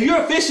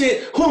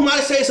efficient, who am I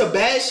to say it's a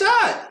bad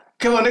shot?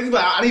 Come on, nigga,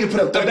 I need to put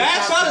up 30 The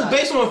bad shots shot is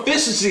based on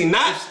efficiency,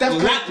 not Steph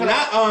Curry put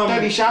up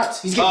 30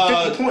 shots. He's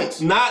getting 50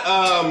 points. Not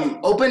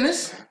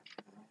openness.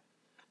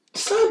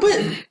 Son, but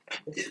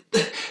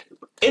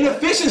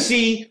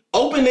inefficiency,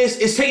 openness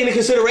is taken into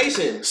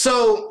consideration.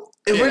 So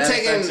if we're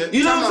taking,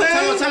 you know what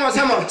I'm saying?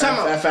 Time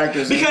out. That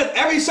factors in. Because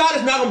every shot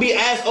is not gonna be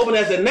as open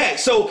as the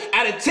next. So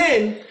out of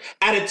 10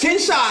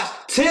 shots,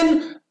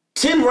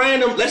 10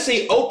 random, let's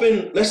say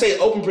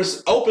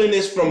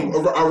openness from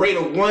a rate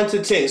of 1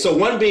 to 10. So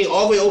 1 being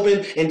all the way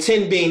open and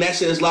 10 being that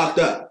shit is locked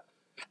up.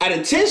 Out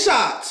of 10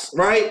 shots,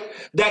 right,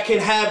 that can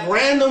have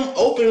random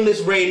openness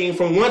rating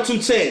from 1 to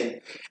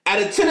 10.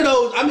 Out of 10 of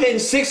those, I'm hitting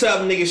 6 of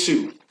them niggas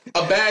shoot.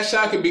 A bad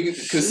shot could be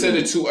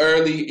considered too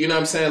early, you know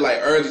what I'm saying? Like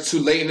early, too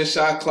late in the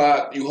shot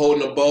clock, you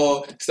holding the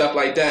ball, stuff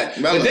like that.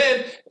 But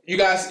then you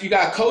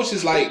got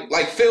coaches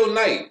like Phil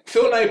Knight.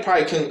 Phil Knight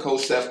probably couldn't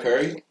coach Steph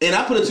Curry. And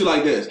I put it to you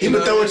like this. He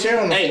would throw a chair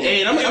on the floor.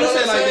 And I'm gonna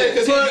say it like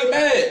this. Because he'd be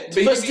mad.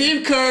 But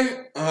Steve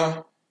Kerr,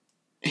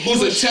 he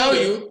would tell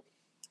you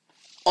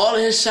all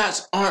of his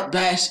shots aren't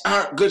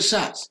good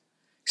shots.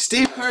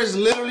 Steve Kerr's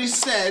literally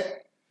said,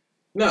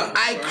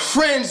 I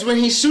cringe when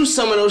he shoots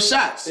some of those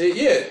shots.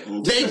 Yeah.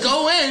 They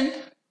go in,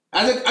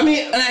 and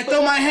I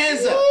throw my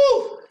hands up.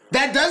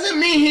 That doesn't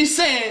mean he's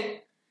saying,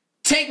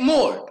 take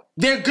more.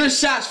 They're good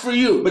shots for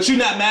you. But you're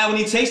not mad when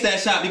he takes that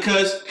shot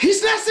because...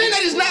 He's not saying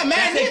that he's not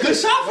mad. That's a good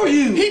shot for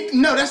you.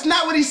 No, that's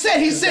not what he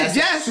said. He said,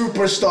 yes.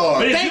 Superstar.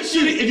 But if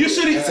you're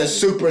shooting... It's a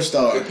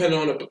superstar. Depending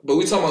on but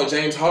we talking about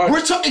James Harden.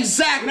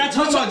 Exactly. We're not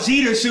talking about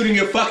Jeter shooting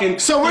your fucking...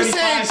 So we're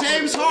saying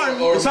James Harden.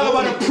 We're talking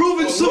about a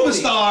proven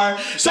superstar.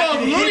 So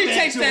if Looney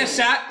takes that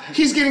shot,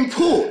 he's getting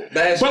pulled.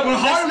 But when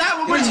Harden... That's not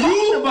what we're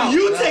talking about. When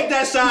you take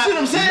that shot... You see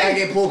what I'm saying? He's not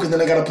getting pulled because then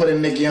they got to put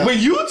in Nick Young. When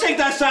you take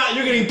that shot,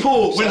 you're getting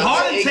pulled. When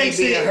Harden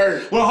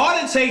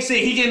takes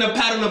it, he getting a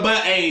pat on the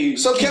butt. Hey,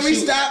 so can we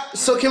stop?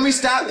 It's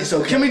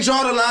okay. Can we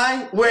draw the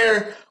line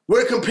where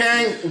we're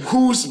comparing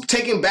who's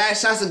taking bad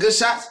shots and good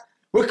shots?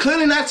 We're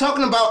clearly not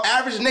talking about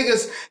average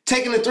niggas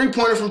taking a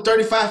 3-pointer from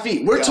 35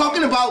 feet. We're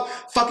talking about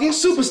fucking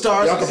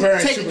superstars. Y'all comparing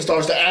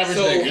superstars to average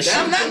niggas.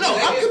 I'm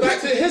comparing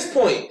back to his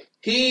point.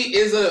 He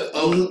is a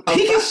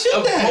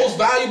most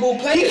valuable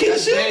player. He can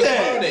shoot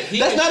that.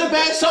 That's not a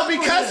bad shot. So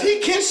because he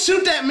can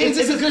shoot that means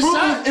it's a good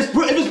shot. If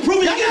it's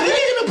proven he can hit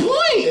it. The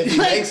point. If he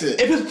makes it.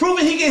 If it's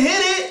proven he can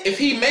hit it. If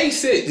he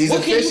makes it. He's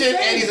efficient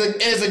and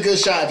he's a good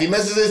shot. If he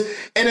misses it,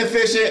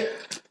 inefficient.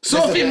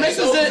 So if he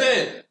misses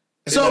it.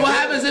 So what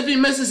happens if he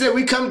misses it?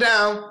 We come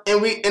down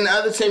and the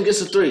other team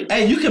gets a 3.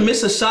 Hey, you can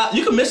miss a shot.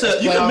 You can miss a.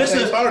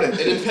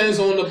 It depends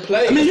on the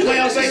play. I mean, you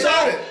can miss a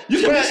shot. You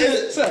can miss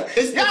it.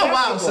 It's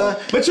wild, son.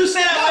 But you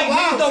say that like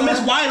niggas don't miss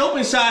wide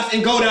open shots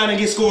and go down and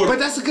get scored. But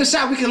that's a good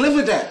shot. We can live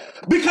with that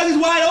because he's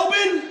wide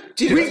open.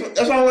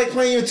 That's why I like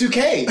playing you in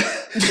 2K. I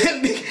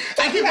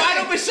get wide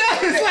open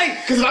shots. It's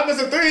like because if I miss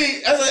a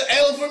 3, that's an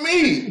L for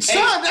me.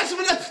 Son, that's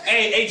what.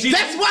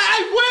 That's why I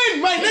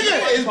win, my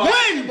nigga.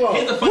 Win.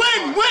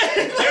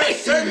 There are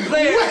certain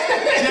players.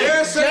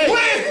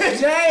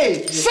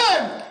 Jay.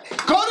 Son,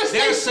 Golden State.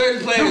 There are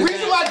certain players. The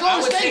reason why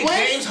Golden State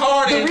wins. James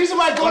Harden. The reason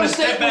why Golden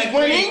State was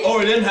winning.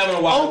 Or them having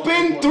a wild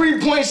open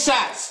 3-point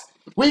shots.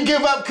 We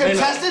give up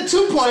contested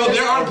 2-pointers. So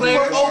there are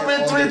players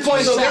open 3-point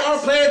shots. So there are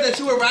players that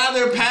you would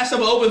rather pass up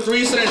an open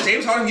 3 so that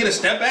James Harden get a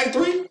step back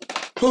 3?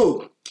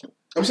 Who?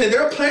 I'm saying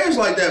there are players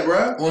like that,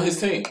 bro, on his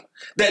team.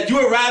 That you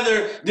would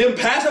rather them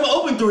pass up an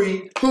open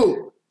three.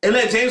 Who? And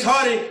let James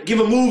Harden give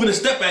a move and a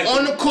step back.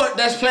 On the court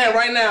that's playing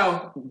right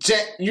now,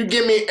 you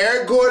give me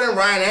Eric Gordon,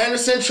 Ryan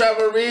Anderson,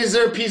 Trevor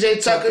Ariza,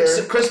 PJ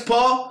Tucker, Chris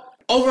Paul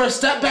over a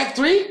step back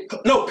three?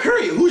 No,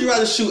 period. Who would you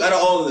rather shoot out of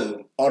all of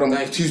them? All them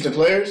Houston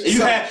players?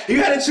 You had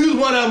to choose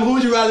one of them. Who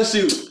would you rather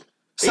shoot?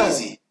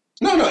 Easy.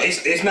 No,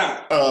 it's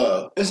not.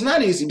 It's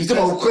not easy. You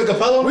talking about Clint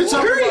Capella? We're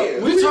talking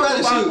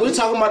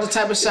about the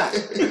type of shot.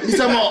 He's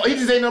talking about, he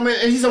just ain't no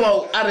man. He's talking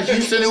about out of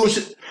Houston. It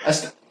was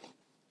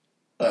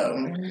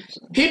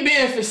he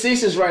being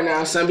facetious right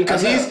now, son,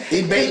 because his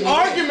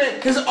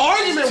argument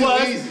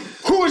was,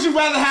 who would you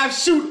rather have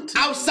shoot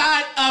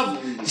outside of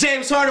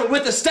James Harden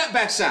with a step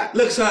back shot?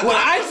 Look, son, what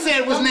I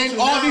said was name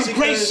all these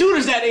great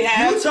shooters that they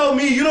have. You told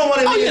me you don't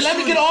want to. Oh yeah, let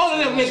me get all of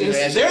them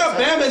niggas. There are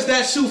Bamas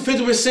that shoot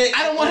 50%.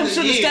 I don't want him to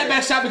shoot a step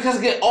back shot because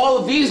I get all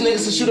of these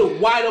niggas to shoot a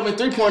wide open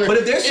 3-pointer. But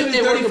if they're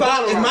shooting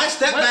 35, if my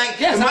step back,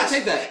 I'll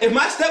take that. If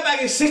my step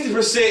back is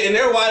 60% and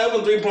their wide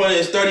open 3-pointer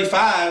is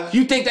 35,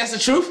 you think that's the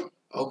truth?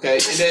 Okay,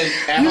 and then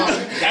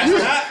that's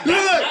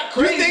not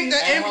crazy.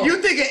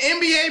 You think an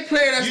NBA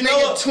player that's making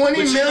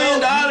 $20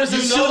 million is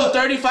shooting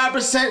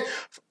 35%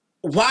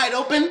 wide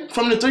open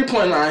from the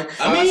 3-point line?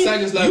 I mean, you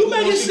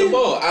make it seem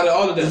out of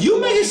all of them. You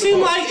make it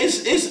seem like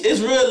it's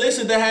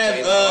realistic to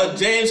have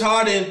James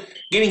Harden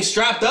getting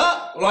strapped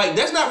up. Like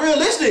that's not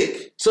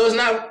realistic. So it's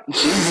not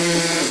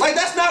like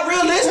that's not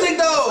realistic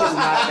though.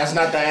 That's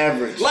not the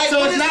average. Like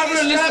so it's not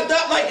realistic.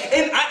 Up, like,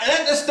 and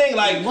that's this thing.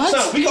 Like,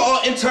 son, we can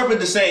all interpret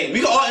the same. We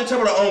can all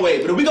interpret our own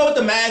way. But if we go with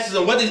the masses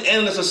and what these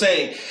analysts are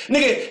saying,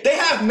 nigga, they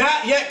have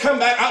not yet come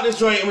back out this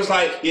joint and was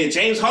like, yeah,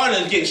 James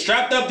Harden is getting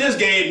strapped up this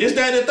game, this,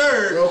 that, and the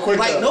third. Real quick,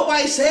 like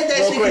nobody said that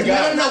shit. You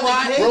don't know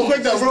why? Real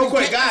quick,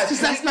 guys.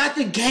 Because that's not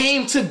the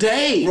game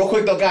today. Real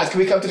quick though, guys. Can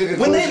we come to the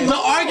conclusion? The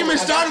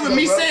argument started with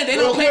me saying they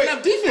don't play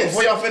enough defense.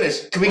 Before y'all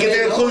finish, can we get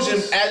to the conclusion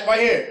right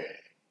here?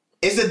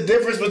 It's the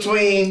difference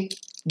between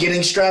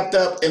getting strapped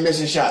up and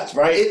missing shots,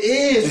 right? It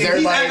is. He's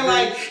acting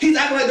like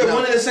they're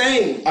one and the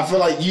same. I feel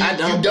like you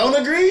don't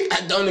agree.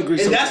 I don't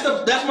agree. And that's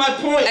my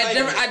point.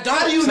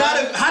 How do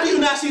you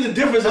not see the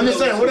difference? I'm just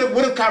saying.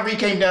 What if Kyrie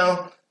came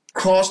down,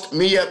 crossed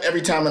me up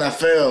every time, and I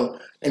fell,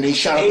 and he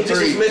shot a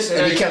three,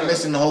 and he kept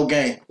missing the whole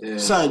game? Yeah.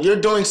 Son, you're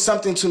doing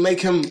something to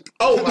make him.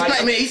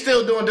 I mean, he's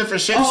still doing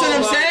different shit. You see what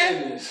I'm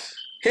saying?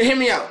 Hear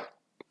me out.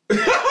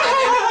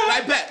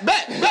 Like bet.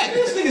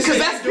 Because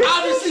that's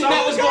obviously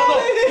not what's going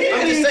on.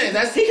 I'm just saying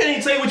he can't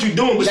even tell you what you're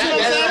doing. But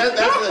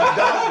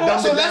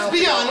that's so let's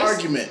be honest.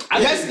 Argument.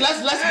 Let's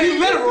be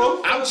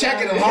literal. I'm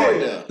checking him hard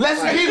though.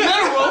 Let's be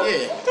literal.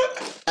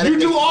 Yeah. You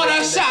do all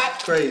that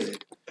shot. Crazy.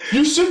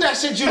 You shoot that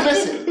shit, you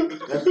miss it.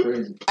 That's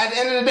crazy. At the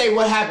end of the day,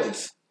 what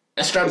happens?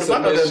 That's That's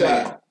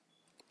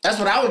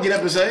what I would get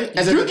up and say.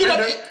 As you get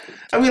up.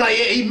 I'd be like,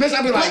 yeah, he missed.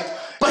 I'd be like,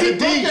 but he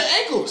broke your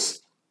ankles.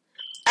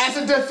 As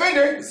a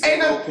defender,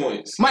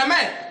 points. My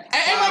man,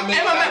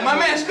 my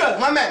man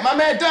Scrub, my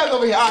man Doug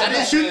over here. I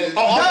didn't shoot.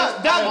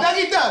 Doug,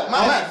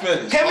 my man.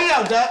 Get me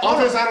out, Doug.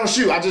 Offense, I don't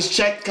shoot. I just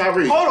check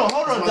Kyrie. Hold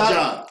on, Doug.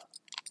 Job.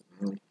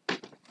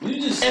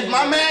 If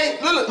my man,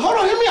 look, hold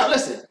on, hear me out.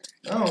 Listen.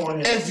 I don't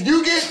want to. If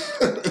you get,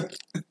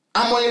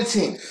 I'm on your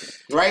team,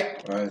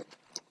 right? Right.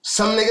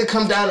 Some nigga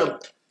come down to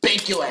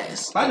bake your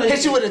ass.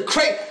 Hit you with a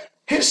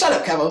shut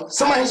up, Kevo.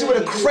 Somebody hit you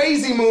with a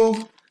crazy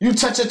move. You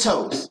touch your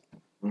toes.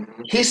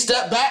 Mm-hmm. He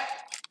stepped back.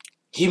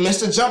 He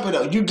missed a jumper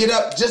though. You get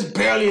up just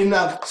barely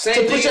enough to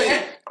put your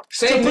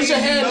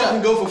hand up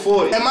and go for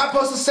 40. Am I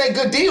supposed to say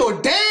good D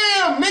or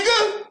damn,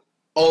 nigga?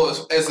 Oh,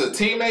 as a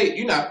teammate,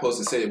 you're not supposed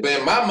to say it. But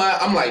in my mind,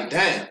 I'm like,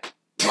 damn.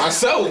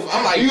 Myself,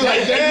 I'm like,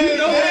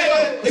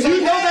 damn. If you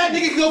know that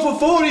nigga can go for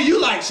 40, you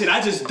like shit. I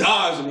just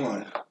dodged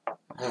one.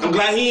 I'm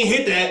glad he ain't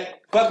hit that.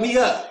 Fuck me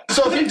up.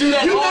 So if you do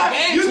that all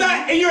game, you're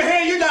not in your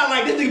head. You're not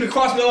like this nigga been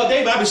cross me all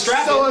day, but I've been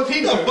strapped. So if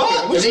he do if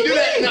you do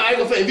that,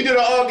 if you do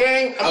that all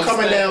game, I'm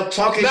coming down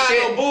talking shit.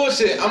 No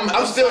bullshit.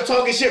 I'm still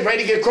talking shit,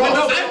 ready to get crossed.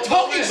 No, I'm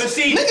talking. But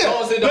see, nigga,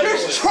 but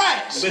you're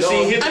trash. But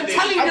see, I'm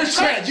telling you, you're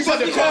trash. You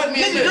about to cross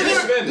me?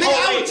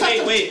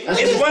 Wait.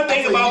 It's one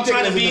thing about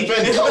trying to be.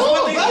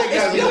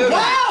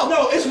 Wow.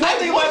 No, it's one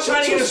thing about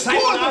trying to get a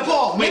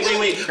psychological. Wait.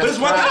 But it's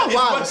one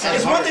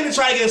thing to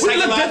try to get a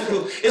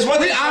psychological. It's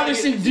one thing. We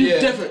obviously do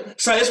different.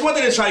 So it's one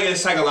thing to try to get a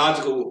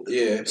psychological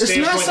standpoint.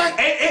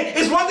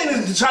 It's one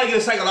thing to try to get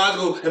a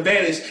psychological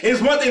advantage.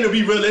 It's one thing to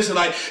be realistic.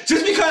 Like,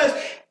 just because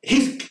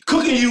he's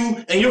cooking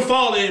you and you're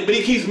falling, but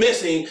he keeps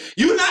missing,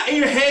 you're not in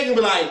your head gonna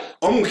be like,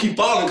 oh, I'm gonna keep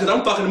falling because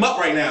I'm fucking him up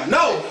right now.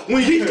 No,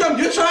 when he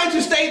comes, you're trying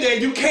to stay there,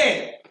 you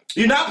can't.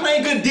 You're not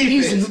playing good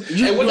defense.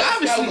 What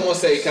obviously gonna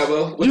say,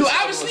 Cabo? You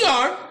obviously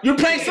are. You're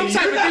playing some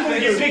type of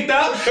defense. You're picked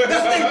up. That's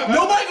the thing.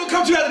 Nobody gonna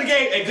come to you out of the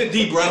game. Hey, good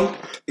D, bro.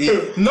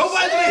 Nobody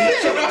gonna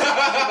hit you.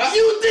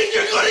 You think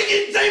you're gonna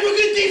get Dave a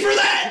good D for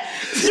that?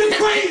 You're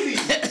crazy.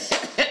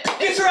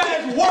 Get your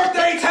ass worked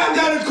every time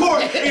down the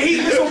court, and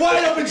he's missing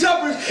wide open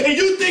jumpers, and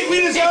you think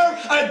we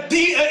deserve an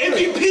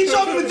MVP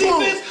trophy with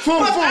defense?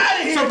 Fuck out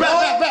of here, so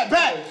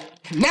back.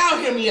 Now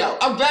hear me out.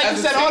 I'm glad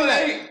you said all of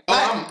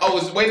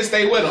that. Way to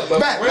stay with him.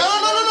 But back. No. Back.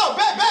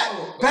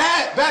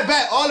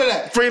 Bet. All of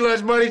that. Free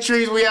lunch money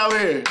trees. We out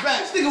here.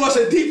 This nigga wants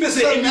a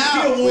defensive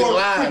MVP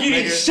award for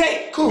getting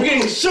shake. We're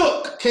getting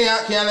shook.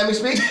 Can y'all let me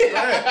speak?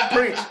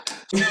 Preach.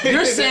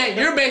 You're saying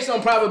you're based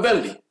on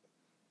probability.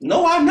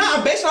 No, I'm not.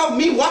 I'm based off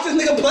me watching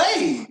this nigga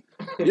play.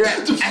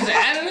 As an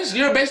analyst,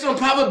 you're based on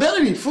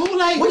probability, fool.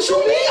 Like, what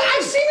you mean?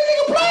 I've seen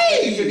the nigga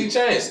play. 50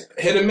 chance.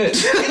 Hit or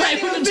miss.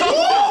 Like, what the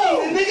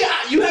talk?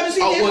 Nigga, you haven't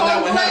seen him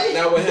play?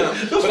 Not with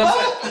him. But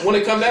I'm saying, when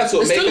it comes down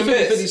to it, make him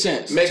miss. 50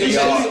 chance. Make him miss.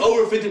 He's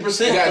over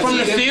 50%. From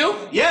the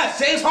field? Yeah,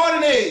 James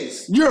Harden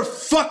is. You're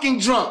fucking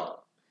drunk.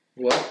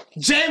 What?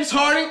 James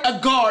Harden, a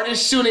guard,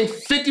 is shooting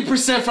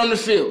 50% from the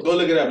field. Go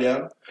look it up,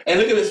 y'all. And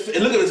look at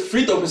his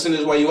free throw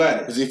percentage while you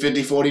at it. Is he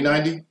 50, 40,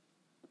 90?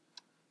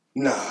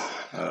 Nah.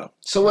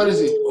 So what is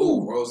he?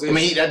 Ooh, Rose. I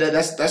mean,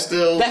 that's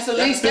still... That's at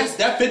least...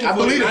 That 50, I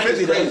believe the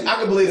 50. Crazy. I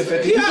can believe the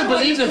 50. You can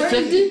believe the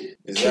 50?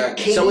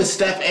 Exactly. So it's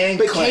Steph and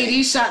But Clay.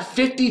 KD shot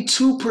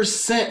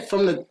 52%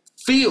 from the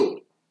field.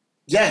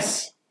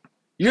 Yes.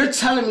 You're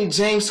telling me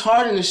James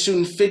Harden is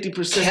shooting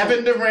 50%?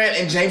 Kevin Durant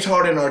and James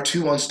Harden are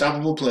two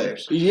unstoppable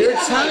players. You're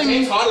telling me...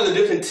 James Harden's a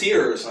different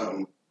tier or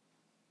something.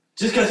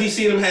 Just because he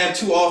seen him have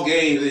 2 off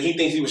games and he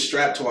thinks he was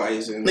strapped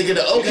twice. And Nigga,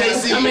 the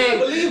OKC... I mean,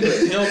 believe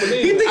it. He don't believe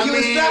it. He thinks he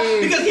was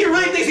strapped because he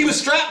really thinks he was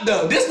strapped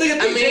though. This nigga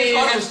thinks James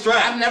Harden was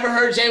strapped. I've never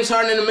heard James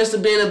Harden in the midst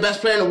of being the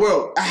best player in the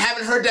world. I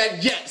haven't heard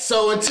that yet.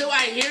 So until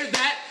I hear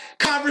that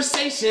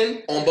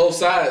conversation... On both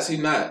sides, he's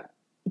not.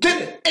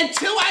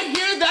 Until I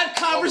hear that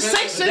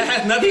conversation, that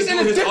has nothing he's to do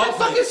in a with his different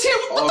offense. fucking tier.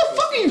 What the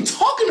fuck are you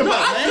talking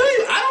about, man?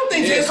 I don't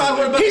think James Harden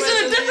was the best He's player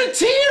in a different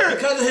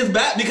tier. because of his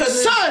back.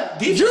 Because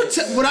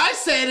Son, what I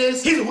said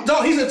is...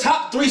 he's a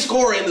top 3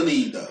 scorer in the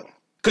league, though.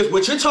 Because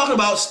what you're talking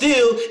about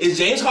still is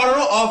James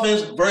Harden on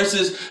offense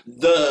versus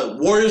the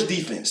Warriors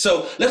defense.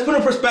 So let's put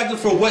in perspective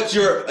for what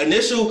your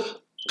initial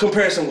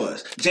comparison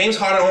was. James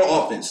Harden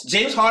on offense.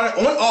 James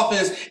Harden on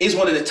offense is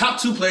one of the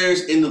top 2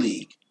 players in the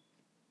league.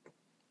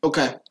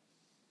 Okay.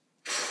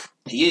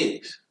 He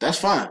is. That's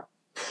fine.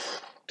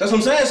 That's what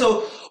I'm saying.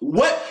 So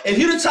what if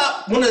you're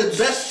one of the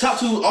best top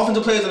 2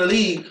 offensive players in the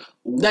league?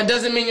 That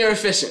doesn't mean you're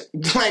efficient.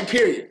 Like,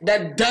 period.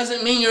 That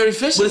doesn't mean you're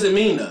efficient. What does it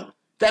mean, though?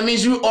 That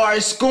means you are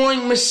a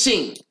scoring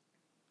machine.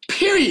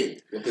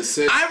 Period.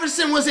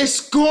 Iverson was a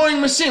scoring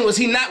machine. Was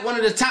he not one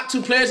of the top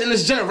 2 players in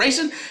this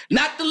generation?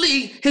 Not the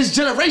league, his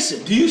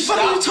generation. What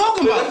are you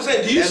talking about?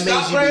 Do you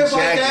stop players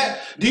like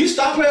that? Do you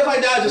stop players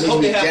like that? Just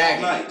hope they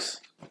have nights.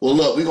 Well,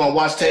 look, we're going to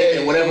watch tape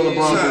and whatever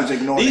LeBron does,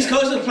 ignore These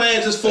coaching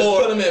plans is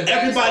for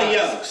everybody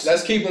else.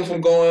 Let's keep him from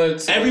going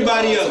to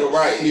everybody else. To the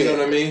right. You know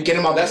what I mean? Get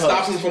him out. Let's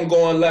stop him from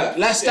going left.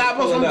 Let's stop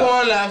him from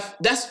going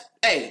left.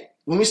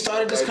 When we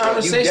started this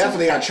conversation, you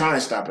definitely are trying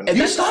to stop him.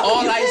 That's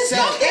all I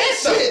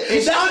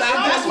said.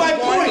 That's my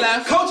point.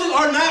 Coaches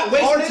are not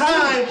wasting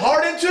time.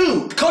 Harden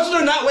too. Coaches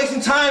are not wasting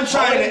time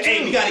trying to.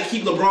 Hey, we got to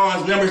keep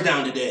LeBron's numbers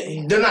down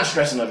today. They're not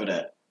stressing over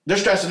that. They're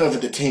stressing over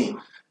the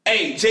team.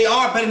 Hey,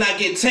 JR better not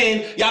get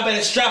 10. Y'all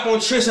better strap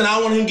on Tristan. I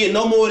don't want him to get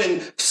no more than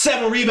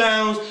 7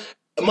 rebounds.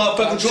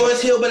 Motherfucking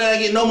George Hill better not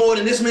get no more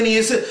than this many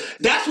assists.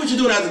 That's what you're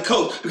doing as a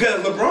coach.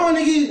 Because LeBron,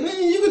 nigga,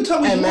 man, you can tell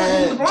me. Hey,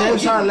 man,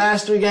 James Harden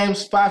last 3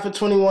 games, 5 for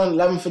 21,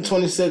 11 for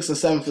 26, and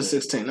 7 for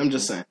 16. I'm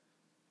just saying.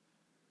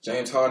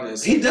 James Harden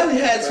is... He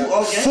definitely had 2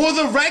 off games. For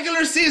the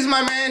regular season,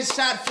 my man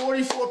shot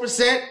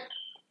 44%.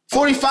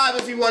 45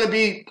 if you want to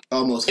be...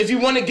 Almost. If you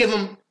want to give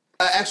him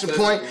an extra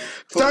point.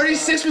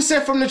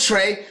 36% from the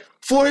trey.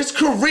 For his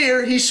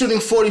career, he's shooting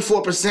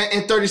 44%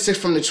 and 36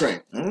 from the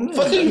trey.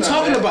 What are you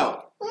talking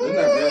about?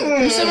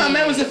 You said my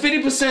man was a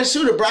 50%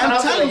 shooter, bro.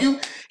 I'm telling you,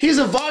 he's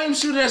a volume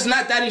shooter that's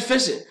not that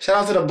efficient.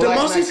 Shout out to the Black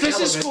most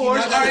efficient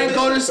scorers are in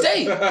Golden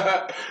State.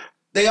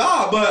 They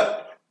are,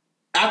 but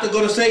after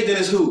Golden State, then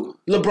it's who?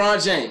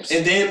 LeBron James.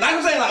 And then, like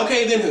I'm saying, like,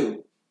 okay, then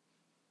who?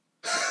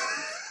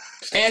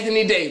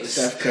 Anthony Davis.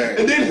 Steph Curry.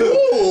 And then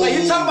who? Like,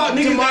 you're talking about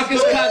niggas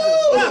DeMarcus Cousins.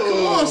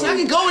 Come on, so I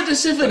can go with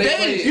this shit for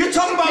days. You're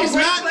talking about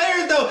great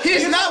players, though.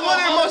 He's not one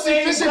of the most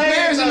efficient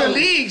players in the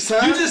league,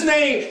 son. You just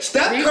named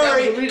Steph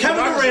Curry,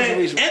 Kevin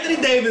Durant, Anthony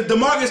Davis,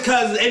 DeMarcus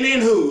Cousins, and then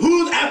who?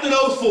 Who's after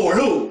those 4?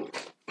 Who?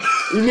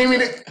 You need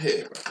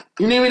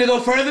me to go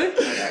further?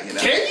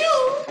 Can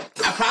you?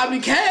 I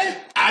probably can.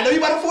 I know you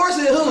about to force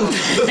it. Who?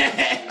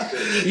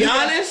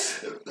 Giannis?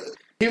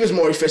 He was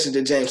more efficient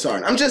than James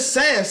Harden. I'm just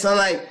saying, son.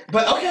 Like,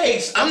 but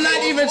okay, I'm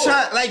not even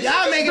trying. Like,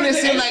 y'all making it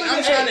seem like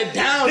I'm trying to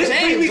down James.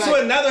 This brings me to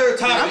another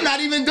topic. I'm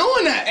not even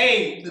doing that.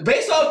 Hey,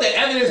 based off the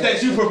evidence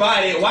that you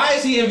provided, why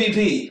is he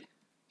MVP?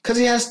 Because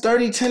he has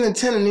 30, 10, and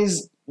 10, and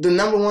he's the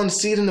 #1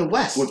 seed in the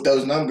West. With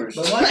those numbers.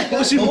 But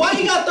why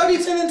he got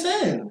 30, 10, and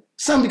 10?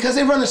 Son, because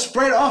they run a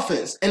spread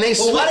offense, and they.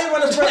 Well, why they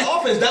run a spread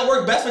offense? That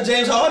worked best for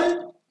James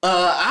Harden.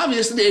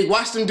 Obviously, they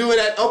watched him do it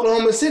at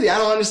Oklahoma City. I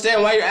don't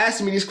understand why you're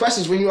asking me these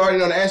questions when you already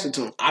know the answer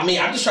to them. I mean,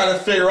 I'm just trying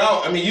to figure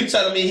out. I mean, you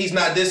telling me he's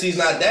not this, he's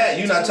not that.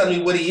 You're not telling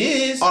me what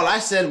he is. All I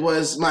said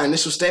was my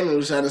initial statement,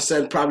 which I've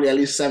said probably at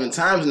least 7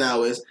 times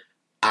now, is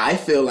I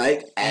feel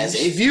like as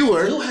a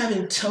viewer, you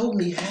haven't told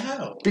me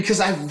how. Because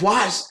I've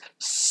watched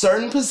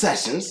certain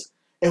possessions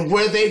and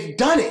where they've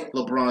done it.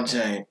 LeBron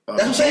James. That's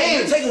what I'm saying.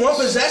 You're taking one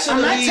possession.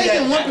 I'm not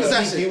taking one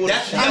possession.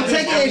 I'm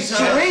taking a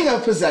string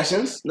of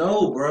possessions.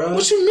 No, bro.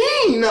 What you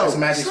mean? No. That's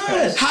Magic's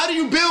pass. How do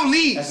you build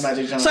leads? That's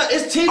Magic Johnson. So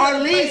it's teams. Are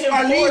leads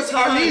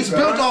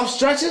built off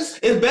stretches?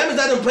 It's Bama's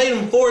that done played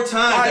them 4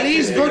 times. Are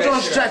leads built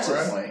on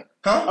stretches?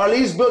 Huh? Are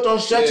leads built on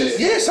stretches?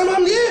 Yeah, some of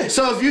them, yeah.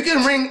 So if you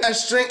can ring a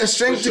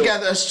string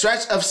together, a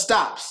stretch of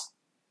stops.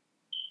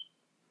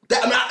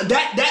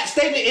 That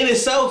statement in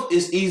itself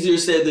is easier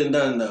said than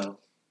done, though.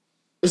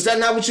 Is that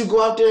not what you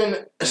go out there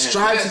and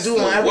strive to do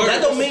on every?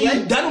 That don't mean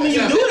you do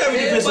it every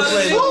defensive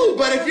play. Ooh,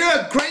 but if you're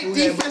a great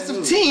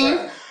defensive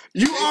team,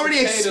 you already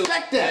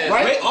expect that,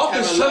 right? Great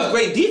offense trumps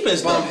great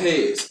defense, bump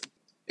heads.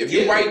 If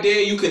you're right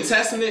there, you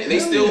contesting it, and they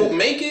still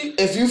make it.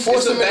 If you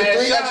force them into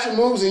 3 extra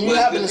moves and you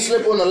happen to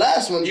slip on the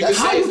last one, that's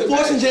how you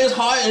forcing James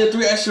Harden into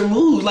 3 extra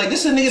moves. Like,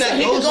 this is a nigga that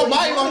he can go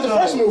by you off the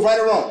first move, right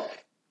or wrong.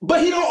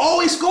 But he don't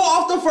always score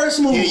off the first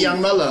move. Yeah, Young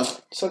Miller.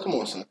 So come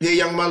on, son. Yeah,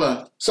 Young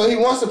Miller. So he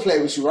wants to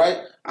play with you,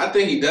 right? I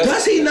think he does.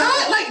 Does he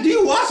not? Like, do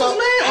you watch this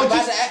man?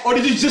 Or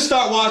did you just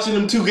start watching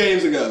him 2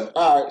 games ago?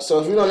 All right, so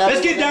if you don't have...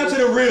 Let's get down to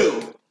the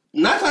real.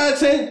 9 out of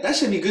 10, that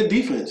should be good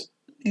defense.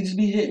 He just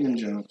be hitting them,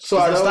 John. So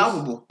are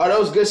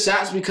those good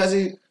shots because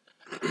he...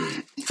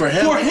 For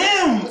him,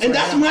 and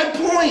that's my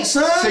point,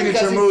 son. Signature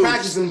because moves. He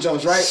practices them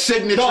jumps, right?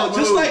 Signature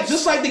moves.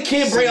 Just like the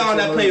kid Brayon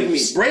that played with me.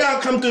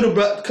 Brayon come through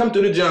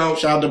the jump.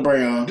 Shout out to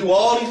Brayon. Do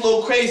all these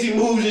little crazy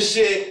moves and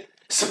shit.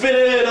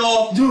 Spinning it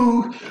off.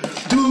 Dudes,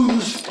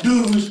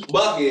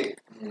 bucket.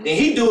 And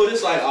he do it.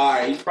 It's like, all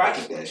right, he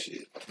practiced that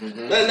shit.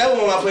 That's never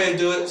when my players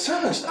do it.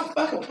 Son, stop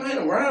fucking playing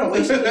around,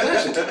 wasting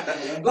possession.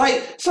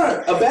 Like,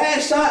 son, a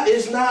bad shot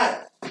is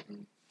not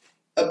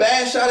a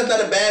bad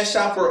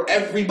shot for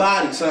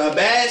everybody. So a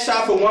bad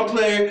shot for one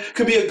player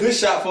could be a good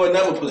shot for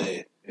another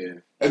player. Yeah.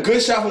 A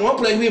good shot for one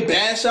player could be a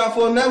bad shot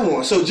for another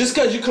one. So just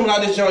because you coming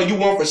out this joint, you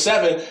 1 for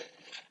 7,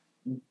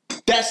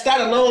 that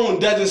stat alone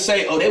doesn't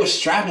say, oh, they were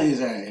strapping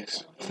his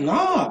ass.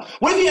 Nah.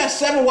 What if he had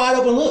 7 wide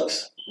open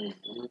looks and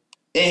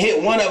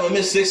hit 1 of them,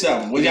 missed 6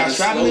 of them? Was y'all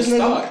strapping this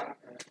nigga?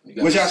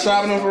 Was y'all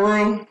strapping him for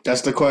real?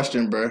 That's the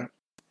question, bro.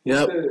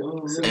 Yep.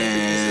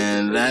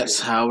 And that's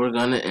how we're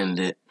gonna end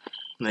it.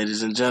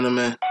 Ladies and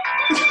gentlemen.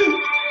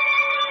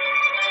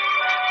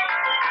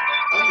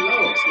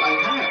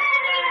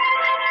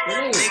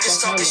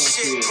 Niggas talking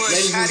shit, push.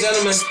 Ladies and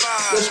gentlemen,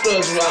 let's throw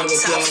us a round of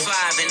applause. Top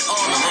 5 and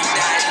all of them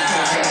died.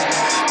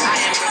 I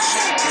am the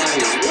hope.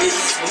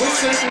 What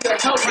sense does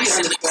that help me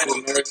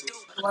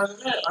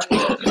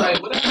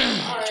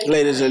understand?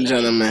 Ladies and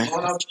gentlemen,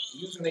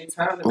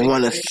 I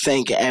want to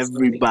thank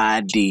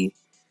everybody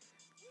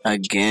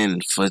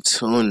again for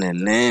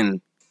tuning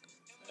in.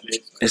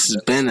 It's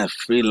been a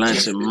free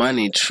lunch and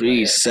money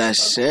tree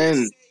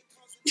session.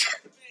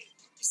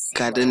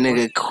 Got the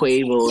nigga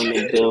Quavo in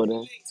the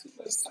building.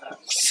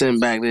 Sitting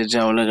back there,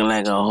 Joe, looking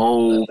like a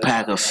whole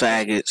pack of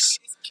faggots.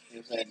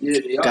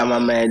 Got my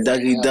man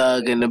Dougie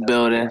Doug in the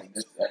building.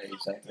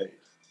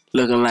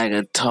 Looking like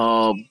a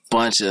tall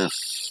bunch of...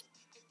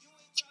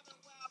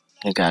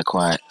 It got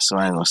quiet, so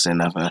I ain't gonna say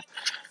nothing.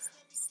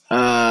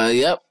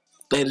 Yep.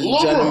 Ladies and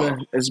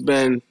gentlemen,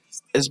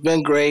 it's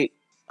been great.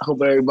 I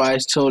hope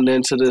everybody's tuned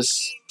into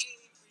this.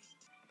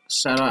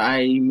 Shout out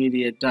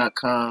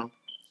IEmedia.com.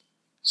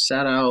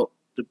 Shout out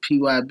the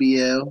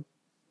PYBL,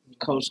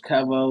 Coach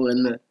Kevo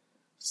and the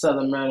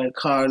Southern Maryland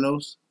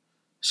Cardinals.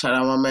 Shout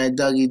out my man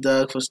Dougie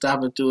Doug for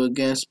stopping through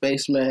again.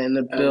 Spaceman in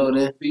the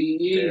building.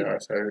 Yeah, I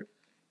heard.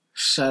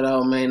 Shout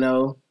out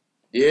Mano.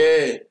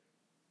 Yeah.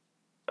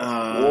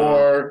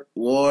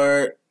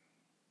 Ward.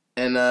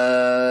 And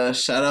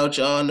shout out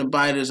y'all and the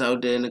biters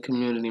out there in the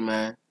community,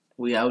 man.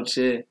 We out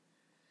here.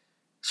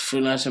 It's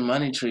Free Lunch and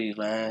Money Trees,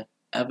 man.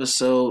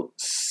 Episode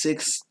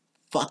 6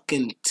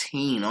 fucking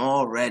teen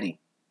already.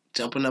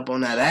 Jumping up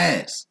on that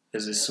ass.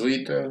 Is it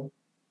sweet though?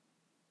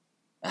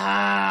 Good one.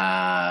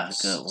 I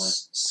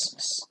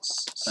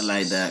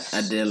like that.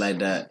 I did like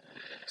that.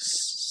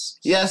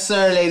 Yes,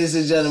 sir, ladies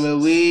and gentlemen.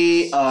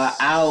 We are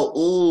out.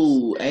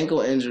 Ooh,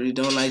 ankle injury.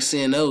 Don't like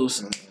seeing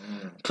those.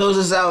 Close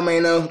us out,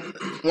 Mano.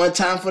 One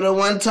time for the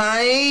one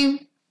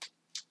time.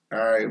 All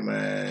right,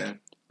 man.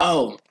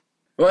 Oh.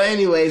 Well,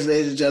 anyways,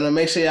 ladies and gentlemen,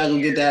 make sure y'all go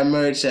get that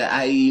merch at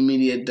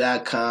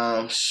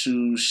IEmedia.com.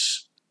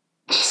 Shoes.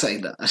 Say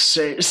that.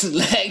 Shirts,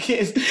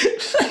 leggings.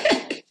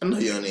 I know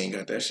you ain't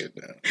got that shit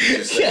down.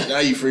 Now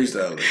you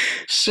freestyling.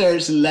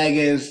 Shirts,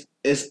 leggings,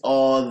 it's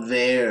all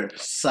there.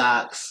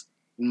 Socks,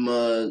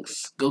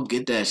 mugs. Go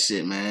get that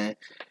shit, man.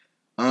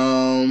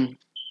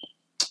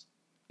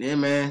 Yeah,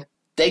 man.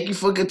 Thank you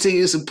for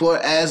continued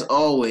support as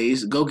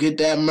always. Go get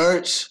that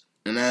merch.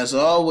 And as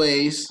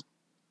always,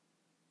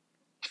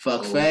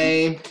 fuck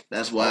fame.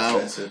 That's wild.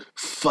 Offensive.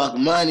 Fuck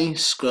money.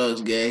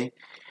 Scruggs gay.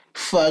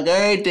 Fuck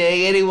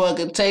everything anyone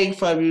can take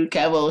from you.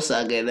 Kevo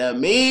sucking the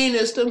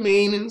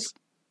meanings.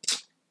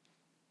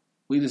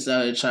 We just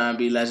out here trying to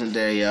be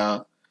legendary,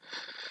 y'all.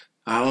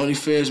 Our only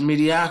fear is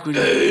mediocrity.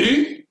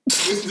 Hey,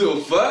 what's the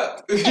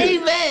fuck? Hey,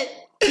 man.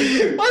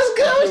 What's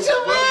good with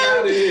your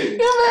man?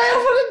 Your man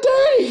for the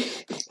day.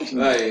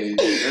 Like,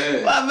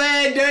 man. My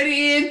man,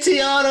 Dirty ENT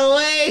all the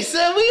way.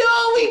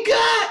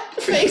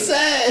 face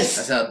ass.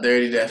 That's how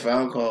dirty that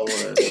phone call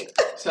was.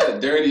 That's how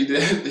dirty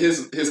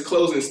his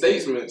closing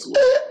statements were.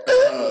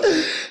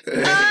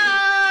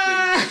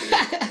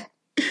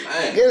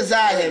 Get us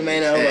out of here,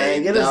 man.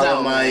 Man. Get us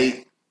out,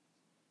 Mike.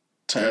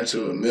 Turn to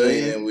 $1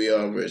 million and we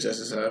all rich. That's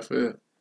just how I feel.